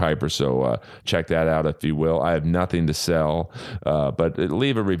Roddy Piper. So check that out if you will. I have nothing to sell, but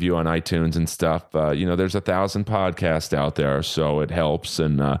leave a review on iTunes and stuff. There's 1,000 podcasts out there, so it helps.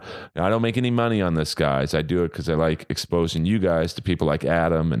 And I don't make any money on this, guys. I do it because I like exposing you guys to people like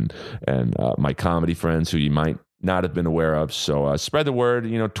Adam and my comedy friends who you might not have been aware of. So spread the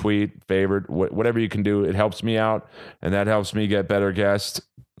word, tweet, favorite, whatever you can do. It helps me out, and that helps me get better guests.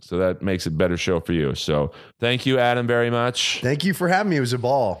 So that makes a better show for you. So thank you, Adam, very much. Thank you for having me. It was a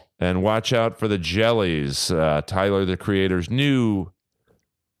ball. And watch out for the Jellies, Tyler, the Creator's new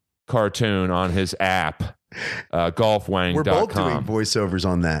cartoon on his app. Golfwang.com. We're both doing voiceovers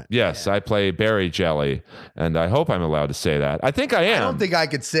on that. Yes, I play Barry Jelly, and I hope I'm allowed to say that. I think I am. I don't think I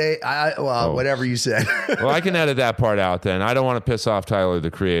could say. Whatever you said. Well, I can edit that part out then. I don't want to piss off Tyler, the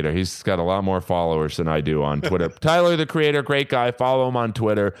Creator. He's got a lot more followers than I do on Twitter. Tyler, the Creator, great guy. Follow him on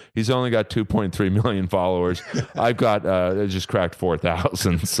Twitter. He's only got 2.3 million followers. I've got just cracked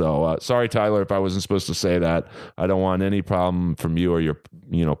 4,000. So sorry, Tyler, if I wasn't supposed to say that. I don't want any problem from you or your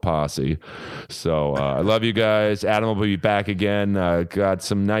posse. So I love you guys. Adam will be back again. Got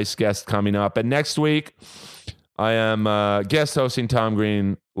some nice guests coming up. And next week, I am guest hosting Tom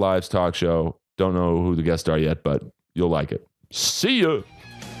Green Live's talk show. Don't know who the guests are yet, but you'll like it. See ya.